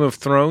watch Game of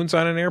Thrones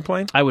on an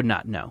airplane? I would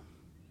not, no.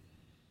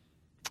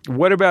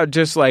 What about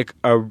just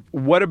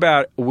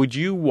would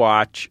you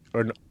watch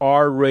an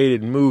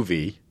R-rated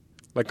movie,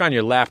 on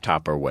your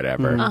laptop or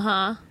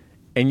whatever,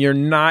 and you're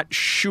not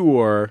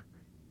sure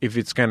if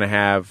it's going to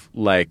have,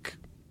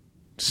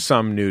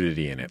 some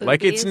nudity in it?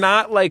 Boobies?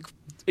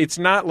 It's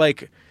not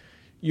like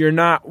you're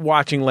not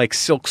watching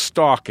silk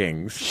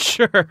stockings.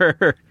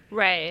 Sure.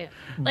 Right.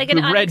 The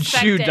an Red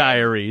Shoe unexpected.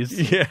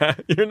 Diaries. Yeah,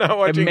 you're not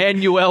watching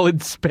Emmanuel in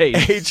Space.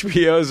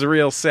 HBO's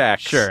Real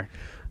Sex. Sure.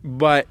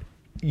 But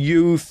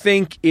you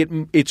think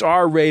it's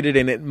R-rated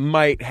and it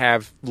might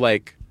have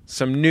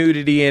some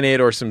nudity in it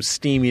or some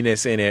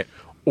steaminess in it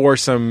or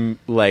some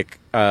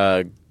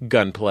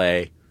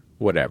gunplay,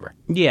 whatever.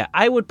 Yeah,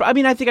 I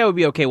think I would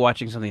be okay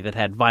watching something that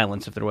had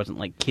violence if there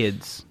wasn't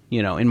kids,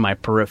 in my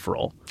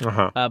peripheral.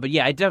 But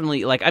yeah, I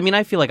definitely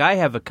I feel like I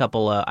have a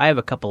couple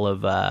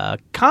of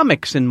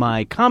comics in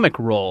my comic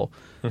roll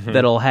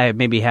that'll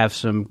maybe have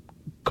some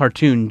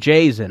cartoon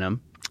J's in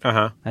them.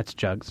 That's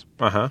Jugs.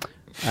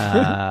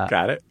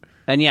 Got it.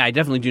 And yeah, I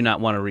definitely do not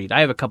want to read.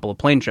 I have a couple of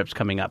plane trips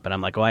coming up, and I'm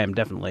like, I am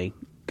definitely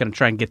going to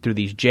try and get through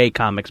these J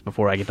comics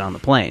before I get on the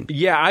plane.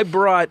 Yeah, I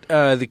brought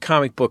the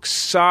comic book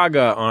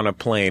Saga on a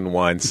plane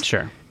once.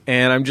 Sure.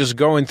 And I'm just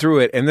going through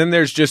it, and then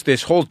there's just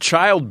this whole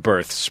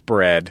childbirth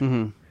spread.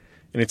 And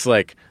it's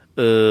Yeah,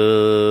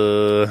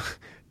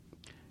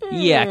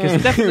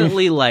 because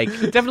definitely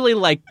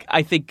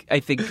I think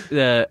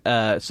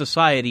the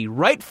society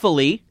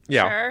rightfully.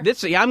 Yeah.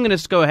 Sure. I'm going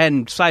to go ahead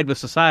and side with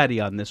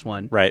society on this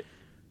one. Right.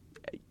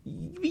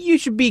 You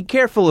should be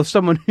careful of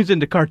someone who's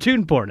into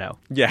cartoon porno.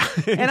 Yeah.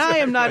 And I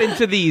am not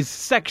into these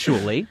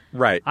sexually.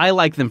 Right. I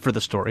like them for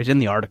the stories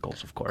and the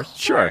articles, of course.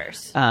 Sure.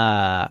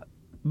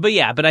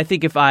 But I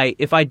think if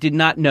I did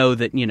not know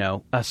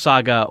that, a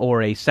Saga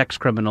or a Sex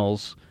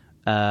Criminals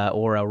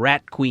or a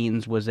Rat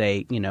Queens was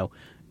a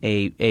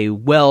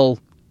well,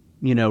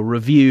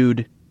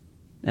 reviewed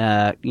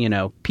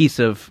piece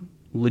of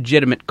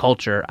legitimate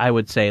culture, I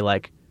would say,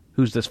 like,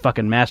 who's this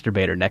fucking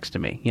masturbator next to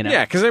me?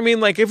 Yeah, because, I mean,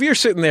 like, if you're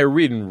sitting there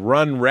reading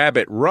Run,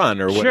 Rabbit,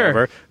 Run or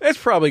whatever, that's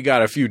probably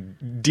got a few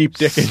deep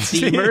Dickens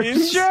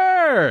scenes.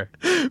 Sure.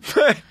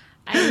 But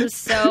I'm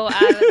so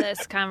out of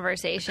this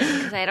conversation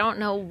because I don't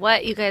know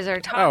what you guys are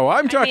talking about. Oh,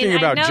 I'm talking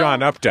about I know, John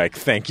Updike.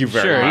 Thank you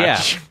very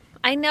much. Yeah.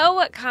 I know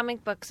what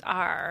comic books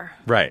are.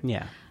 Right.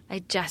 Yeah. I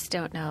just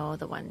don't know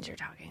the ones you're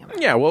talking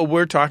about. Yeah, well,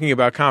 we're talking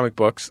about comic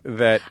books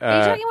that... Are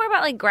you talking more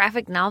about, like,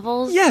 graphic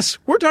novels? Yes,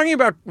 we're talking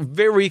about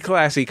very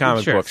classy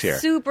comic books here.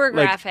 Super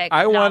graphic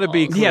I want to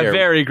be novels. clear. Yeah,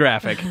 very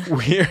graphic.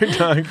 We're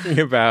talking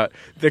about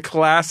the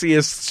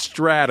classiest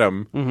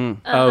stratum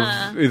of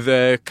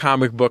the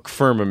comic book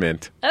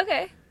firmament.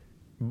 Okay.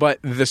 But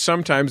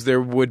sometimes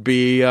there would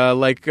be,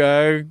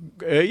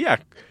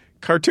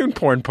 cartoon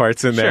porn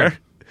parts in there.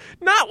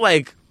 Not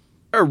like...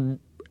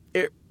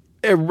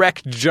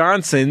 Erect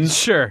Johnson's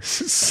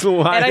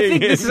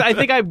sliding And I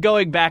think I'm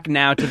going back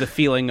now to the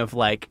feeling of,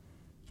 like,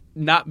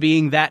 not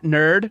being that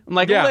nerd. I'm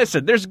like,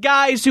 listen, there's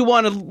guys who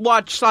want to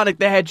watch Sonic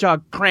the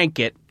Hedgehog crank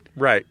it.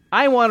 Right.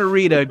 I want to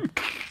read a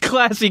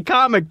classy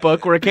comic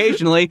book where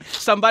occasionally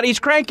somebody's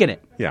cranking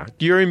it. Yeah.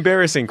 You're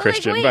embarrassing,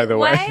 Christian, by the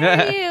way. Why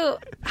are you...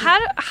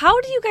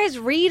 How do you guys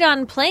read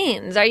on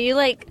planes? Are you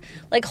like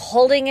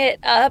holding it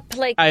up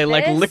like I this?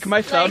 like lick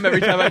my thumb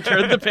every time I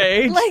turn the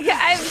page. Like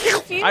I'm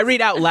confused. I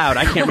read out loud.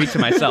 I can't read to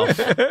myself.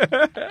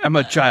 I'm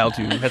a child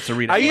who has to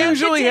read out loud. You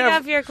usually take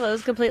off your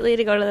clothes completely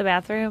to go to the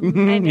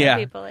bathroom. I know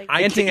people like that.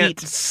 I can't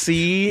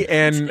see,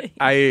 and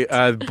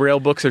Braille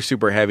books are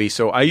super heavy,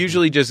 so I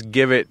usually just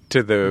give it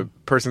to the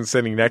person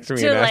sitting next to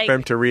me and ask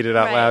them to read it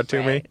out loud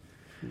to me.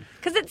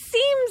 Because it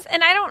seems,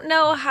 and I don't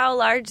know how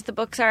large the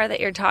books are that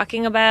you're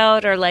talking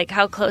about or like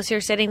how close you're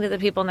sitting to the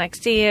people next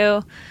to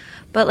you,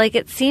 but like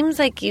it seems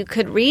like you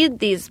could read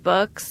these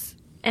books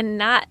and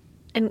not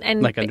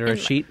and like under a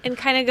sheet and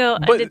kind of go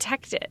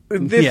undetected.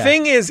 The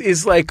thing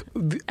is like,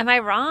 am I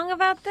wrong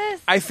about this?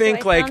 I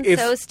think like if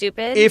so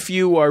stupid? If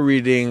you are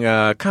reading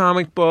a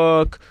comic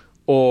book,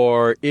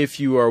 or if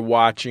you are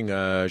watching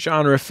a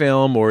genre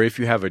film, or if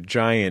you have a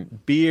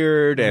giant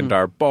beard and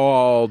are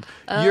bald,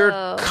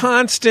 you're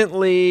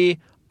constantly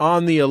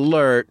on the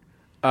alert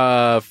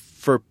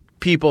for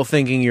people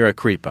thinking you're a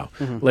creepo.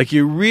 Like,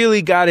 you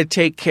really got to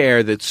take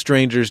care that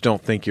strangers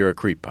don't think you're a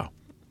creepo.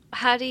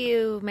 How do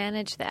you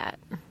manage that?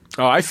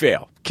 Oh, I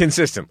fail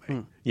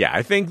consistently. Yeah,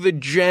 I think the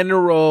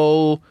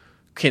general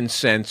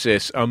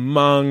consensus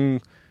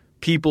among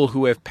people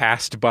who have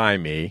passed by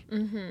me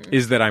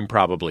is that I'm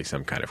probably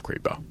some kind of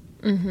creepo.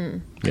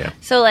 Yeah.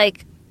 So,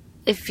 like,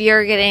 if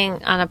you're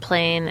getting on a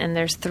plane and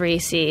there's 3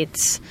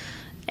 seats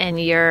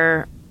and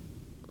you're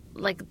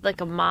like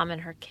a mom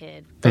and her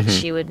kid, but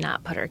she would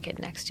not put her kid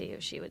next to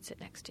you. She would sit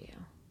next to you.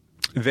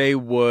 They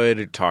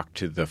would talk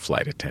to the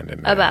flight attendant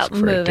and about ask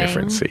for moving. a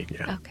different seat.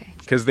 Yeah. Okay.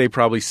 Because they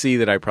probably see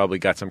that I probably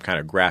got some kind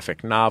of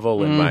graphic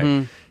novel in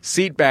my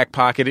seat back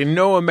pocket, and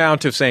no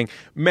amount of saying,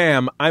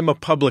 "Ma'am, I'm a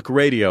public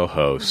radio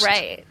host."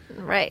 Right.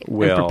 And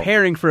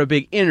preparing for a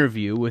big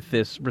interview with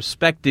this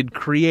respected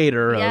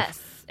creator of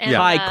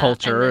high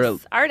culture. And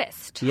this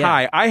artist. Yeah.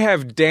 Hi, I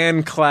have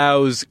Dan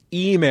Clow's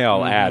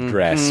email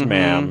address,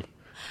 ma'am.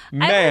 I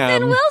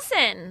was in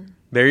Wilson.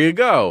 There you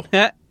go.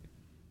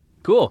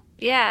 Cool.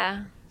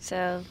 Yeah.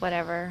 So,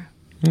 whatever.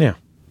 Yeah.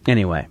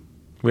 Anyway.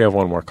 We have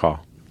one more call.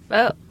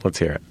 Oh. Let's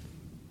hear it.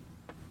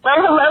 Well,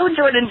 hello,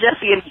 Jordan,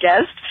 Jesse, and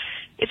guest.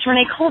 It's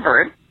Renee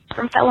Colbert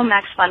from fellow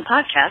Max Fun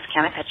podcast,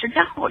 Can I Pet Your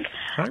Dog?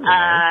 Hi,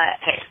 Renee.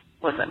 Hey,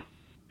 listen.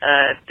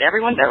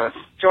 Everyone knows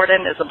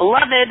Jordan is a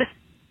beloved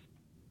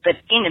but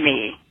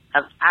enemy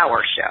of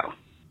our show.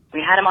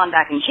 We had him on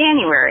back in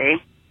January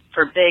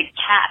for big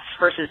cats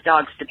versus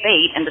dogs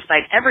debate, and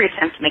despite every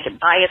attempt to make it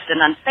biased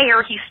and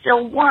unfair, he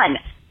still won.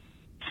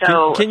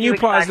 So can you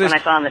pause this? When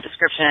I saw in the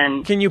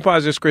description, can you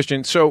pause this,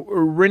 Christian? So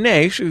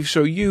Renee,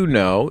 so you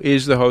know,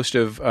 is the host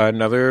of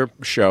another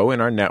show in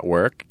our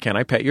network, Can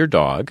I Pet Your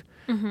Dog?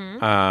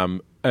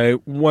 One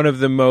of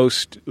the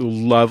most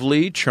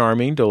lovely,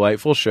 charming,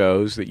 delightful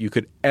shows that you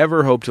could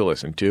ever hope to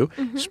listen to,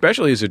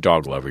 especially as a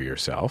dog lover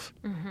yourself.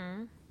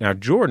 Now,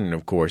 Jordan,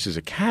 of course, is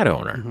a cat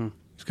owner.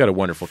 He's got a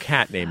wonderful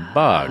cat named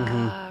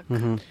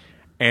Bug.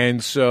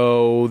 And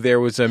so there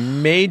was a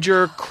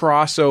major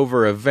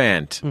crossover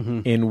event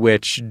in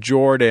which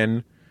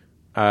Jordan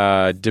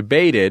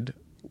debated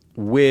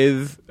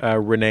with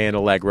Renee and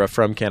Allegra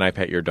from Can I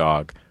Pet Your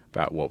Dog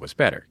about what was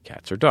better,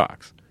 cats or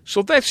dogs.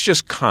 So that's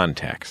just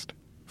context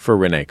for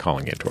Renee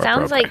calling into our program.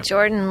 Sounds like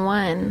Jordan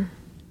won.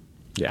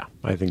 Yeah,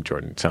 I think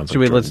Jordan sounds like Should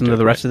we Jordan listen to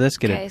the rest of this?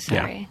 Okay,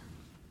 sorry.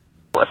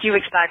 a few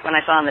weeks back when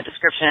I saw in the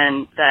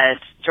description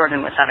that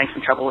Jordan was having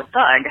some trouble with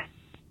Bug,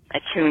 I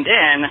tuned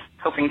in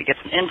hoping to get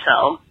some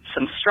intel,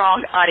 some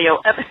strong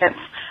audio evidence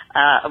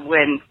of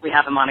when we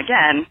have him on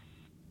again.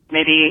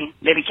 Maybe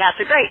cats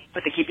are great,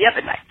 but they keep you up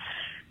at night.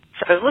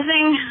 So I was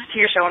listening to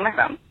your show on my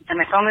phone, and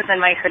my phone was in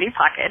my hoodie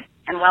pocket,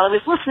 and while I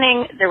was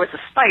listening, there was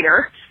a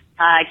spider.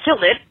 I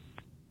killed it.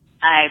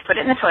 I put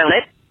it in the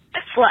toilet. I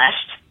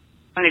flushed.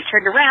 When I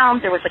turned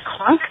around, there was a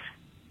clunk.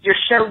 Your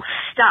show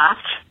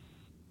stopped.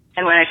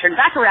 And when I turned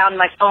back around,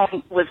 my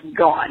phone was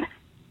gone.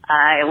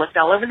 I looked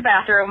all over the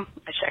bathroom.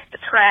 I checked the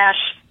trash.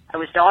 I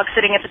was dog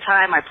sitting at the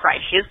time. I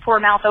pried his poor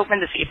mouth open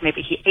to see if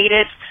maybe he ate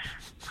it.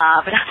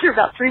 But after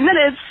about 3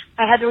 minutes,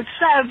 I had to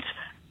accept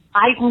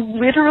I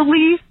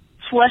literally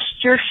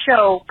flushed your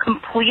show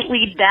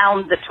completely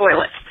down the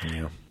toilet.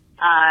 Yeah.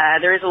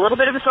 There is a little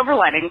bit of a silver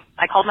lining.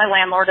 I called my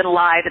landlord and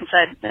lied and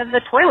said,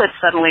 the toilet's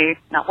suddenly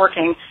not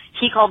working.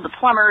 He called the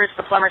plumbers.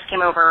 The plumbers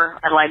came over.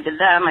 I lied to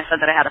them. I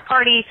said that I had a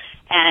party,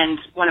 and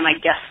one of my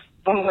guests,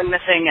 one went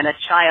missing, and a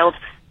child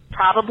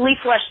probably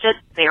flushed it.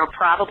 They were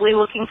probably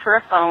looking for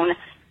a phone.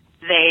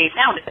 They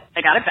found it.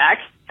 I got it back.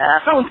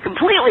 Phone's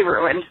completely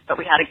ruined, but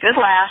we had a good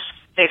laugh.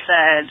 They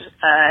said,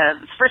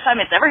 it's the first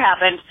time it's ever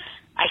happened.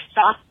 I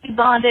thought we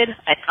bonded.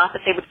 I thought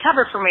that they would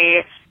cover for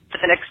me.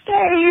 But the next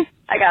day,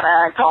 I got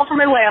a call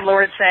from my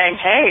landlord saying,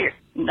 hey,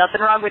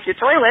 nothing wrong with your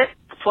toilet.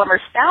 The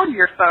plumber found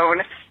your phone,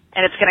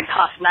 and it's going to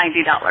cost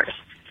 $90.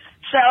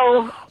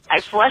 So I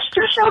flushed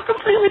your show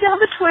completely down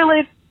the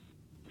toilet,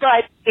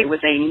 but it was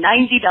a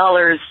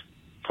 $90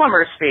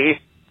 plumber's fee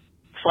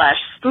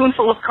 /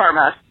 spoonful of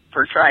karma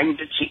for trying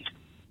to cheat.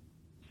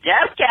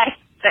 Yeah, okay.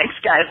 Thanks,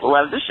 guys.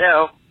 Love the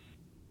show.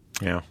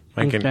 Yeah,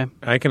 I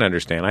can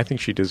understand. I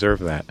think she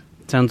deserved that.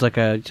 Sounds like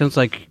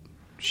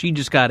she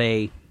just got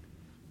an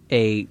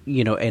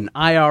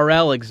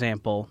IRL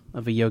example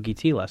of a Yogi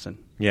tea lesson.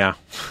 Yeah,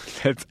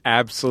 that's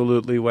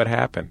absolutely what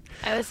happened.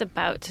 I was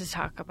about to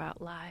talk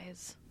about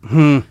lies,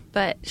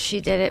 but she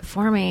did it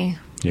for me.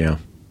 Yeah.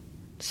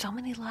 So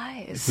many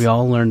lies. We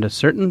all learned a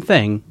certain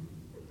thing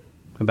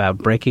about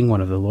breaking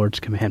one of the Lord's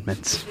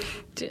commandments.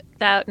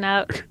 Thou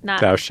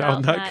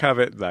shalt not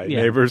covet thy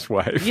neighbor's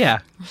wife.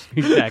 Yeah,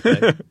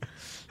 exactly.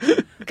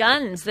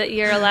 Guns, that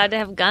you're allowed to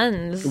have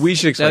guns. We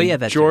should explain.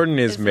 Jordan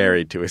is Isn't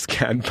married to his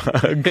cat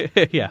Bug.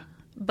 Yeah.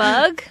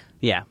 Bug?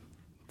 Yeah.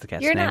 The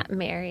cat's You're name. not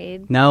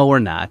married. No, we're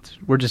not.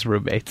 We're just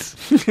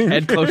roommates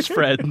and close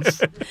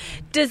friends.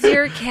 Does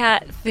your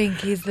cat think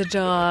he's the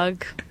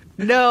dog?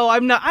 No,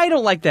 I'm not. I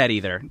don't like that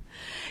either.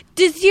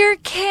 Does your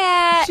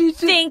cat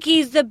think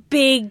he's the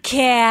big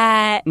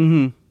cat?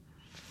 Mm-hmm.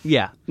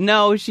 Yeah.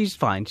 No, she's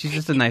fine. She's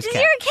just a nice cat.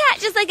 Is your cat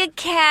just like a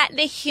cat in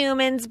a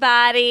human's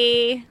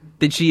body?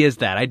 That she is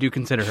that. I do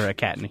consider her a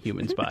cat in a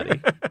human's body.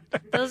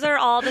 Those are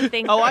all the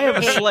things. Oh, I have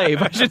a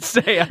slave. I should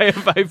say.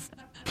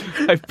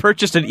 I've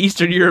purchased an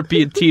Eastern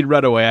European teen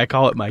runaway. I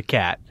call it my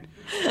cat.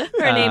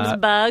 Her name's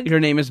Bug. Her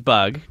name is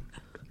Bug.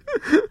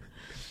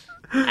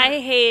 I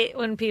hate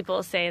when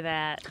people say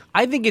that.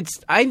 I think it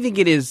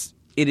is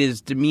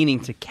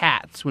demeaning to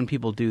cats when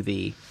people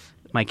do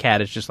my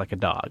cat is just like a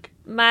dog.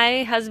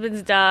 My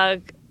husband's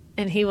dog,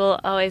 and he will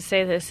always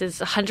say this, is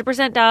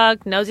 100%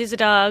 dog, knows he's a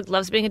dog,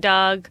 loves being a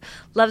dog,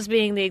 loves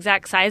being the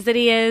exact size that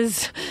he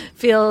is,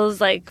 feels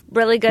like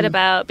really good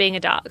about being a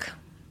dog,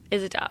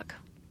 is a dog.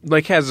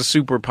 Like has a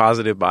super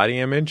positive body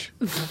image?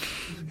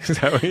 Is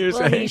that what you're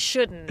saying? Well, he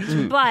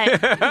shouldn't, but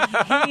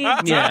he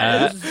does.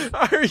 Yeah.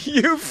 Are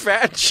you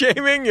fat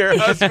shaming your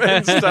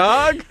husband's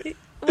dog?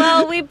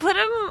 Well, we put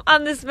him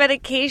on this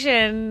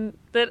medication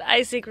that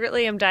I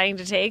secretly am dying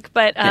to take,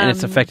 but and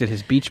it's affected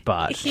his beach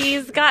bod.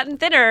 He's gotten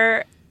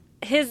thinner.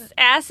 His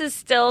ass is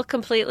still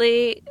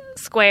completely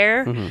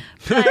square,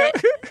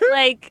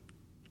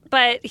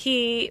 but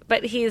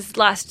he's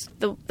lost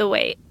the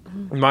weight.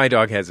 My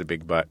dog has a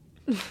big butt.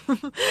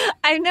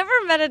 I've never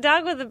met a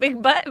dog with a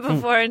big butt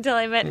before until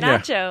I met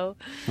Nacho.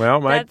 Yeah. Well,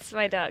 that's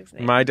my dog's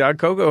name. My dog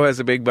Coco has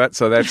a big butt,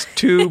 so that's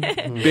two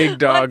big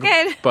dog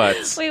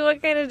butts. Wait,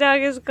 what kind of dog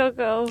is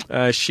Coco?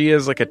 She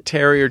is like a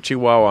terrier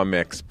chihuahua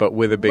mix, but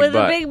with a big butt.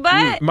 With a big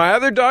butt? My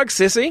other dog,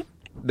 Sissy.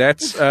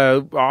 That's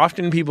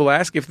often people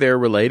ask if they're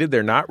related.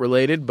 They're not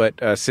related, but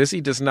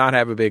Sissy does not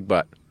have a big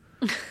butt.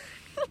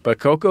 But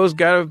Coco's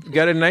got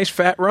a nice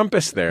fat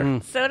rumpus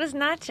there. So does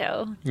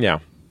Nacho. Yeah.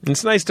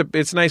 It's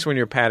nice when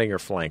you're patting her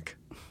flank.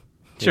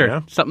 Sure. You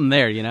know? Something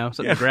there,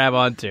 something to grab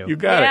onto. You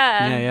got it.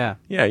 Yeah.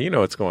 Yeah, you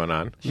know what's going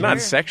on. Sure. Not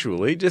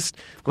sexually, just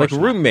like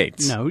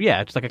roommates. No,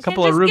 yeah, it's like a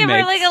couple of roommates. Give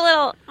her like a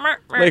little...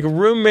 Like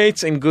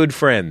roommates and good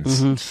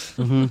friends.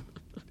 Mm-hmm. Mm-hmm.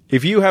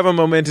 If you have a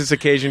momentous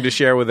occasion to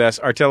share with us,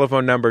 our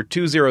telephone number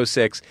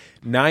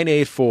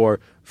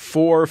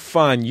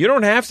 206-984-4FUN. You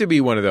don't have to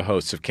be one of the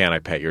hosts of Can I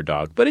Pet Your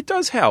Dog, but it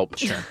does help.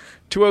 Sure.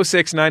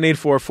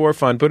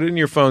 206-984-4FUN. Put it in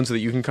your phone so that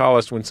you can call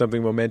us when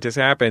something momentous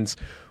happens.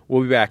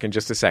 We'll be back in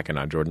just a second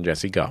on Jordan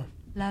Jesse Go.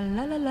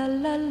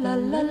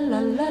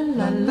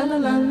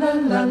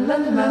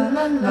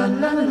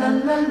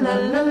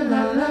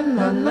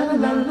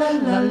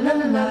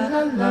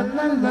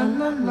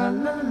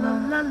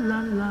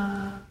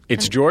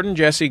 It's Jordan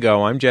Jesse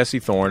Go. I'm Jesse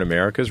Thorne,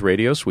 America's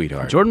radio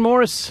sweetheart. Jordan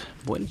Morris,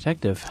 boy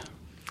detective.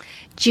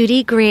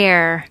 Judy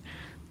Greer.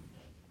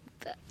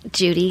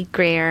 Judy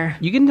Greer.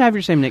 You can have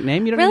your same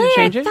nickname. You don't need to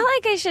change it. I felt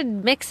like I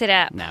should mix it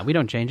up. No, we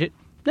don't change it.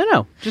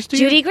 No. Just do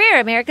Judy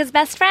Greer, America's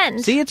best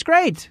friend. See, it's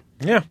great.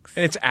 Yeah,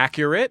 and it's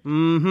accurate.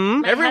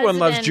 Mm-hmm. Everyone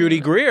loves Judy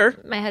Greer.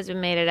 My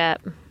husband made it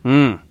up.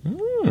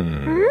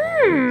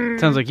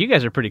 Sounds like you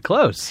guys are pretty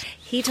close.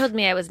 He told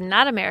me I was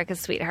not America's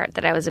sweetheart,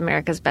 that I was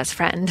America's best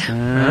friend.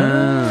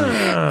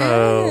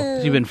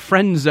 Oh. You've been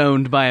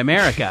friend-zoned by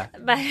America.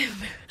 By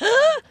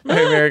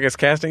America's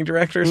casting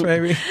directors,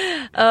 maybe?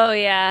 Oh,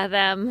 yeah,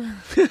 them.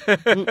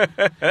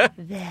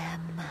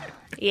 Them.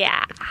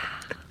 Yeah.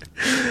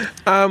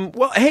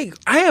 Well, hey,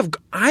 I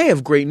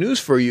have great news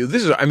for you.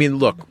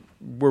 Look,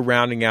 we're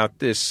rounding out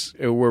this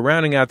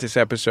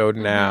episode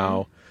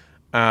now.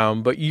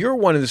 But you're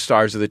one of the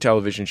stars of the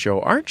television show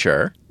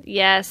Archer.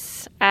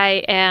 Yes,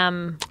 I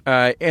am.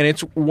 And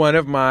it's one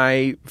of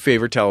my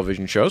favorite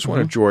television shows, one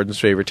of Jordan's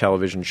favorite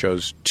television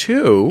shows,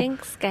 too.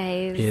 Thanks,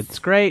 guys. It's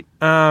great.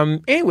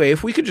 Anyway,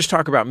 if we could just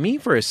talk about me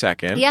for a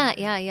second. Yeah.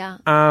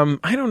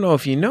 I don't know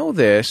if you know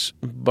this,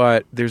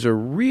 but there's a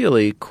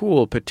really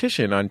cool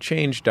petition on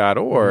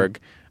change.org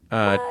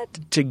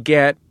to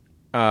get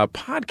a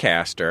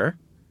podcaster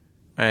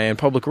and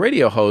public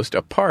radio host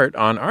a part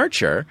on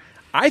Archer.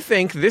 I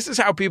think this is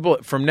how people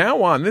are going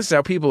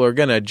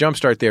to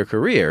jumpstart their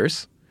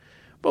careers.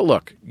 But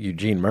look,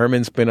 Eugene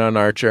Merman's been on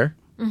Archer.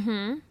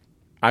 Mm-hmm.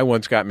 I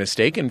once got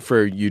mistaken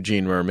for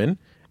Eugene Merman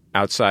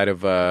outside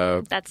of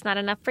a That's not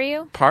enough for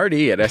you?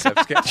 Party at SF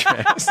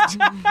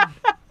Sketchfest.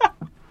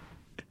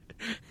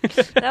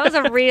 That was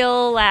a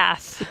real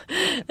laugh.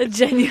 A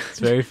genuine. It's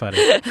very funny.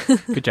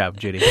 Good job,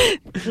 Judy.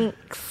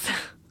 Thanks.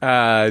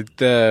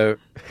 The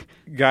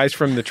guys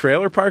from the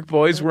Trailer Park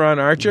Boys were on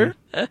Archer.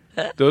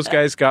 Those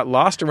guys got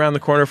lost around the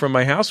corner from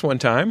my house one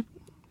time.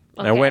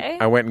 Okay.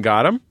 I went and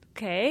got them.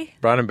 Okay.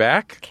 Brought them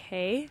back.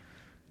 Okay.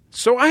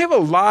 So I have a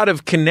lot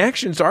of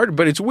connections to Archer,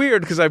 but it's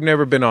weird because I've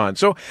never been on.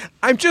 So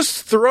I'm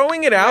just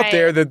throwing it out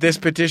there that this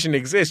petition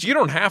exists. You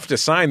don't have to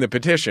sign the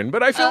petition,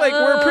 but I feel like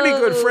we're pretty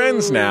good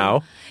friends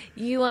now.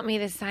 You want me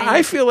to sign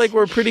I feel like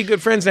we're pretty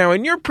good friends now,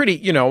 and you're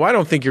pretty, I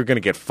don't think you're going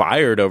to get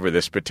fired over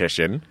this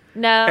petition.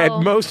 No.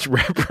 At most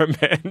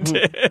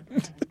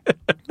reprimanded.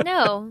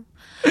 No.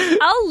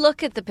 I'll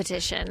look at the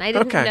petition. I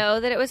didn't know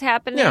that it was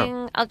happening.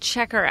 Yeah. I'll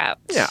check her out.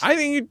 Yeah, I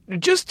think you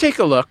just take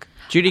a look.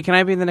 Judy, can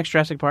I be in the next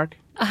Jurassic Park?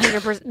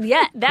 100%.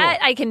 Yeah, that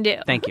I can do.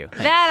 Thank you.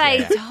 That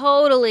I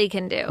totally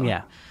can do.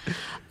 Yeah.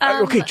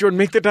 Okay, Jordan,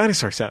 make the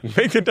dinosaur sound.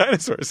 Make the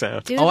dinosaur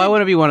sound. I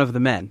want to be one of the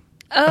men.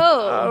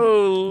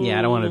 Oh. Yeah,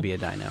 I don't want to be a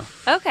dino.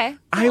 Okay.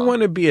 I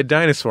want to be a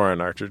dinosaur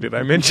on Archer. Did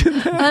I mention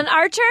that? An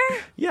Archer?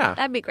 Yeah.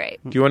 That'd be great.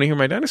 Do you want to hear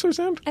my dinosaur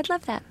sound? I'd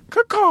love that.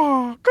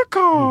 Caw-caw,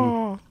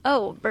 caw-caw.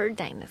 Oh, bird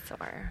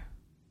dinosaur.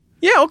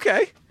 Yeah,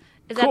 okay.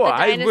 Is Cool.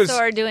 that the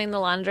dinosaur doing the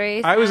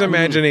laundry? I was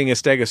imagining a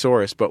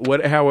stegosaurus, but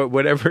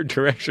whatever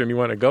direction you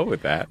want to go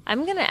with that.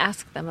 I'm going to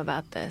ask them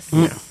about this.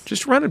 Yeah.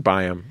 Just run it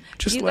by them.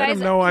 Just You let guys,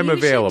 them know I'm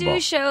available. You should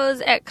do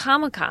shows at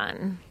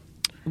Comic-Con.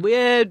 We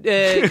had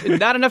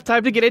not enough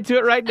time to get into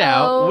it right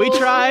now. Oh, we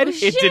tried.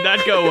 It did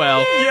not go well.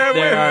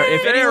 Yeah,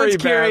 If anyone's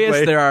curious,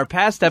 badly. there are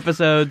past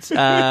episodes. Shit.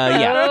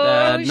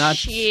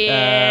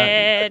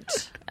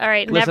 All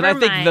right, Listen, never I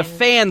think mind. the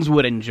fans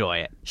would enjoy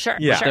it. Sure,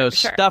 Yeah. sure, Those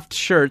sure. stuffed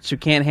shirts who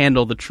can't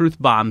handle the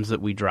truth bombs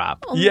that we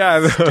drop.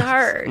 Yeah,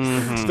 Stars.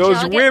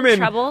 those Y'all get in women,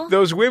 trouble?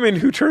 those women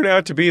who turn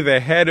out to be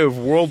the head of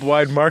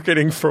worldwide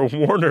marketing for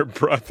Warner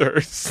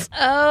Brothers,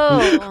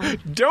 Oh,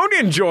 don't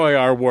enjoy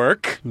our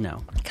work.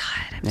 No.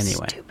 God, I'm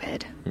Anyway.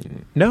 stupid.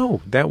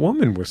 No, that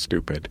woman was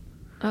stupid.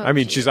 Oh, I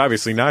mean, she's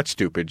obviously not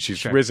stupid.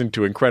 She's risen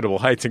to incredible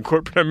heights in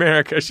corporate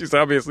America. She's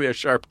obviously a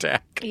sharp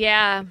tack.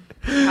 Yeah,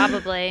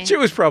 probably. She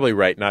was probably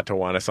right not to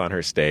want us on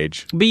her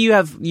stage. But you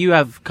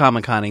have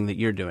Comic-Conning that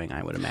you're doing,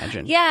 I would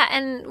imagine. Yeah,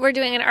 and we're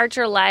doing an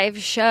Archer live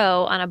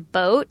show on a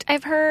boat,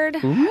 I've heard,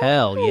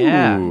 Hell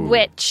yeah.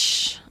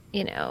 which,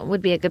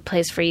 would be a good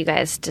place for you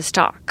guys to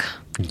stalk.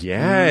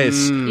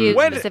 Yes. You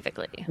What-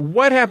 specifically.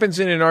 What happens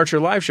in an Archer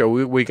live show?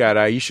 We got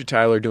Aisha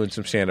Tyler doing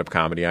some stand-up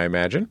comedy, I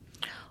imagine.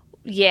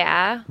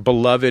 Yeah.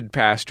 Beloved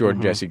past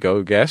Jordan Jesse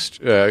Go guest,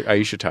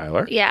 Aisha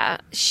Tyler. Yeah.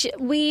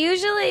 We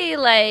usually,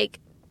 what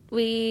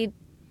do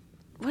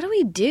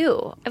we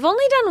do? I've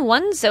only done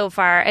one so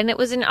far, and it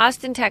was in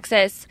Austin,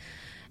 Texas.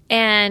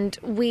 And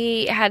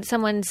we had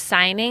someone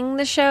signing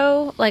the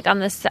show, like a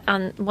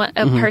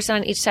person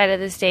on each side of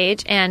the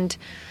stage.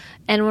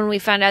 And when we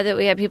found out that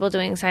we had people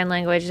doing sign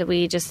language, that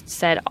we just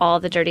said all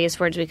the dirtiest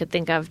words we could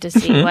think of to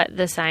see what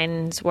the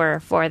signs were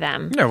for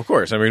them. No, of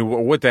course. I mean,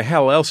 what the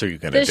hell else are you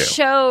going to The do?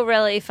 show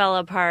really fell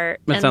apart.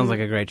 That sounds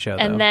like a great show,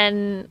 though. And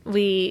then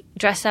we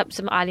dress up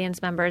some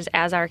audience members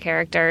as our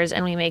characters,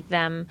 and we make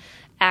them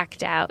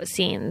act out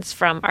scenes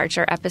from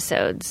Archer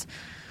episodes.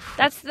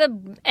 That's the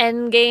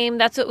end game.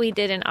 That's what we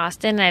did in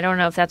Austin. I don't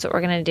know if that's what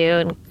we're going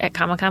to do at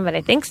Comic-Con, but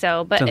I think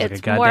so. But Sounds like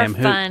it's a more goddamn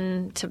hoot.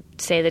 fun to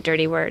say the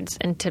dirty words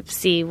and to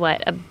see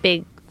what a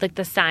big,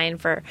 the sign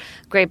for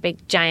great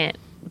big giant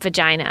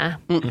vagina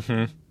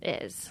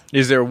is.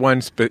 Is there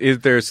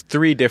there's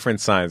three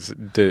different signs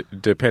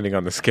depending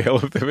on the scale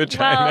of the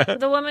vagina? Well,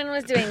 the woman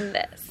was doing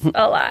this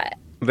a lot,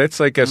 That's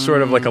like a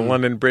sort of like a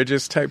London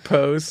Bridges type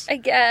pose. I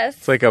guess.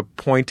 It's like a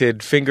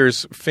pointed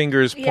fingers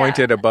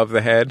pointed above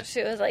the head.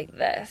 She was like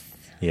this.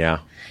 Yeah.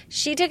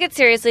 She took it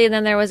seriously, and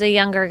then there was a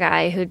younger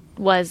guy who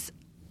was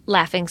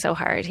laughing so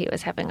hard he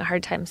was having a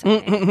hard time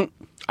saying.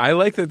 I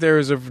like that there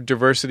is a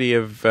diversity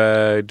of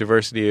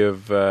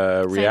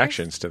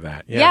reactions to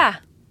that. Yeah.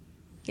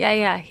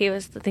 He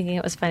was thinking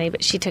it was funny,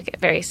 but she took it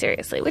very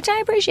seriously, which I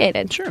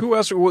appreciated. Sure. Who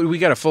else? We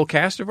got a full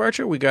cast of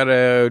Archer. We got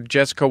a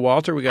Jessica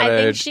Walter. We got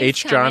a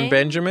H. John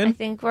Benjamin. I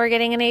think we're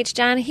getting an H.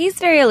 John. He's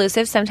very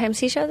elusive. Sometimes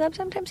he shows up.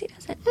 Sometimes he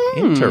doesn't.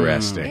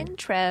 Interesting.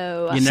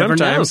 Intro. You never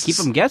know. Keep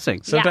them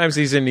guessing. Sometimes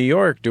he's in New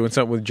York doing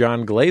something with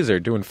John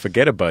Glazer, doing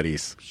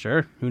Forget-A-Buddies.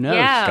 Sure. Who knows?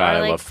 Yeah. God,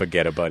 Or I love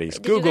Forget-A-Buddies.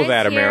 Did you Google guys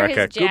that, hear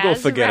America. his Google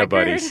jazz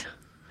Forget-A-Buddies.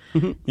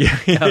 Yeah,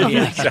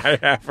 I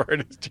have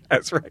heard his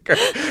jazz record.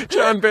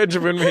 John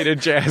Benjamin made a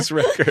jazz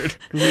record.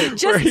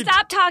 Just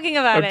stop talking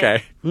about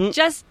Okay. it.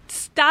 Just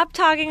stop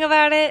talking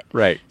about it.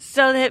 Right.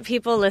 So that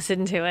people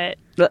listen to it.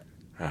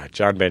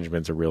 John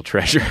Benjamin's a real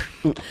treasure.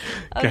 An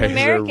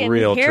American He's a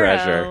real hero.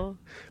 treasure.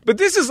 But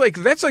this is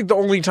that's the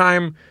only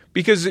time,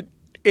 because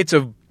it's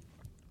a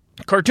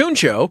cartoon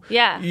show.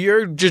 Yeah.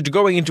 You're just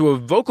going into a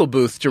vocal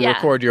booth to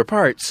record your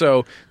part.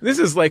 So this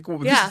is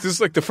this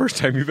is like the first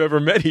time you've ever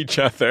met each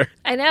other.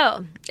 I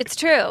know. It's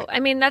true.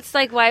 I mean, that's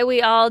like why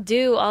we all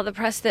do all the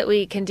press that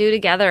we can do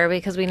together,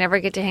 because we never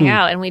get to hang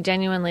out and we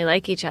genuinely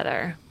like each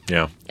other.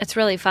 Yeah. It's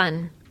really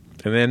fun.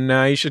 And then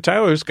Aisha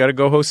Tyler's got to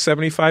go host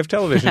 75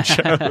 television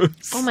shows.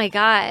 Oh my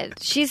God.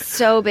 She's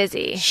so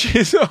busy.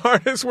 She's the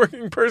hardest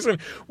working person.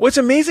 What's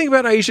amazing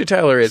about Aisha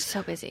Tyler is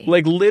So busy.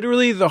 like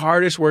literally the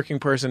hardest working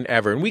person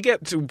ever.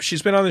 And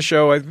she's been on the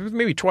show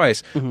maybe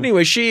twice.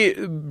 Anyway,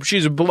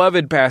 she's a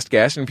beloved past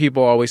guest, and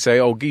people always say,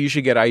 "Oh, you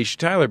should get Aisha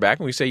Tyler back."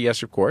 And we say,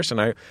 "Yes, of course."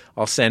 And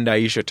I'll send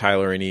Aisha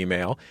Tyler an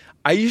email.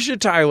 Aisha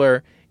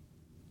Tyler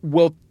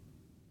will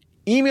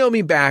email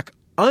me back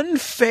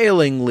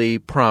unfailingly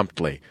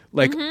promptly.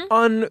 Like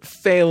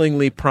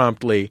unfailingly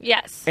promptly.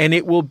 Yes. And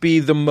it will be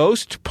the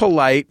most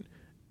polite,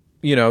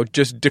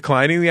 just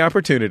declining the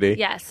opportunity.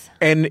 Yes.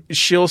 And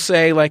she'll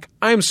say, like,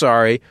 "I'm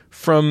sorry,"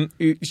 and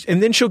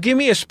then she'll give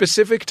me a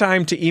specific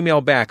time to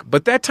email back.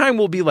 But that time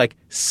will be like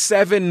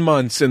 7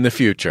 months in the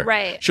future.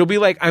 Right. She'll be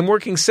like, "I'm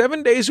working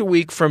 7 days a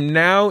week from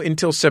now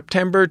until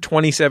September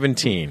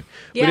 2017.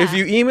 Yeah. But if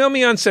you email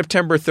me on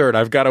September 3rd,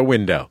 I've got a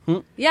window."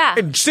 Yeah.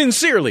 And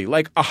sincerely,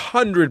 like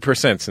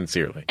 100%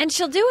 sincerely. And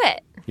she'll do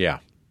it. Yeah.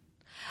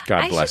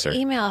 God bless her. I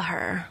should email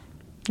her.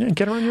 Yeah,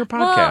 get her on your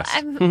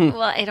podcast.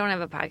 Well, I don't have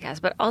a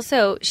podcast, but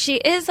also she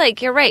is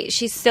like, you're right.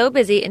 She's so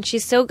busy and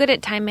she's so good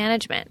at time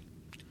management.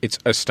 It's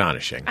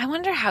astonishing. I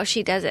wonder how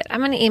she does it. I'm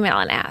going to email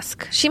and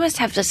ask. She must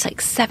have just like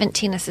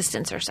 17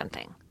 assistants or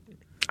something.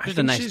 Just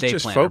a nice day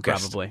planner,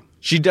 probably.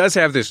 She does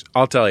have this.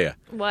 I'll tell you.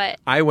 What?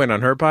 I went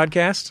on her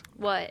podcast.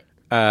 What?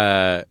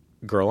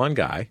 Girl on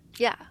Guy.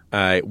 Yeah.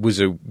 It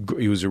was a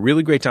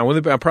really great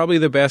time. Probably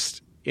the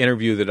best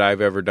interview that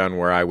I've ever done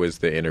where I was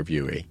the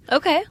interviewee.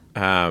 Okay.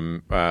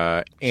 And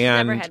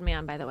Never had me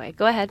on, by the way.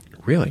 Go ahead.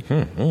 Really?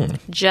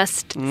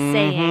 Just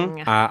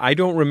saying. I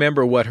don't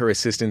remember what her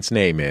assistant's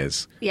name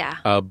is. Yeah.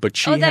 But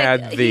she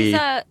had the. He's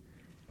a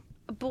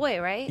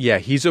boy, right? Yeah,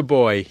 he's a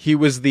boy. He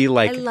was the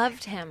I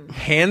loved him.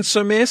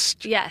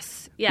 handsomest.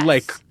 Yes. Yes.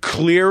 Like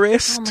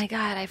clearest. Oh my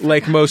God! I forgot.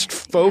 Like most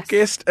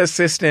focused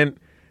assistant.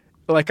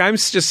 Like I'm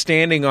just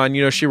standing on,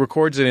 she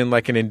records it in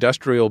like an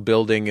industrial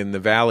building in the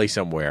valley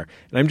somewhere.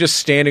 And I'm just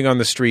standing on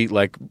the street,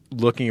 like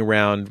looking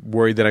around,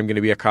 worried that I'm going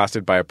to be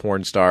accosted by a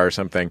porn star or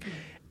something.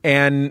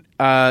 And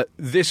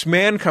this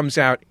man comes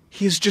out.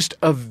 He's just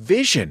a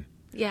vision.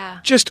 Yeah.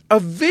 Just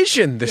a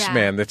vision, this Yeah.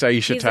 man that's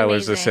Aisha He's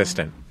Tyler's amazing.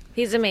 assistant.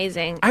 He's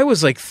amazing. I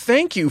was like,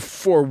 thank you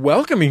for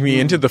welcoming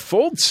me into the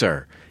fold,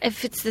 sir.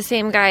 If it's the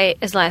same guy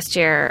as last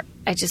year,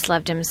 I just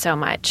loved him so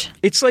much.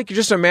 It's like,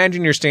 just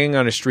imagine you're standing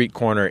on a street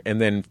corner and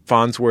then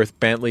Farnsworth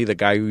Bentley, the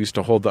guy who used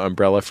to hold the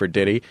umbrella for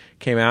Diddy,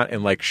 came out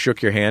and like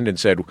shook your hand and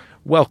said,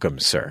 "Welcome,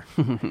 sir."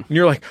 And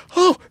you're like,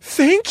 "Oh,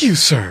 thank you,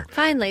 sir."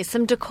 Finally,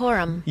 some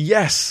decorum.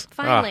 Yes.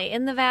 Finally,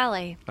 in the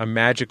valley. A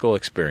magical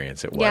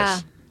experience it was. Yeah.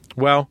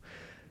 Well,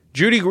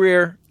 Judy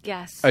Greer,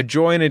 Yes. a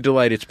joy and a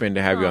delight it's been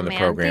to have you on the man.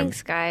 program.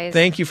 Thanks, guys.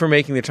 Thank you for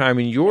making the time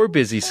in your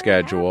busy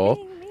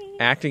schedule,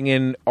 acting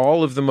in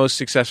all of the most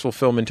successful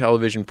film and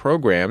television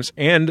programs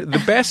and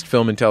the best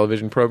film and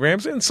television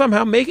programs, and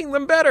somehow making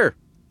them better.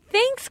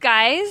 Thanks,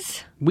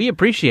 guys. We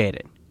appreciate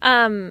it.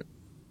 I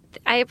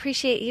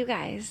appreciate you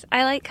guys.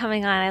 I like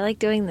coming on. I like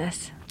doing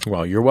this.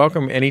 Well, you're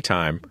welcome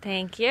anytime.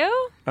 Thank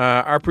you.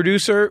 Our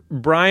producer,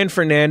 Brian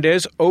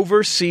Fernandez,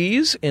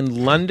 overseas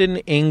in London,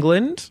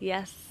 England.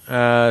 Yes.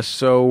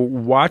 So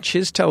watch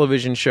his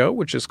television show,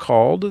 which is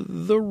called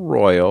The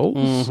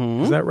Royals.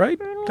 Is that right?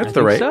 That's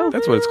the right. so.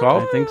 That's what it's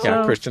called. I think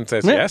Yeah, so. Christian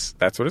says Yeah. yes.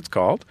 That's what it's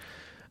called.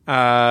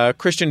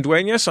 Christian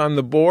Duenas on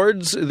the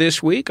boards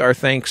this week. Our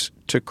thanks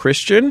to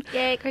Christian.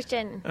 Yay,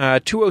 Christian.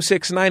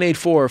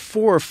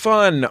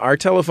 206-984-4FUN. Our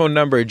telephone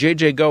number,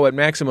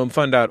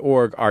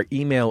 jjgo@MaximumFun.org. Our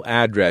email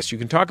address. You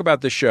can talk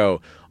about the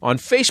show on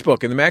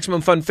Facebook in the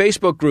Maximum Fun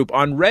Facebook group,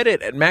 on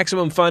Reddit at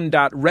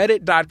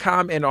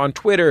MaximumFun.reddit.com, and on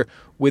Twitter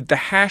with the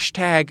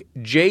hashtag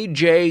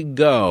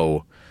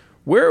JJGo.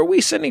 Where are we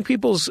sending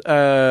people's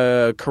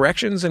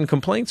corrections and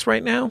complaints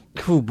right now?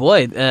 Oh,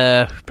 boy.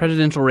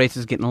 Presidential race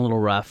is getting a little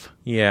rough.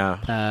 Yeah.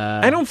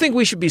 I don't think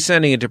we should be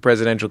sending it to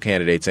presidential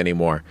candidates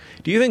anymore.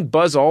 Do you think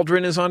Buzz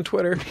Aldrin is on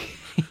Twitter?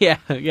 Yeah,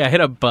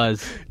 hit up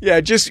Buzz.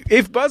 Yeah, just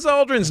if Buzz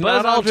Aldrin's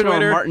not on Twitter,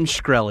 or Martin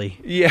Shkreli.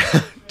 Yeah,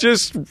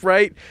 just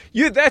right.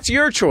 That's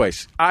your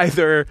choice.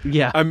 Either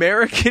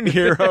American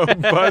hero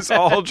Buzz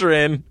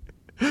Aldrin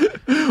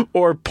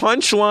or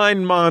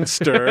punchline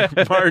monster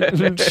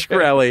Martin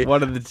Shkreli.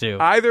 One of the two.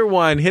 Either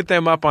one. Hit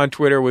them up on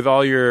Twitter with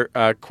all your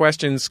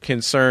questions,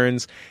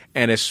 concerns,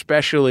 and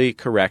especially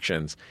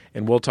corrections.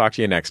 And we'll talk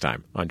to you next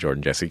time on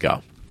Jordan Jesse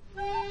Go.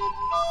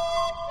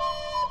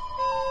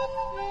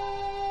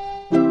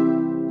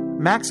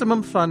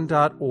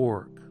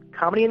 MaximumFun.org.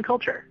 Comedy and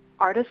culture.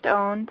 Artist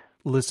owned.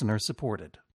 Listener supported.